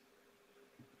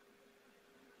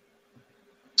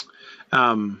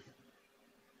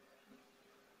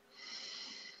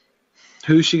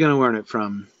 Who's she going to learn it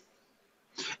from?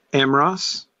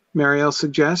 Amros, Marielle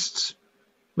suggests.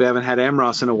 We haven't had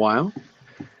Amros in a while.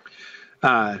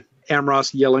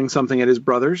 Amros yelling something at his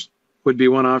brothers would be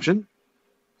one option.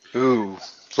 Ooh,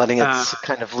 letting it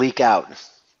kind of leak out.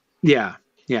 Yeah.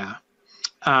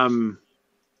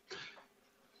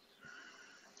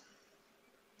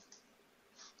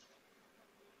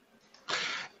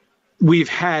 We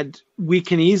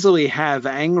can easily have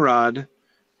Angrod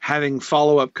having a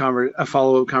follow-up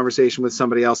conversation with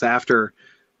somebody else after,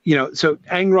 so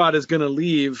Angrod is going to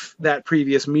leave that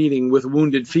previous meeting with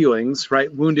wounded feelings,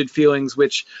 right? Wounded feelings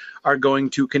which are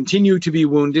going to continue to be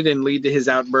wounded and lead to his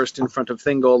outburst in front of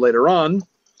Thingol later on.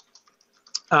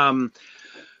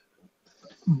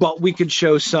 But we could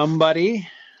show somebody,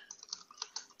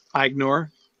 Ignor,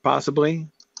 possibly,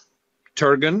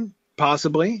 Turgon,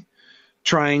 possibly,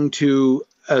 trying to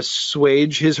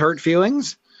assuage his hurt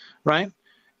feelings, right?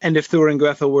 And if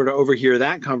Thuringwethel were to overhear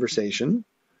that conversation,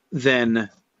 then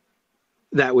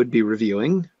that would be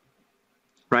revealing,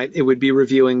 right? It would be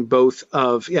revealing both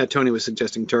of, Tony was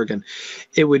suggesting Turgon.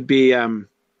 It would be, no,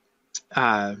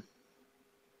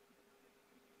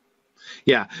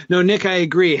 Nick, I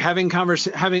agree. Having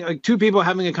two people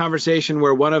having a conversation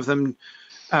where one of them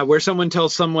Where someone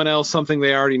tells someone else something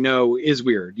they already know is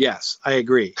weird. Yes, I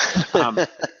agree. And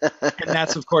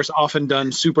that's, of course, often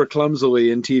done super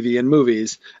clumsily in TV and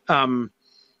movies. Let's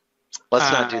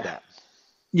not do that.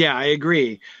 Yeah, I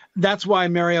agree. That's why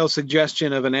Mariel's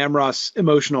suggestion of an Amros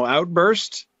emotional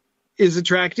outburst is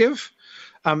attractive.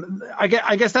 I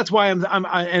guess that's why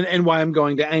and why I'm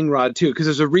going to Angrod too, because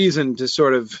there's a reason to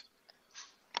sort of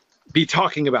be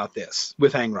talking about this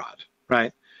with Angrod,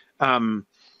 right? And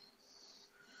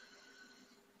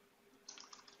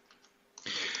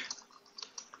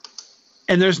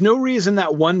there's no reason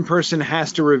that one person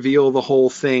has to reveal the whole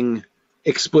thing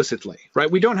explicitly, right?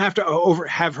 We don't have to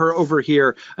have her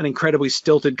overhear an incredibly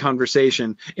stilted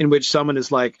conversation in which someone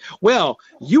is like, well,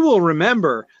 you will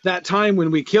remember that time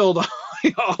when we killed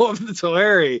all of the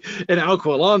Teleri in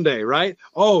Alqualondë, right?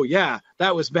 Oh, yeah,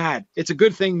 that was bad. It's a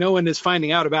good thing no one is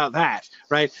finding out about that,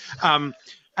 right?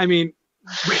 I mean,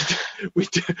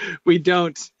 we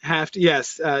don't have to.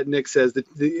 Yes, Nick says that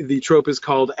the trope is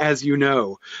called "as you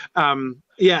know."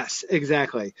 Yes,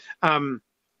 exactly.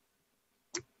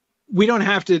 We don't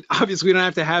have to. Obviously, we don't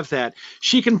have to have that.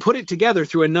 She can put it together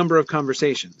through a number of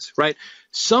conversations, right?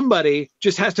 Somebody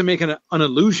just has to make an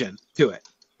allusion to it,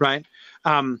 right?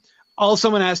 All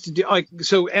someone has to do, like,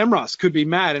 so Amros could be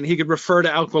mad and he could refer to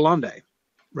Alqualondë,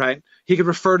 right? He could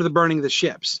refer to the burning of the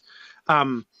ships.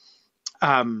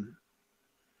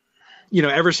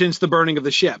 Ever since the burning of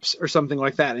the ships or something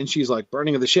like that. And she's like,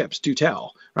 burning of the ships, do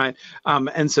tell, right?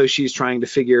 And so she's trying to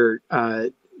figure,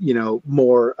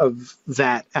 more of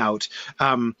that out.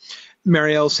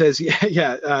 Mariel says,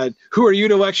 who are you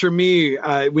to lecture me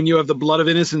when you have the blood of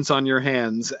innocence on your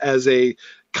hands, as a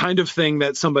kind of thing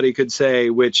that somebody could say,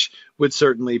 which would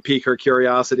certainly pique her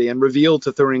curiosity and reveal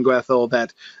to Thuringwethil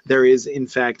that there is, in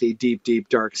fact, a deep, deep,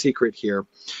 dark secret here.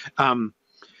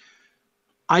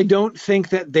 I don't think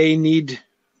that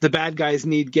the bad guys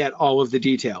need get all of the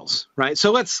details, right?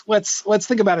 So let's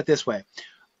think about it this way.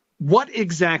 What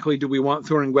exactly do we want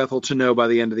Thuringwethil to know by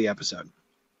the end of the episode?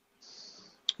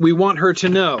 We want her to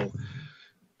know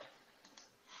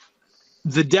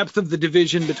the depth of the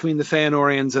division between the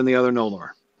Feanorians and the other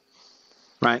Noldor,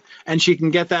 right? And she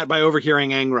can get that by overhearing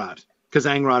Angrod, because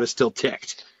Angrod is still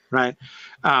ticked, right?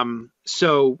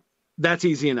 So that's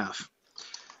easy enough.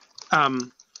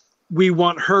 We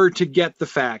want her to get the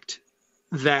fact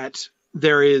that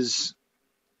there is,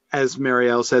 as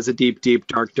Mariel says, a deep, deep,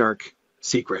 dark, dark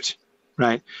secret,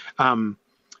 right?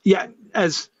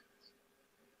 As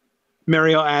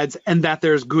Mariel adds, and that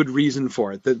there's good reason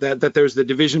for it, that there's the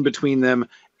division between them,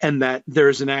 and that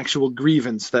there's an actual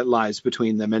grievance that lies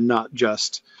between them, and not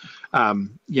just,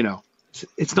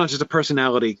 it's not just a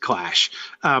personality clash.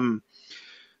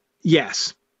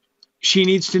 Yes, she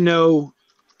needs to know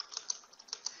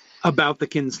about the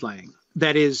kinslaying.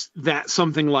 That is, that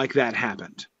something like that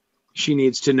happened. She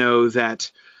needs to know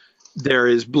that there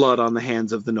is blood on the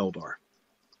hands of the Noldor.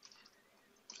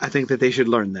 I think that they should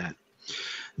learn that.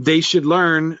 They should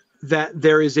learn that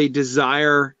there is a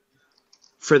desire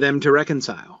for them to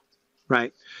reconcile,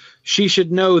 right? She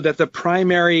should know that the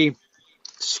primary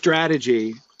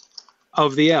strategy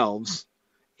of the elves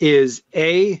is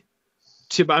this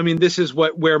is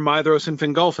where Maedhros and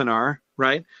Fingolfin are,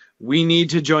 right? We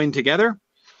need to join together.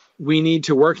 We need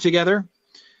to work together.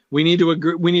 We need to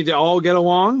agree. We need to all get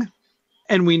along,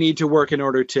 and we need to work in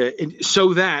order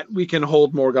so that we can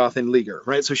hold Morgoth in leaguer,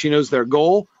 right? So she knows their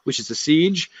goal, which is a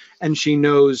siege, and she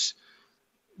knows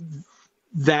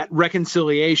that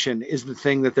reconciliation is the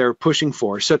thing that they're pushing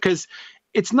for. So, because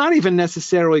it's not even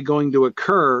necessarily going to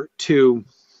occur to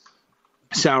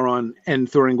Sauron and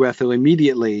Thuringwethil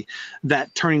immediately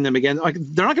that turning them against, like,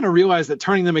 they're not going to realize that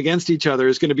turning them against each other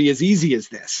is going to be as easy as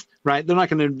this, right? They're not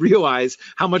going to realize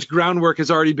how much groundwork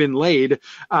has already been laid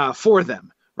for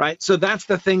them, right? So that's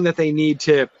the thing that they need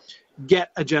to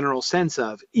get a general sense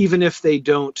of, even if they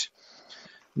don't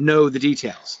know the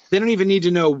details. They don't even need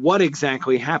to know what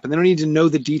exactly happened. They don't need to know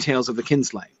the details of the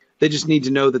kinslaying. They just need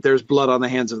to know that there's blood on the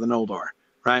hands of the Noldor,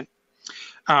 right?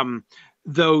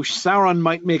 Though Sauron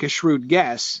might make a shrewd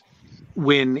guess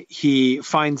when he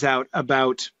finds out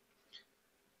about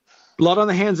blood on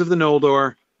the hands of the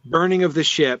Noldor, burning of the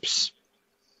ships.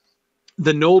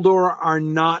 The Noldor are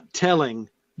not telling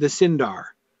the Sindar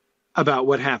about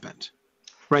what happened,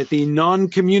 right? The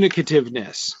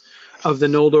non-communicativeness of the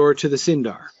Noldor to the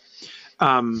Sindar.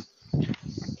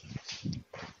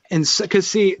 Because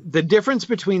see, the difference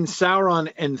between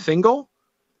Sauron and Thingol,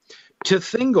 to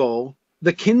Thingol,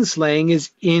 the kinslaying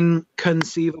is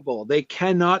inconceivable. They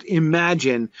cannot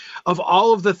imagine, of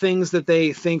all of the things that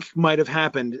they think might have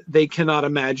happened, they cannot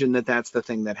imagine that that's the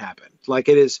thing that happened. Like,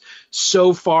 it is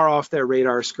so far off their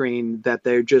radar screen that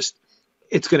they're just,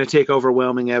 it's going to take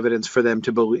overwhelming evidence for them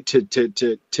to believe,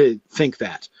 to think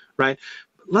that, right?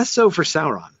 Less so for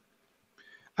Sauron.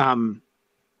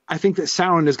 I think that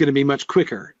Sauron is going to be much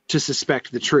quicker to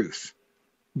suspect the truth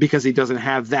because he doesn't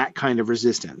have that kind of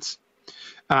resistance.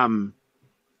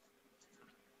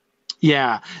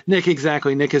 Yeah, Nick,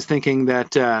 exactly. Nick is thinking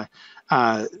that to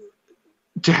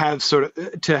have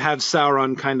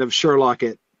Sauron kind of Sherlock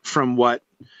it from what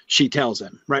she tells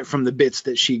him, right? From the bits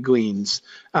that she gleans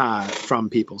from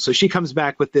people. So she comes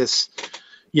back with this,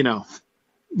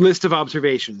 list of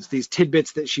observations, these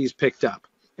tidbits that she's picked up,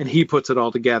 and he puts it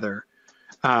all together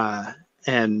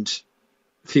and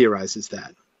theorizes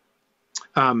that.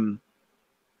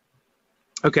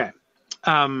 Okay.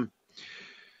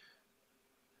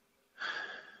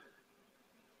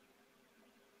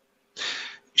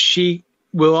 She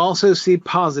will also see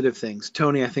positive things.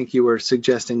 Tony, I think you were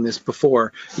suggesting this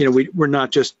before. We're not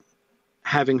just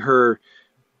having her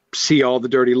see all the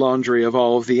dirty laundry of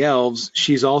all of the elves.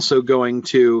 She's also going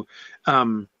to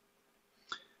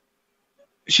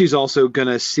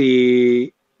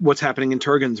see what's happening in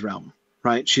Turgon's realm,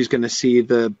 right? She's going to see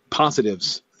the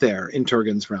positives there in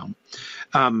Turgon's realm.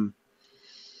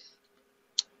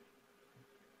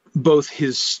 Both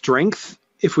his strength,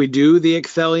 if we do the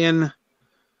Ecthelion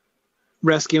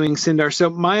rescuing Sindar.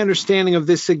 So my understanding of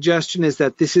this suggestion is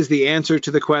that this is the answer to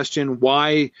the question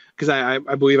why, because I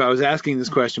believe I was asking this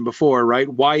question before, right?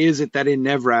 Why is it that in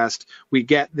Nevrast we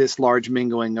get this large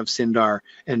mingling of Sindar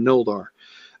and Noldor?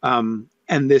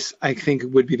 And this, I think,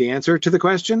 would be the answer to the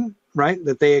question, right?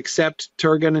 That they accept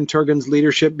Turgon and Turgon's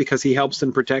leadership because he helps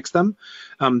and protects them.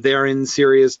 They're in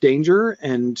serious danger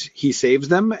and he saves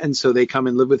them. And so they come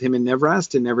and live with him in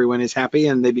Nevrast and everyone is happy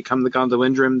and they become the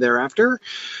Gondolindrim thereafter.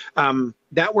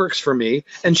 That works for me.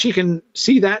 And she can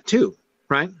see that too,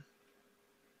 right?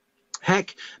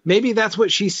 Heck, maybe that's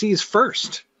what she sees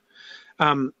first.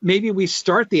 Maybe we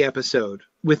start the episode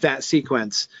with that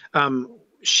sequence.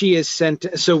 She is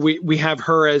sent, so we have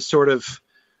her as sort of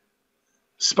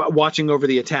watching over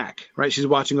the attack, right? She's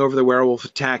watching over the werewolf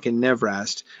attack in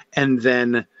Nevrast, and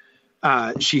then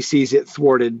she sees it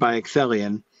thwarted by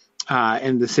Ecthelion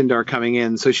and the Sindar coming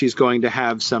in. So she's going to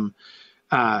have some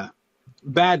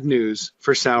bad news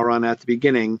for Sauron at the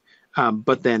beginning,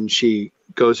 but then she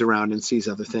goes around and sees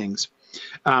other things.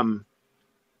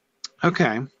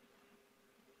 Okay.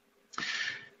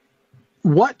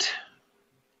 What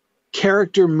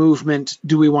character movement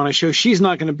do we want to show? She's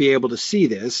not going to be able to see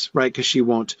this, right? Because she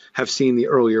won't have seen the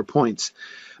earlier points.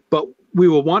 But we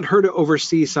will want her to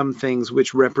oversee some things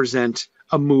which represent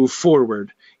a move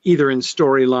forward, either in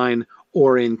storyline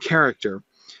or in character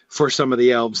for some of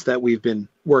the elves that we've been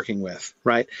working with,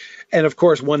 right? And of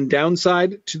course, one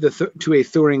downside to a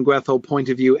Thuringwethil point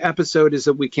of view episode is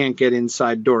that we can't get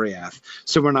inside Doriath.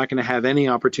 So we're not going to have any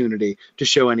opportunity to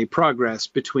show any progress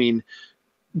between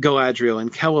Galadriel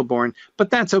and Celeborn, but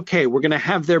that's okay. We're going to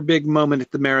have their big moment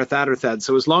at the Merith Atherthad.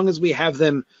 So as long as we have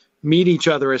them meet each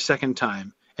other a second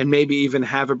time and maybe even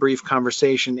have a brief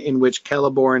conversation in which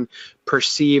Celeborn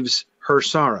perceives her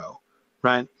sorrow,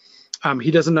 right?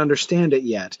 He doesn't understand it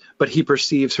yet, but he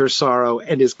perceives her sorrow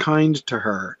and is kind to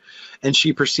her. And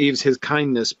she perceives his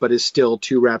kindness, but is still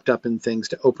too wrapped up in things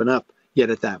to open up yet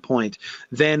at that point.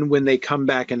 Then when they come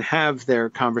back and have their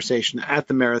conversation at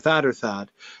the Merith Atherthad,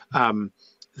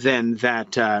 then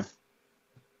that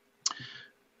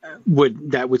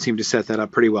would seem to set that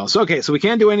up pretty well. So okay, so we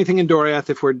can't do anything in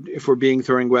Doriath if we're being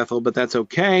Thuringwethil, but that's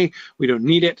okay. We don't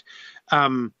need it.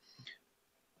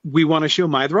 We want to show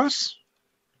Maedhros.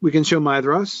 We can show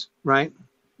Maedhros, right?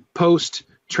 Post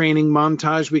training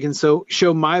montage, we can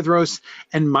show Maedhros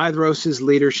and Maedhros'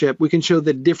 leadership. We can show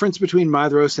the difference between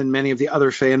Maedhros and many of the other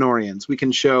Feanorians. We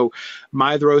can show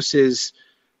Maedhros'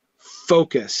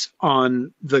 focus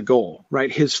on the goal,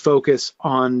 right? His focus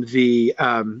on the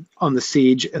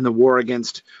siege and the war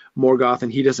against Morgoth,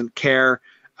 and he doesn't care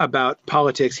about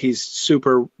politics. He's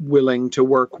super willing to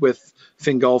work with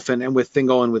Fingolfin and with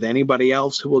Thingol and with anybody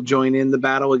else who will join in the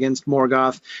battle against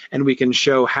Morgoth. And we can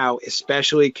show how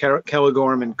especially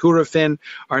Celegorm and Curufin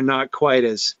are not quite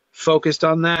as focused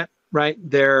on that, right?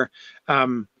 They're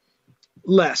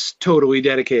less totally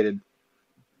dedicated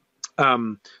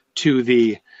to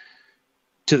the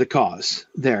cause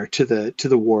there, to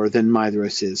the war than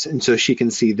Maedhros is, and so she can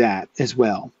see that as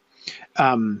well.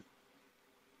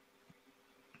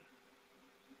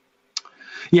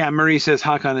 Yeah, Marie says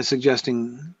Haakon is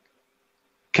suggesting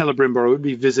Celebrimbor would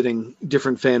be visiting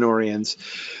different Feanorians.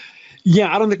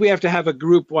 Yeah, I don't think we have to have a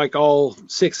group like all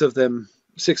six of them,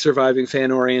 six surviving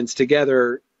Feanorians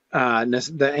together,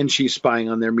 and she's spying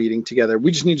on their meeting together.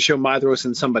 We just need to show Maedhros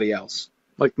and somebody else,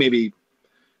 like maybe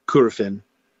Curufin,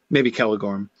 maybe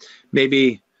Celegorm,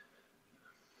 maybe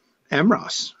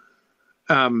Amros.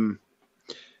 And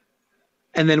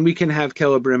then we can have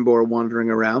Celebrimbor wandering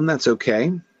around. That's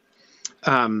okay.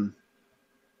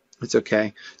 It's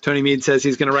okay. Tony Mead says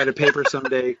he's going to write a paper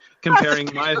someday comparing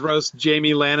Maedhros,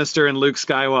 Jaime Lannister, and Luke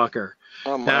Skywalker.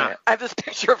 Oh my! Yeah. I have this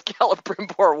picture of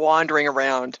Celebrimbor wandering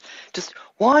around, just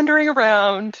wandering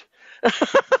around.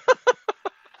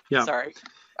 Yeah. Sorry.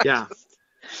 Yeah.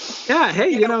 Yeah.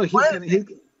 Hey,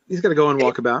 he's got to go and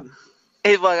walk about.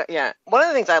 Well, yeah. One of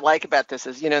the things I like about this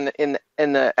is, in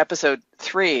the episode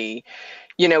 3,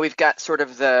 we've got sort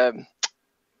of the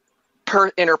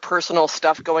interpersonal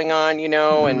stuff going on,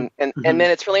 and then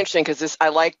it's really interesting because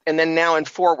and then now in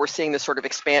 4 we're seeing this sort of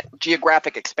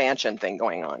geographic expansion thing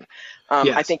going on.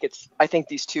 Yes. I think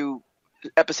these 2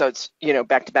 episodes,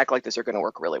 back to back like this are going to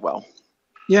work really well.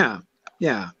 Yeah,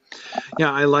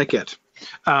 I like it.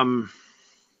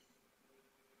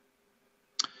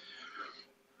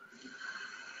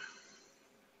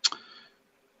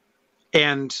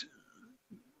 And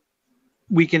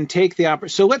we can take the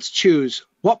opportunity. So let's choose,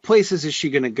 what places is she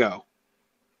going to go?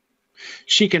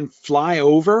 She can fly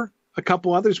over a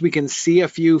couple others. We can see a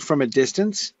few from a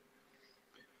distance.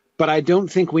 But I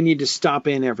don't think we need to stop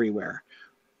in everywhere.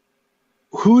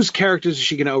 Whose characters is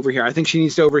she going to overhear? I think she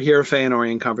needs to overhear a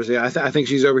Feanorian conversation. I think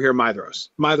she's overhear Maedhros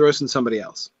and somebody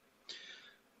else.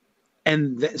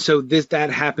 And so that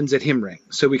happens at Himring.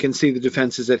 So we can see the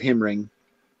defenses at Himring.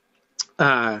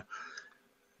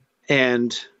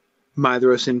 And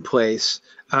Maedhros in place.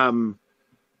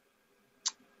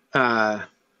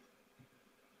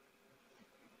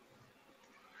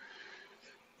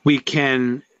 We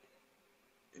can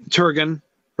Turgon,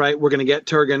 right? We're going to get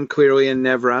Turgon clearly in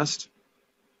Nevrast.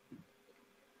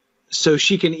 So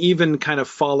she can even kind of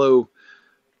follow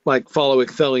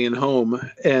Icthelion home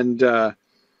and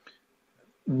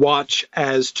watch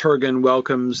as Turgon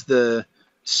welcomes the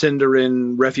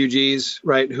Sindarin refugees,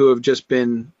 right, who have just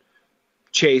been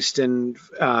chased and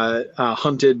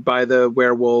hunted by the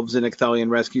werewolves, and Icthelion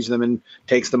rescues them and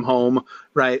takes them home,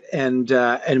 right? And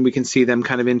we can see them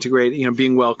kind of integrate,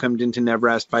 being welcomed into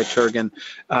Nevrast by Turgon.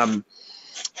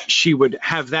 She would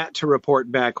have that to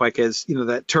report back, like as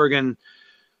that Turgon.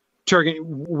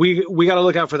 We got to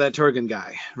look out for that Turgon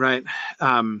guy, right?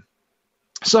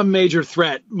 Some major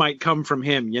threat might come from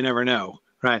him. You never know,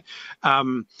 right?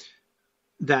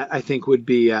 That I think would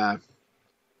be.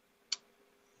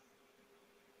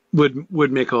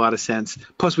 Would make a lot of sense.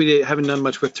 Plus, we haven't done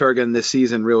much with Turgon this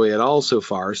season really at all so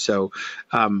far, so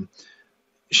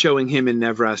showing him in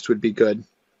Nevrast would be good.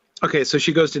 Okay, so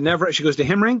she goes to Nevrast. She goes to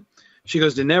Himring. She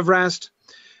goes to Nevrast.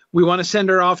 We want to send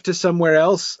her off to somewhere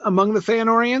else among the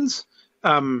Feanorians.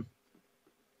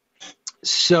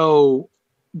 So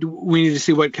we need to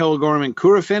see what Celegorm and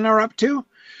Curufin are up to.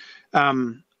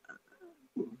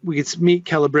 We could meet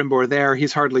Celebrimbor there.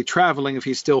 He's hardly traveling if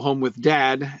he's still home with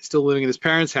Dad, still living in his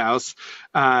parents' house.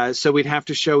 So we'd have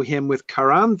to show him with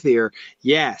Caranthir.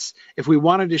 Yes, if we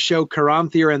wanted to show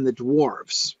Caranthir and the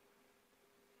dwarves.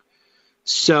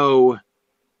 So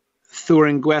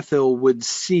Thuringwethil would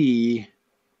see.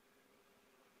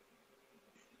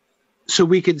 So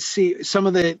we could see some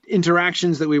of the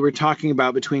interactions that we were talking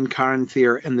about between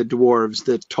Caranthir and the dwarves,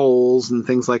 the tolls and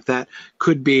things like that,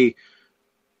 could be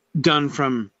done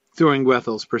from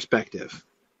Thuringwethil's perspective.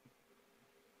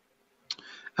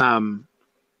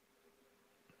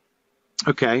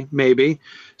 Okay, maybe.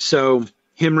 So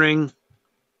Himring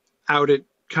out at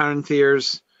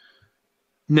Caranthir's,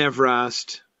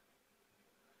 Nevrast,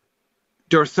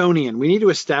 Dorthonion. We need to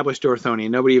establish Dorthonion.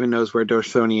 Nobody even knows where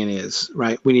Dorthonion is,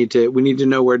 right? We need to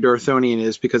know where Dorthonion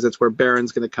is because that's where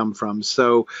Baron's going to come from.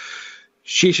 So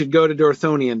she should go to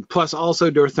Dorthonion. Plus, also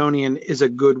Dorthonion is a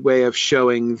good way of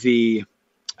showing to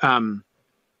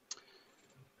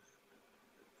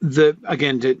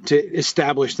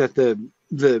establish that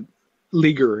the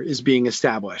leaguer is being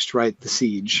established, right? The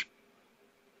siege.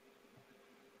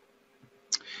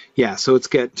 Yeah, so let's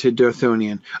get to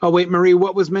Dorthonion. Oh wait, Marie,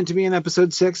 what was meant to be in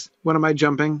episode 6? What am I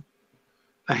jumping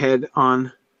ahead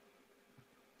on?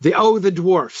 The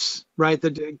dwarfs, right?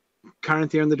 The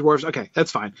Caranthir and the dwarves. Okay,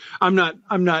 that's fine.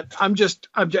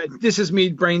 This is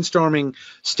me brainstorming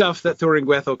stuff that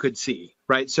Thuringwethil could see,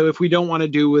 right? So if we don't want to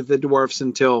do with the dwarfs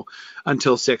until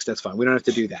 6, that's fine. We don't have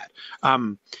to do that.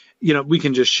 We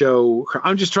can just show.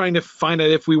 I'm just trying to find out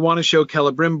if we want to show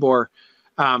Celebrimbor.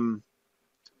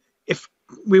 If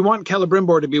we want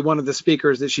Celebrimbor to be one of the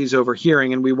speakers that she's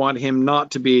overhearing, and we want him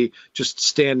not to be just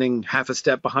standing half a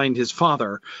step behind his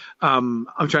father. I'm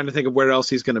trying to think of where else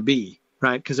he's going to be.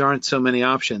 Right, because there aren't so many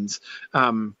options.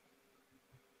 Anyway,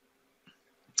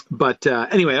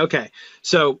 okay.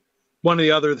 So One or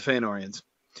the other of the Feanorians.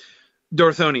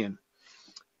 Dorthonion.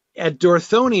 At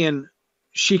Dorthonion,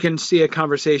 she can see a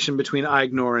conversation between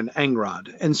Aignor and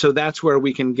Angrod. And so that's where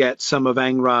we can get some of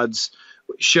Angrod's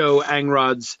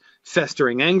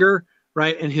festering anger,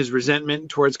 right, and his resentment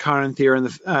towards Caranthir and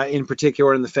in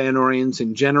particular, and the Feanorians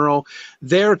in general.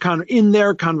 In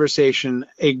their conversation,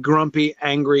 a grumpy,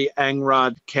 angry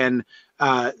Angrod can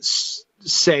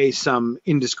say some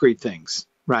indiscreet things,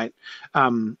 right?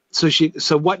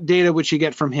 So what data would she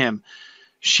get from him?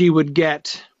 She would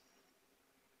get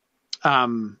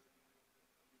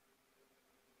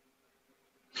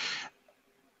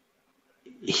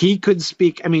he could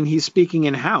speak. I mean, he's speaking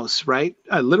in house, right?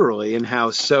 Literally in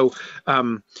house. So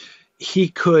he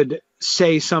could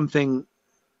say something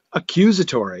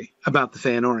accusatory about the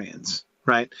Feanorians,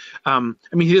 right? I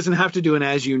mean, he doesn't have to do an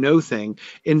as you know thing.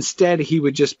 Instead, he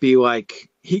would just be like,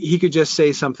 he could just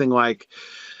say something like,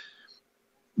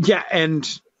 yeah, and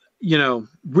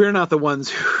we're not the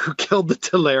ones who killed the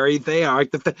Teleri. They are.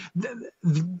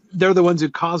 They're the ones who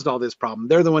caused all this problem.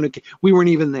 They're the one who. We weren't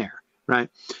even there, right?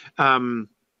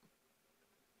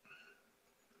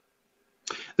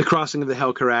 The crossing of the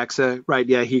Helcaraxa, right?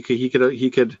 Yeah, he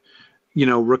could,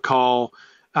 recall,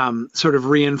 sort of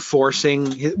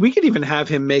reinforcing. We could even have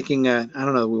him making I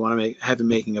don't know. We want to have him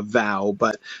making a vow,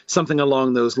 but something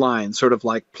along those lines, sort of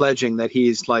like pledging that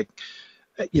he's like,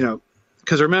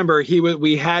 because remember,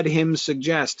 we had him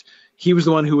suggest he was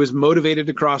the one who was motivated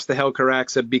to cross the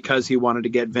Helcaraxa because he wanted to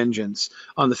get vengeance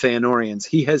on the Feanorians.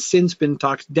 He has since been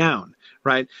talked down,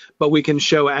 right? But we can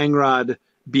show Angrod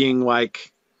being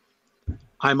like,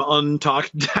 I'm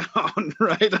untalked down,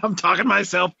 right? I'm talking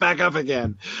myself back up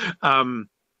again.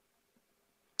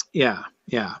 Yeah.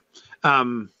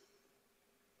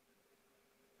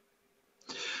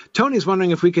 Tony's wondering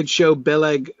if we could show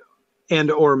Beleg and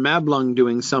or Mablung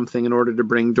doing something in order to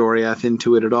bring Doriath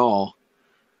into it at all.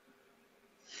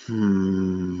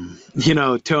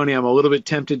 Tony, I'm a little bit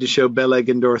tempted to show Beleg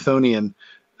and Dorthonion,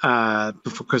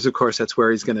 because of course that's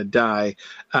where he's going to die.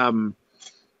 But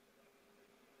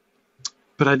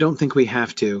I don't think we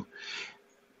have to.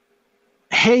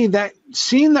 Hey, that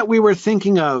scene that we were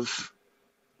thinking of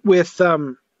with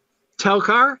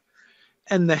Telkar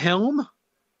and the helm,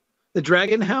 the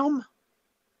dragon helm,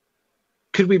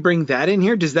 could we bring that in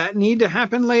here? Does that need to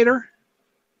happen later?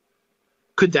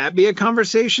 Could that be a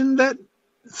conversation that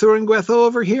Thuringwethel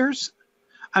overhears?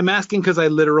 I'm asking because I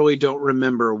literally don't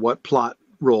remember what plot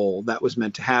role that was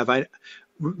meant to have. I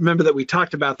remember that we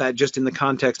talked about that just in the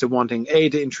context of wanting A,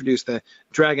 to introduce the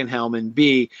dragon helm, and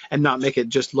B, and not make it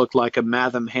just look like a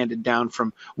Matham handed down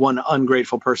from one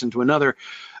ungrateful person to another.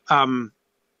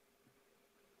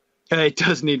 It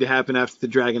does need to happen after the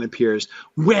dragon appears.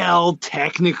 Well,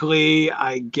 technically,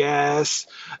 I guess.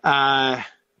 Yeah,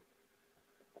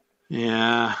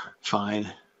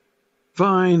 fine.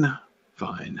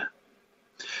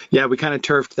 Yeah, we kind of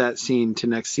turfed that scene to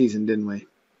next season, didn't we?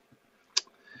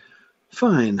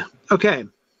 Fine. Okay.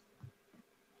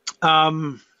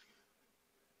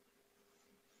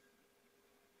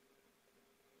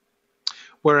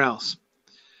 Where else?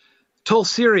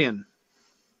 Tolsirian.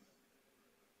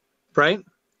 Right?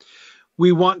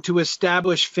 We want to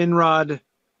establish Finrod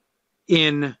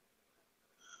in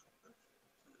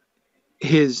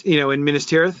his, in Minas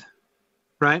Tirith,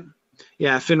 right?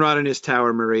 Yeah, Finrod in his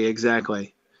tower, Marie,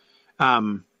 exactly.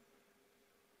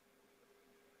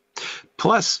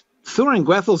 Plus,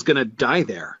 Thuringwethel's going to die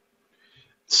there.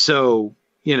 So,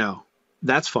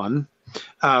 that's fun.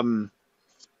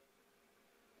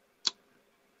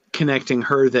 Connecting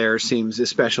her there seems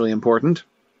especially important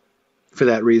for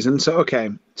that reason. So, okay.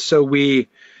 So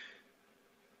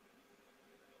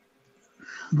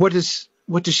what does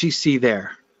she see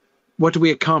there? What do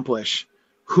we accomplish?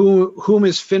 Whom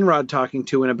is Finrod talking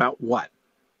to and about what?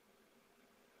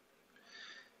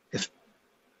 If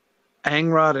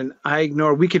Angrod and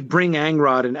Aignor, we could bring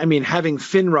Angrod, and having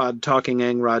Finrod talking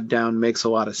Angrod down makes a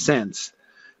lot of sense.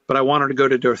 But I want her to go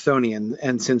to Dorthonion,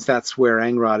 and since that's where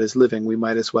Angrod is living, we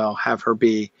might as well have her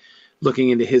be looking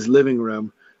into his living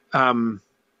room.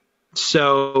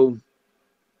 So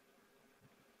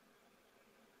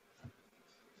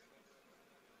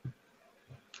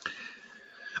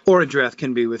Orodreth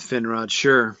can be with Finrod,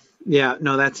 sure. Yeah,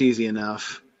 no, that's easy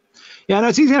enough. Yeah, no,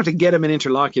 it's easy enough to get him an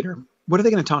interlocutor. What are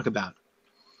they going to talk about?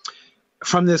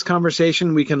 From this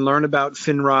conversation, we can learn about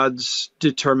Finrod's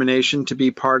determination to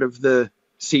be part of the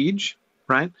siege,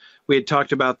 right? We had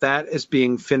talked about that as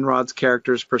being Finrod's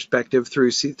character's perspective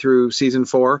through season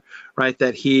 4, right?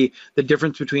 That the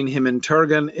difference between him and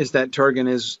Turgon is that Turgon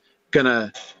is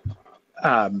gonna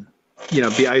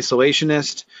be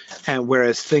isolationist, and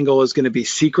whereas Thingol is going to be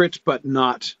secret but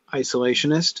not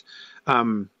isolationist.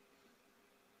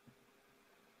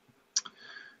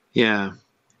 Yeah.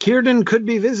 Círdan could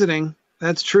be visiting.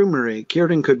 That's true, Marie.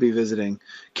 Círdan could be visiting.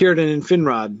 Círdan and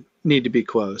Finrod need to be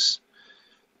close.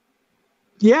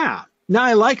 Yeah. No,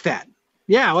 I like that.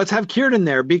 Yeah, let's have Círdan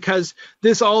there, because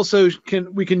this also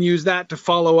we can use that to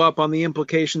follow up on the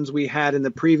implications we had in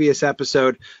the previous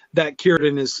episode that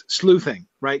Círdan is sleuthing,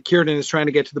 right? Círdan is trying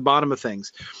to get to the bottom of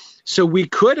things. So we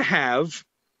could have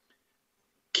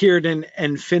Círdan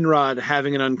and Finrod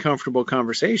having an uncomfortable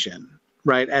conversation,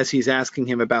 right, as he's asking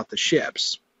him about the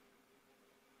ships.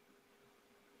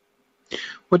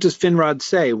 What does Finrod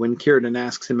say when Círdan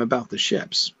asks him about the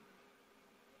ships?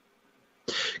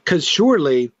 Because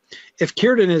surely, if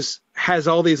Círdan has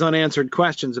all these unanswered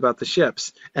questions about the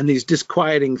ships and these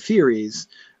disquieting theories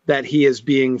that he is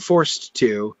being forced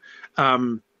to,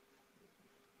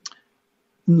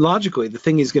 logically, the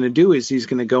thing he's going to do is he's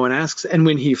going to go and ask, and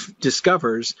when he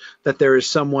discovers that there is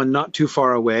someone not too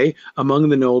far away among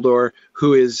the Noldor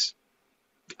who is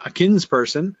a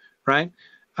kinsperson, right?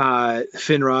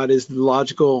 Finrod is the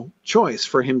logical choice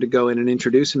for him to go in and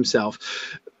introduce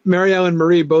himself. Marielle and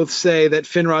Marie both say that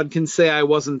Finrod can say, "I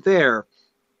wasn't there."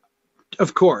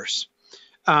 Of course.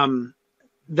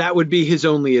 That would be his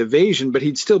only evasion, but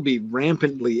he'd still be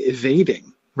rampantly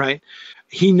evading, right?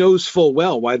 He knows full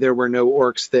well why there were no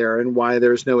orcs there and why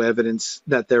there's no evidence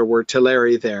that there were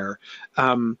Teleri there.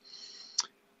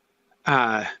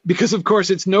 Because, of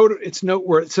course, it's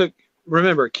noteworthy. So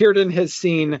remember, Círdan has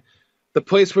seen the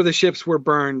place where the ships were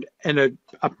burned and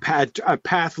a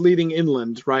path leading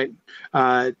inland, right?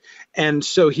 And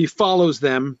so he follows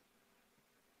them,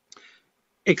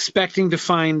 expecting to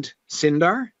find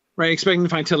Sindar, right? Expecting to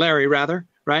find Teleri, rather,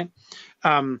 right?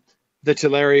 The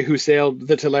Teleri who sailed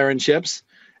the Teleran ships,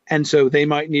 and so they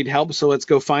might need help, so let's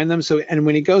go find them. And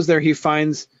when he goes there, he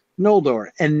finds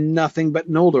Noldor, and nothing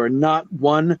but Noldor, not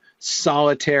one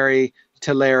solitary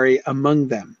Teleri among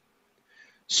them.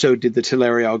 So did the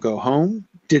Teleri all go home?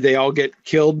 Did they all get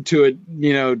killed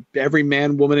every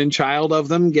man, woman, and child of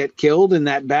them get killed in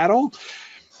that battle?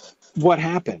 What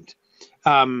happened?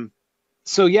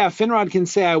 So yeah, Finrod can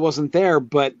say, "I wasn't there,"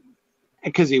 but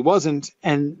because he wasn't,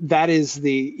 and that is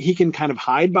he can kind of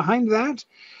hide behind that.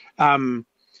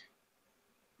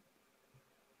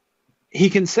 He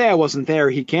can say, "I wasn't there."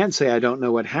 He can't say, "I don't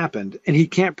know what happened," and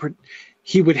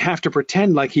he would have to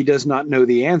pretend like he does not know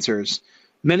the answers.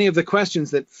 Many of the questions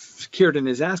that Círdan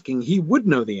is asking, he would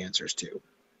know the answers to.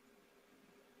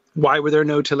 Why were there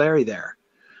no Teleri there?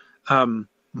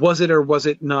 Was it or was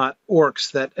it not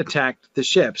orcs that attacked the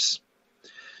ships?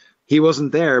 He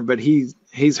wasn't there, but he's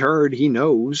heard, he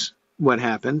knows what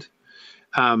happened.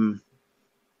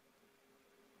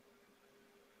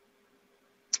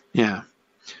 Yeah.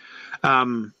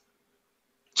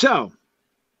 So,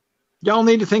 y'all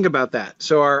need to think about that.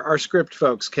 So our script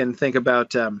folks can think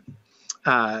about...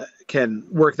 can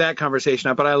work that conversation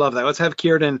out, but I love that. Let's have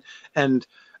Círdan and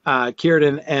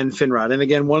Finrod. And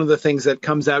again, one of the things that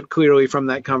comes out clearly from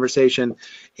that conversation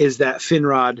is that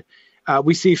Finrod,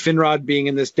 we see Finrod being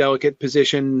in this delicate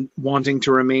position, wanting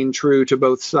to remain true to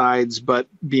both sides, but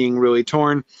being really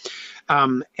torn.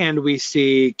 And we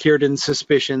see Círdan's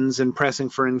suspicions and pressing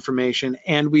for information,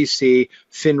 and we see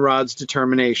Finrod's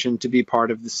determination to be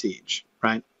part of the siege,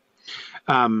 right?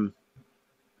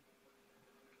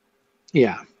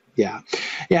 Yeah.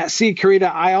 See, Karita,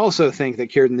 I also think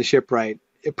that Círdan the Shipwright,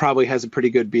 it probably has a pretty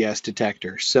good BS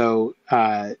detector. So,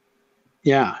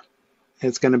 yeah,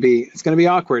 it's gonna be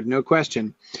awkward, no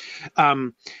question.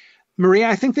 Maria,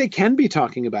 I think they can be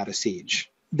talking about a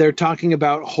siege. They're talking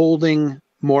about holding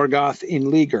Morgoth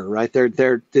in leaguer, right?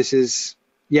 Their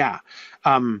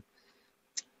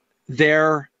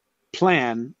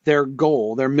plan, their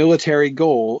goal, their military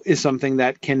goal is something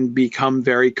that can become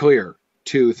very clear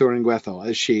to Thuringwethil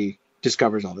as she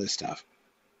discovers all this stuff.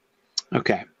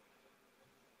 Okay.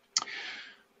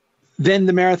 Then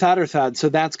the Marath Adderthad, so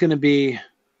that's going to be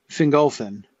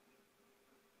Fingolfin.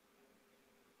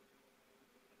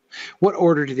 What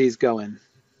order do these go in?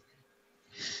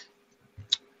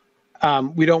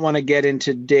 We don't want to get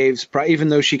into Dave's... even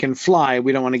though she can fly,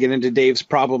 we don't want to get into Dave's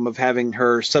problem of having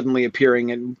her suddenly appearing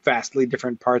in vastly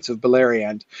different parts of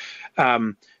Beleriand.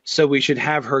 So we should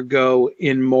have her go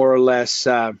in more or less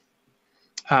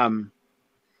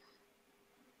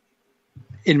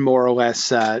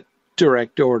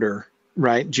direct order,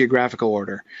 right? Geographical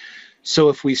order. So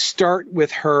if we start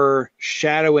with her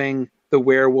shadowing the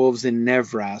werewolves in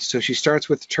Nevrast, so she starts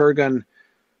with Turgon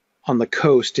on the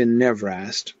coast in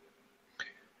Nevrast.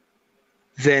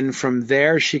 Then from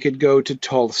there she could go to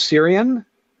Tol Sirion,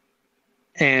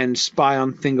 and spy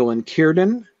on Thingol and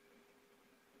Círdan.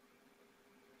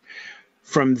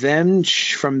 From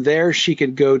there, she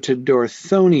could go to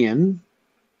Dorthonion,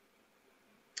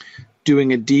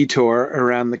 doing a detour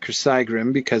around the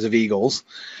Crissaegrim because of eagles.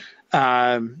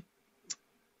 And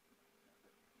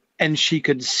she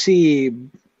could see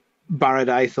Barad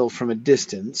Eithel from a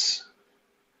distance.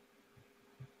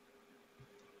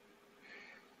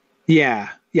 Yeah,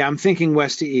 I'm thinking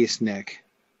west to east, Nick.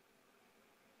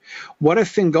 What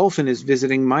if Fingolfin is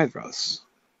visiting Maedhros?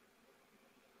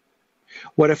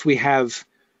 What if we have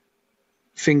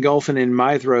Fingolfin and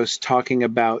Maedhros talking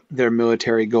about their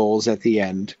military goals at the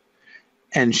end,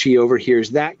 and she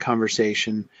overhears that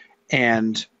conversation,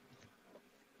 and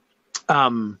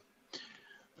the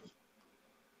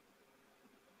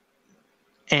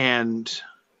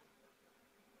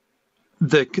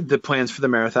plans for the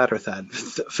Marath Atterthad.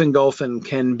 Fingolfin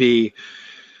can be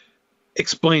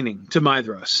explaining to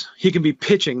Maedhros. He can be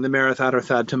pitching the Marath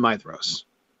Atterthad to Maedhros.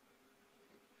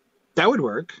 That would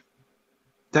work.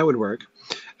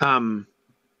 Or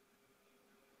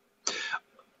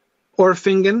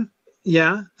Fingon.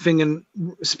 Yeah, Fingon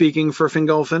speaking for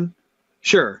Fingolfin.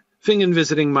 Sure. Fingon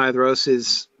visiting Maedhros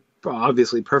is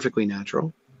obviously perfectly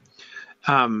natural.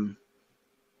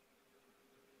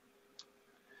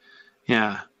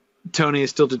 Yeah. Tony is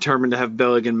still determined to have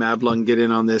Beleg and Mablung get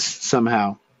in on this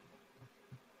somehow.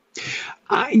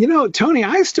 Tony,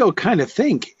 I still kind of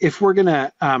think if we're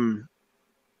gonna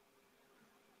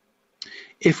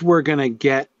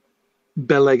get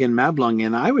Beleg and Mablung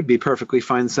in, I would be perfectly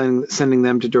fine sending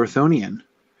them to Dorthonion.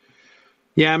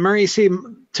 Yeah, Murray, see,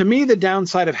 to me, the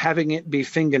downside of having it be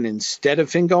Fingon instead of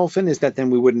Fingolfin is that then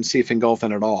we wouldn't see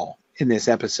Fingolfin at all in this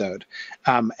episode.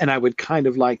 And I would kind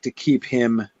of like to keep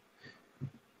him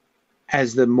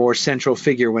as the more central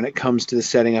figure when it comes to the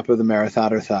setting up of the Marath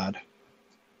Atterthad.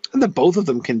 And that both of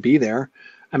them can be there.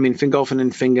 I mean, Fingolfin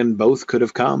and Fingon both could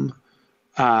have come.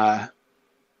 I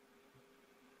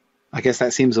guess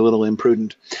that seems a little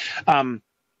imprudent.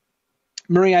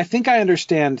 Marie, I think I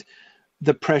understand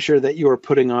the pressure that you are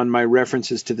putting on my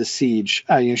references to the siege.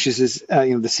 She says,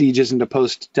 the siege isn't a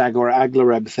post-Dagor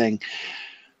Aglareb thing.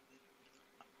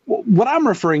 What I'm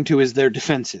referring to is their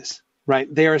defenses,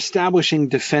 right? They are establishing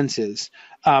defenses.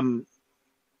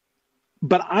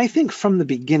 But I think from the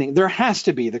beginning, there has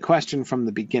to be the question from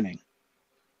the beginning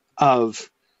of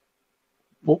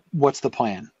what's the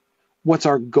plan? What's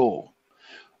our goal?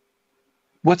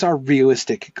 What's our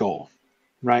realistic goal,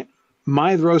 right?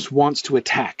 Maedhros wants to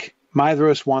attack.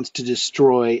 Maedhros wants to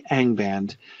destroy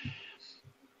Angband.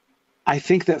 I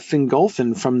think that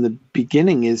Fingolfin from the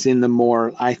beginning is in the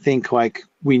more, I think, like,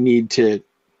 we need to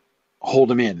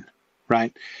hold him in,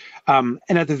 right? And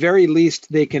at the very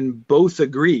least, they can both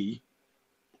agree,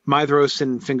 Maedhros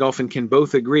and Fingolfin can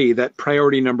both agree that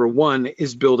priority number one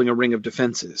is building a ring of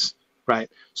defenses, right?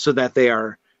 So that they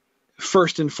are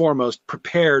first and foremost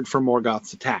prepared for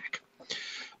Morgoth's attack.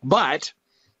 But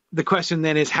the question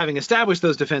then is, having established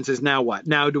those defenses, now what?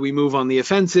 Now do we move on the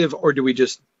offensive, or do we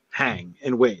just hang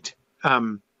and wait?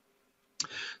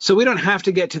 So we don't have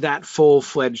to get to that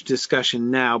full-fledged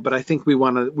discussion now, but I think we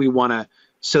want to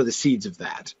sow the seeds of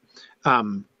that.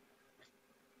 No,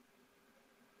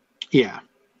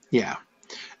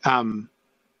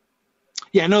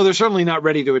 they're certainly not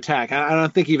ready to attack. I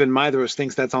don't think even Maedhros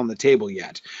thinks that's on the table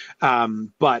yet.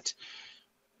 But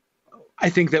I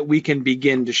think that we can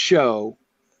begin to show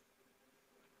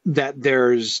that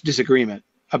there's disagreement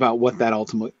about what that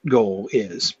ultimate goal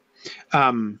is.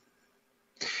 Nick,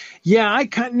 I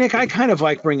kind of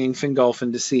like bringing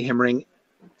Fingolfin to see him ring.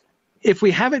 If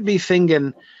we have it be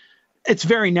Fingon, it's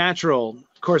very natural.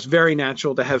 Of course, very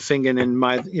natural to have Fingon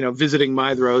and visiting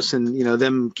Maedhros and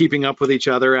them keeping up with each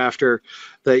other after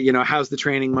the how's the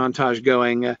training montage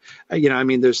going.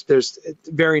 There's it's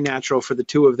very natural for the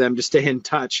two of them to stay in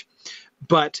touch,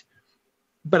 but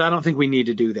I don't think we need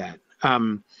to do that.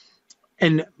 And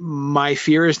my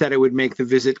fear is that it would make the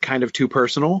visit kind of too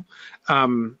personal.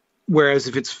 Whereas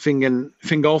if it's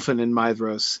Fingolfin and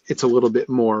Maedhros, it's a little bit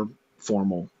more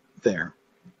formal there.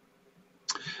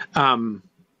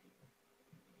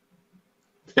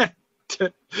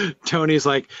 Tony's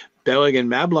like, Beleg and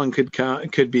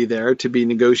Mablung could be there to be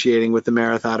negotiating with the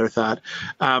Marath Atterthad.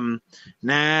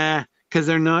 Nah, because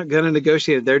they're not going to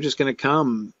negotiate. They're just going to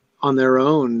come on their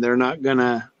own. They're not going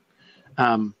to.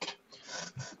 And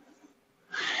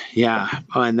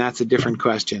that's a different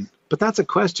question. But that's a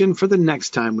question for the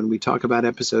next time when we talk about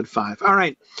episode 5. All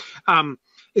right.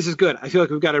 This is good. I feel like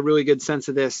we've got a really good sense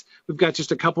of this. We've got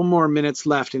just a couple more minutes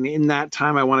left. And in that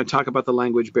time, I want to talk about the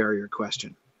language barrier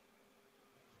question.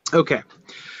 Okay.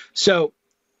 So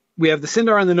we have the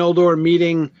Sindar and the Noldor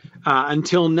meeting.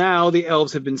 Until now, the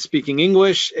elves have been speaking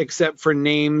English, except for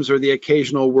names or the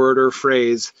occasional word or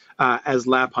phrase, as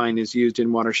Lapine is used in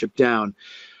Watership Down.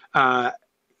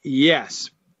 Yes.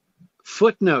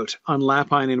 Footnote on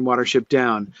Lapine in Watership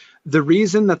Down. The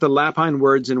reason that the Lapine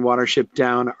words in Watership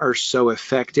Down are so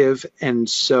effective and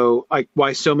so like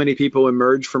why so many people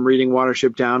emerge from reading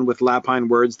Watership Down with Lapine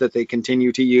words that they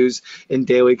continue to use in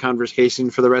daily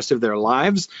conversation for the rest of their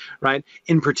lives, right?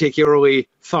 In particularly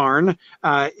Tharn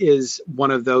is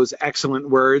one of those excellent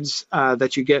words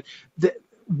that you get.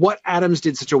 What Adams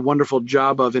did such a wonderful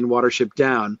job of in Watership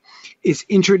Down is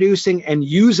introducing and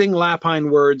using Lapine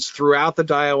words throughout the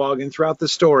dialogue and throughout the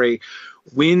story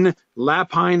when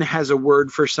Lapine has a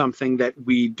word for something that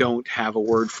we don't have a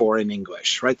word for in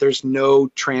English, right? There's no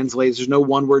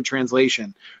one-word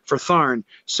translation for Tharn,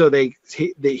 so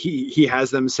he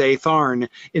has them say Tharn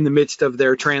in the midst of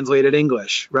their translated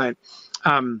English, right?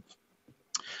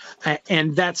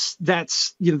 And that's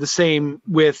the same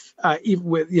with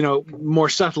more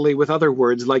subtly with other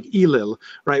words like Elil,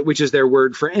 right, which is their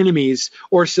word for enemies,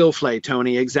 or Silflay,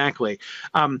 Tony, exactly.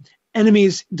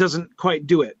 Enemies doesn't quite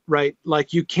do it, right?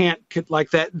 Like you can't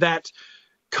like that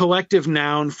collective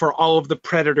noun for all of the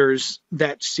predators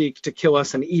that seek to kill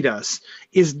us and eat us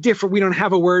is different. We don't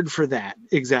have a word for that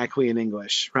exactly in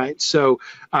English, right? So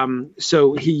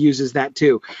he uses that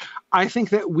too. I think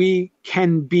that we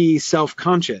can be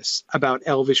self-conscious about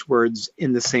Elvish words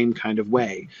in the same kind of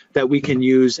way, that we can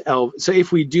use So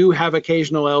if we do have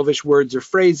occasional Elvish words or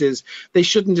phrases, they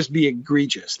shouldn't just be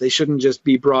egregious. They shouldn't just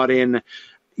be brought in,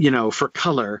 for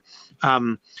color.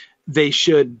 They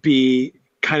should be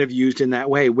kind of used in that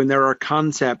way when there are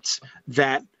concepts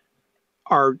that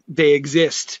they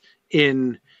exist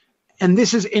in, and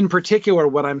this is in particular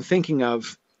what I'm thinking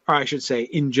of, or I should say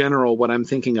in general what I'm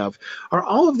thinking of, are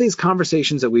all of these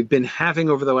conversations that we've been having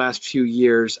over the last few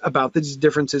years about the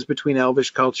differences between Elvish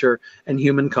culture and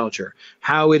human culture,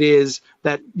 how it is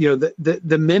that,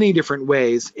 the many different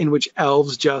ways in which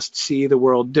elves just see the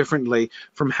world differently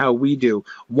from how we do.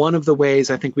 One of the ways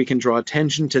I think we can draw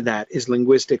attention to that is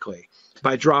linguistically,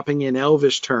 by dropping in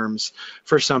Elvish terms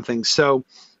for something. So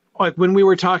like when we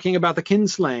were talking about the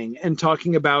kinslaying and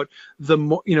talking about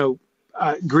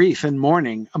grief and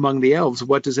mourning among the elves,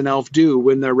 what does an elf do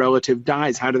when their relative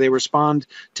dies? How do they respond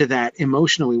to that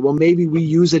emotionally? Well, maybe we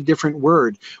use a different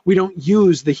word. We don't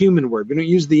use the human word. We don't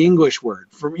use the English word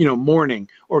for, mourning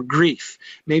or grief.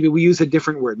 Maybe we use a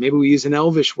different word. Maybe we use an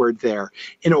Elvish word there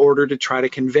in order to try to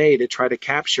convey, to try to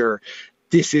capture,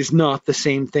 this is not the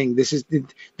same thing. This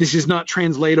is not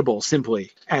translatable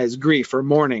simply as grief or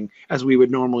mourning as we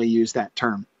would normally use that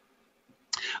term.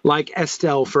 Like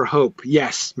Estelle for hope.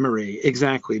 Yes, Marie,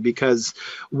 exactly, because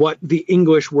what the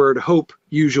English word hope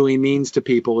usually means to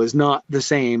people is not the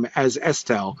same as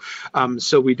Estelle.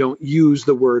 So we don't use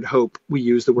the word hope. We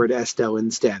use the word Estelle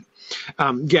instead.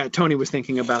 Tony was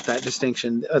thinking about that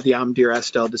distinction, the Amdir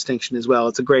Estelle distinction as well.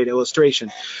 It's a great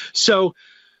illustration. So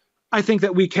I think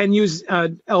that we can use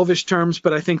Elvish terms,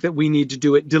 but I think that we need to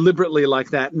do it deliberately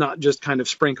like that, not just kind of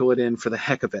sprinkle it in for the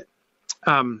heck of it.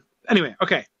 Anyway,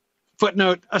 okay.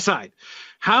 Footnote aside,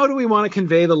 how do we want to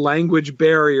convey the language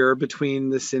barrier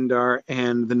between the Sindar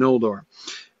and the Noldor?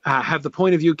 Have the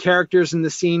point of view characters in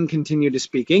the scene continue to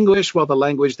speak English while the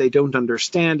language they don't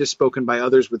understand is spoken by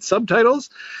others with subtitles?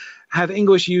 Have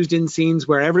English used in scenes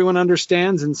where everyone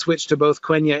understands and switch to both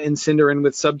Quenya and Sindarin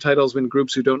with subtitles when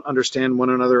groups who don't understand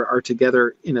one another are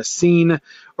together in a scene,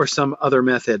 or some other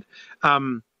method?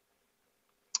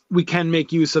 We can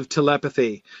make use of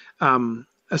telepathy,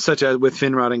 such as with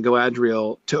Finrod and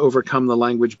Galadriel, to overcome the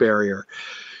language barrier.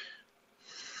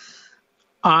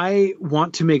 I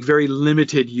want to make very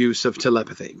limited use of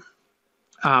telepathy.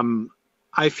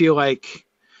 I feel like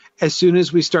as soon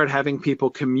as we start having people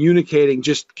communicating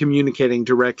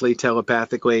directly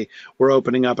telepathically, we're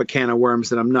opening up a can of worms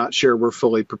that I'm not sure we're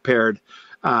fully prepared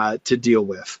to deal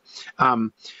with.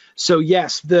 So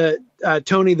yes,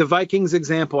 Tony, the Vikings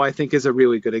example I think is a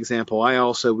really good example.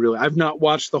 I've not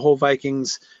watched the whole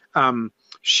Vikings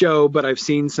show, but I've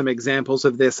seen some examples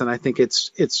of this, and I think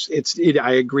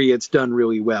I agree it's done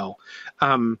really well.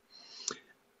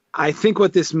 I think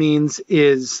what this means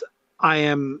is I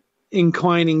am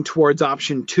inclining towards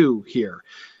option 2 here,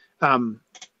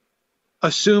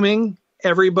 assuming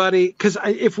everybody, because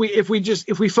if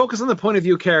we focus on the point of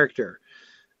view character,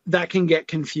 that can get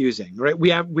confusing, right?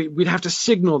 We'd have to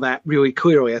signal that really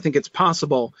clearly. I think it's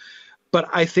possible, but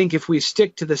I think if we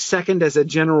stick to the second as a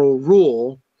general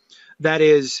rule, that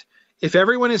is, if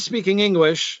everyone is speaking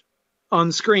English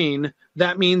on screen,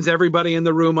 that means everybody in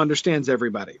the room understands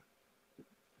everybody.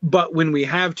 But when we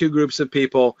have two groups of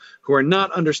people who are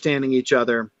not understanding each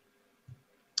other,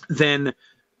 then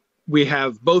we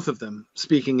have both of them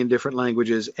speaking in different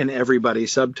languages and everybody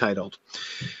subtitled.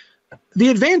 The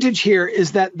advantage here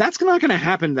is that that's not going to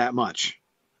happen that much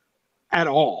at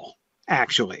all,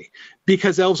 actually,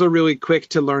 because elves are really quick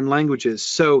to learn languages.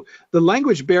 So the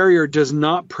language barrier does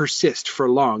not persist for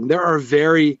long. There are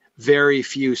very, very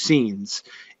few scenes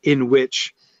in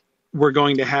which we're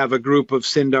going to have a group of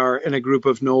Sindar and a group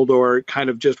of Noldor kind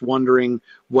of just wondering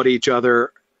what each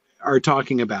other are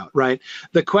talking about, right?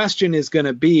 The question is going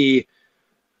to be,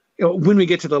 when we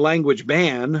get to the language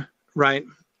ban, right,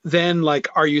 then, like,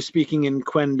 are you speaking in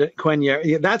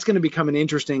Quenya? That's going to become an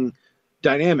interesting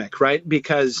dynamic, right?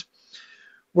 Because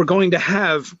we're going to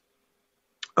have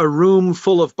a room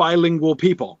full of bilingual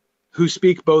people who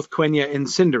speak both Quenya and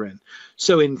Sindarin.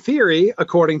 So in theory,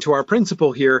 according to our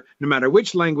principle here, no matter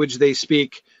which language they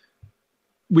speak,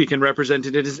 we can represent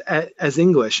it as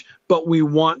English, but we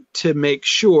want to make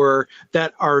sure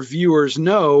that our viewers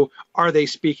know, are they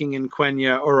speaking in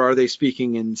Quenya or are they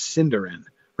speaking in Sindarin,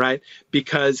 right?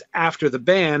 Because after the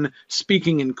ban,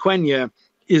 speaking in Quenya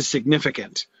is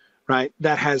significant, right?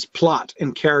 That has plot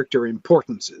and character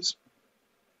importances.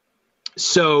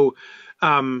 So,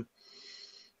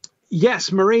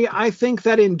 yes, Marie, I think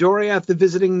that in Doriath, the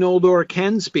visiting Noldor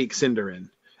can speak Sindarin.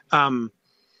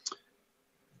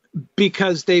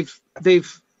 Because they're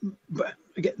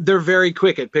very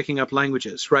quick at picking up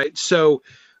languages, right? So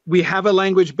we have a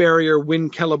language barrier when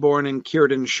Celeborn and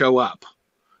Círdan show up,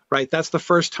 right? That's the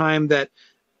first time that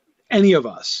any of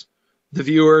us, the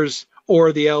viewers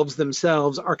or the elves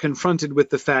themselves, are confronted with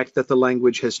the fact that the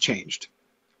language has changed,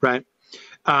 right?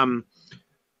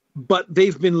 But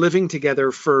they've been living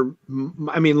together for,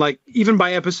 I mean, like, even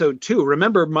by episode 2,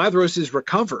 remember, Maedhros is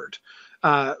recovered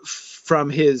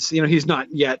from his, he's not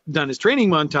yet done his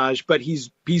training montage, but he's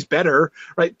better,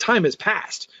 right? Time has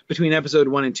passed between episode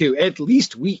 1 and 2. At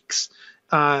least weeks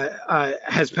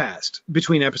has passed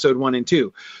between episode 1 and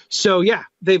 2. So yeah,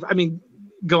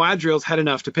 Galadriel's had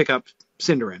enough to pick up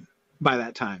Sindarin by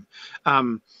that time.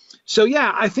 So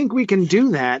yeah, I think we can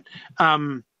do that.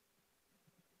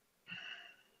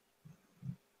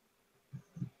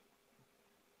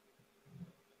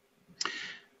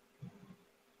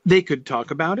 They could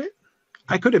talk about it.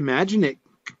 I could imagine it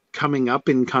coming up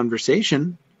in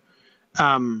conversation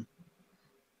between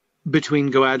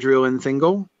Galadriel and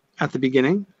Thingol at the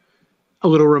beginning. A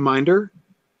little reminder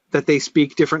that they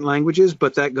speak different languages,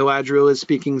 but that Galadriel is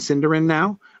speaking Sindarin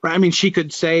now. Right? I mean, she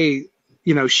could say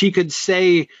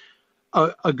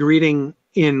a greeting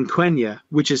in Quenya,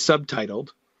 which is subtitled,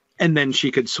 and then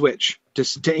she could switch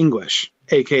to English,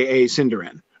 aka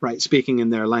Sindarin, right? Speaking in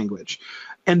their language.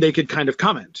 And they could kind of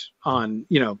comment on,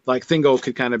 like Thingol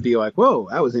could kind of be like, whoa,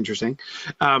 that was interesting.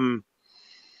 You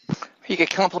could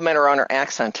compliment her on her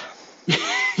accent.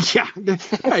 Yeah,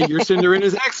 your Sindarin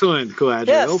is excellent, Galadriel.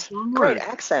 Yes, great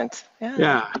accent.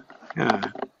 Yeah.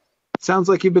 Sounds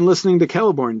like you've been listening to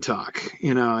Celeborn talk.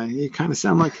 You kind of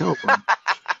sound like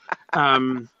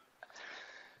Celeborn.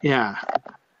 Yeah.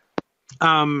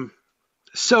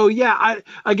 So yeah,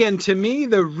 again, to me,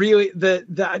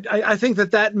 I think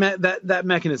that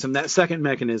mechanism, that second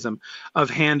mechanism of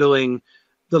handling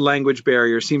the language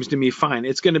barrier seems to me fine.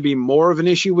 It's going to be more of an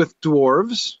issue with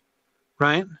dwarves,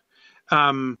 right?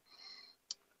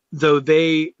 Though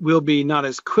they will be not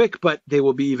as quick, but they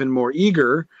will be even more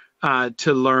eager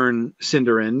to learn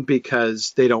Sindarin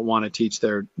because they don't want to teach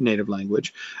their native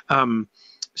language.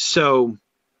 So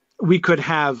we could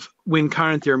have, when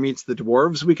Caranthir meets the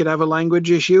dwarves, we could have a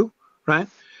language issue, right?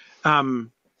 Yeah,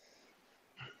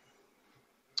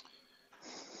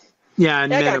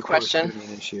 and I then, got a of course, question. would be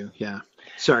an issue. Yeah.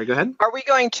 Sorry, go ahead. Are we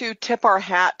going to tip our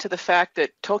hat to the fact that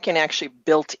Tolkien actually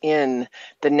built in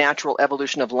the natural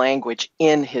evolution of language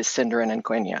in his Sindarin and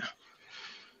Quenya?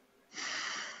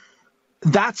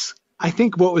 That's, I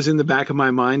think, what was in the back of my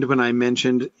mind when I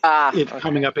mentioned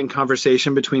coming up in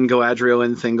conversation between Galadriel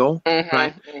and Thingol,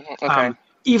 right? Mm-hmm, okay.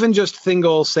 Even just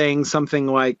Thingol saying something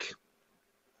like,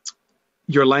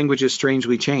 your language is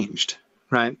strangely changed,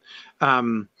 right? It's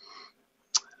kind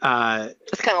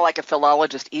of like a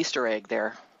philologist Easter egg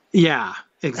there. Yeah,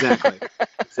 exactly.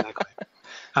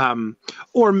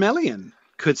 Or Melian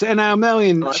could say, and now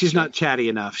Melian, she's not chatty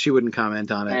enough. She wouldn't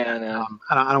comment on it. Yeah, no.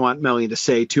 I don't want Melian to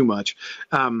say too much.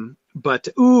 But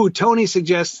Tony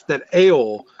suggests that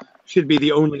Eol should be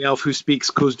the only elf who speaks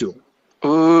Khuzdu.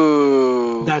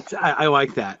 Ooh. I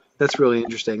like that. That's really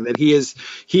interesting. That he is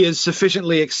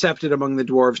sufficiently accepted among the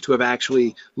dwarves to have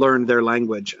actually learned their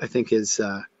language. I think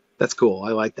that's cool.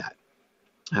 I like that.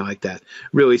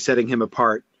 Really setting him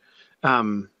apart.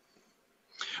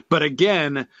 But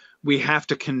again, we have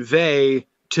to convey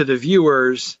to the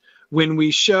viewers when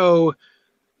we show,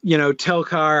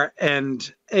 Telkar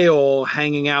and Eol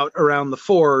hanging out around the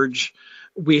forge,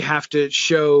 we have to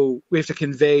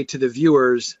convey to the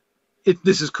viewers,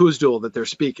 this is Khuzdul that they're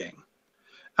speaking.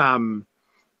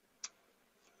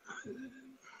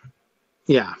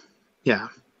 Yeah.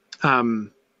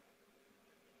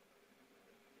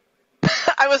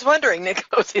 I was wondering,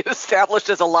 Nikos, he was established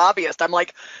as a lobbyist. I'm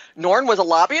like, Norn was a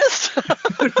lobbyist?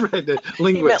 Right, the linguist.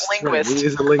 He meant linguist. Right, he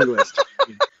is a linguist.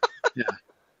 Yeah.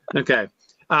 Okay.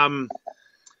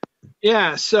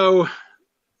 So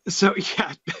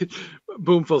yeah,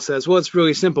 Boomful says, well, it's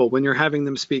really simple. When you're having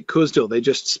them speak Khuzdul, they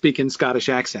just speak in Scottish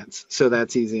accents. So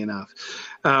that's easy enough.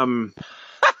 So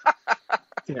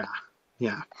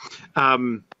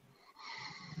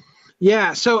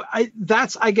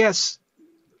I guess,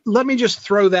 let me just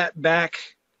throw that back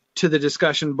to the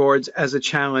discussion boards as a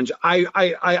challenge.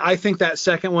 I think that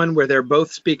second one where they're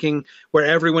both speaking, where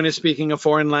everyone is speaking a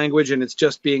foreign language and it's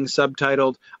just being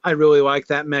subtitled, I really like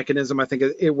that mechanism. I think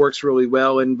it works really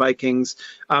well in Vikings.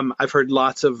 I've heard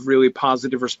lots of really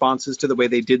positive responses to the way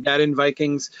they did that in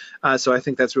Vikings. So I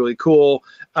think that's really cool.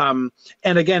 And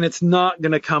again, it's not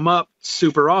going to come up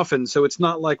super often. So it's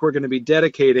not like we're going to be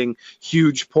dedicating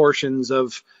huge portions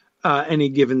of any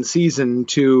given season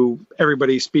to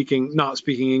everybody not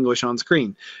speaking English on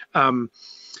screen.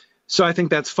 So I think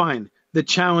that's fine. The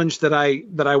challenge that I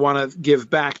want to give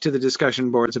back to the discussion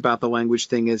boards about the language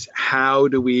thing is, how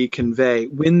do we convey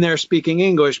when they're speaking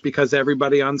English, because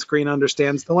everybody on screen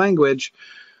understands the language,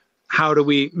 how do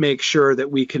we make sure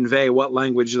that we convey what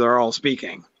language they're all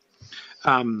speaking?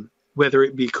 Whether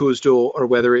it be Khuzdul, or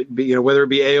whether it be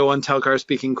Eol and Telkar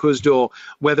speaking Khuzdul,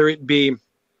 whether it be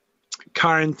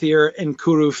Caranthir and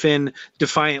Curufin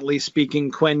defiantly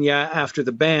speaking Quenya after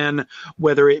the ban,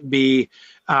 whether it be,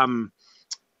 clear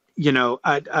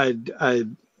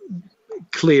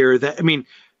that,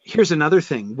 here's another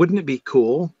thing. Wouldn't it be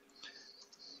cool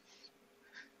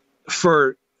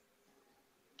for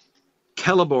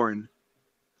Celeborn,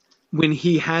 when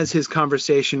he has his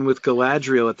conversation with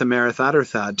Galadriel at the Marath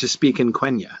Adorthad, to speak in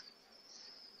Quenya?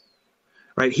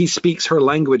 Right? He speaks her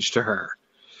language to her.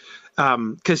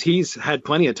 Because he's had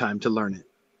plenty of time to learn it,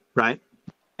 right?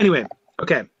 Anyway,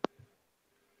 okay.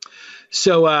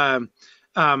 So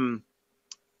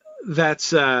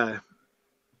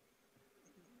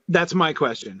that's my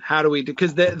question. How do we do?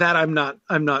 Because that I'm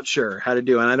not sure how to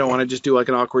do, and I don't want to just do like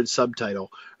an awkward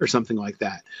subtitle or something like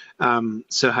that.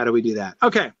 So how do we do that?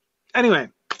 Okay. Anyway,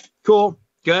 cool,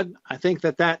 good. I think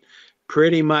that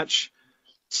pretty much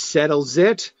settles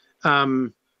it.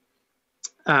 And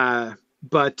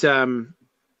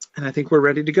I think we're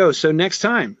ready to go. So next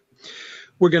time,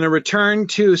 we're going to return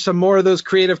to some more of those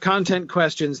creative content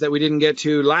questions that we didn't get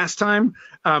to last time.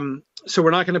 So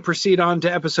we're not going to proceed on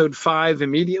to episode 5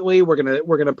 immediately. We're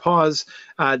going to pause,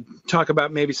 talk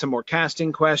about maybe some more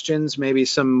casting questions, maybe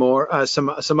some more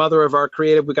some other of our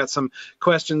creative. We got some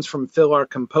questions from Phil, our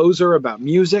composer, about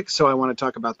music. So I want to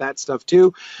talk about that stuff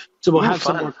too. So we'll have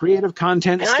some more creative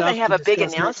content. And stuff I might have a big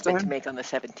announcement to make on the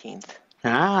 17th.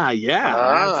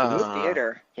 Yeah.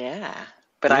 Theater. Yeah.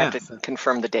 But I have to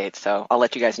confirm the date, so I'll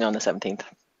let you guys know on the 17th.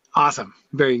 Awesome.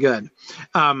 Very good.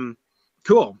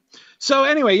 Cool. So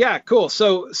anyway, yeah, cool.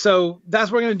 So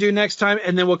that's what we're going to do next time,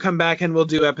 and then we'll come back and we'll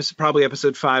do probably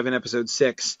episode 5 and episode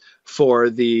 6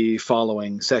 for the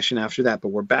following session after that. But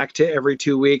we're back to every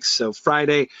 2 weeks. So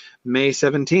Friday, May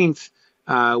 17th,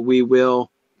 we will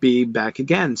be back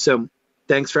again. So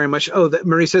thanks very much.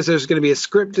 Marie says there's going to be a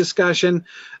script discussion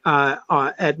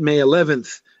at May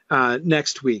 11th.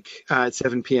 Next week at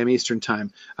 7 p.m. Eastern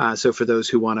time. So for those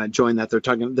who want to join that, they're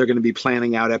going to be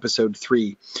planning out episode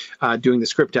 3, doing the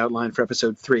script outline for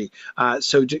episode 3.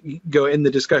 So go in the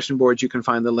discussion boards. You can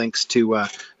find the links to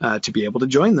be able to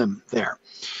join them there.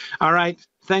 All right.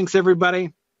 Thanks,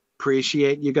 everybody.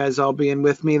 Appreciate you guys all being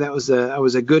with me. That was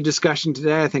a good discussion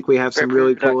today. I think we have some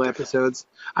really cool episodes.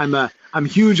 I'm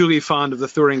hugely fond of the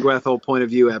Thuringwethel point of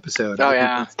view episode. Oh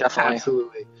yeah, definitely.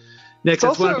 Absolutely. Nick,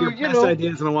 it's one of your best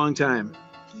ideas in a long time.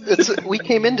 We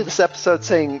came into this episode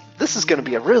saying these are going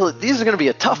to be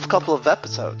a tough couple of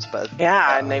episodes, but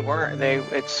yeah, and they weren't.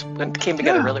 It came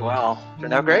together really well.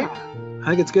 Turned out great. I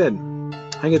think it's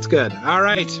good. All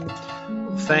right.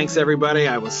 Well, thanks everybody.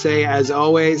 I will say, as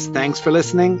always, thanks for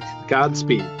listening.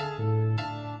 Godspeed.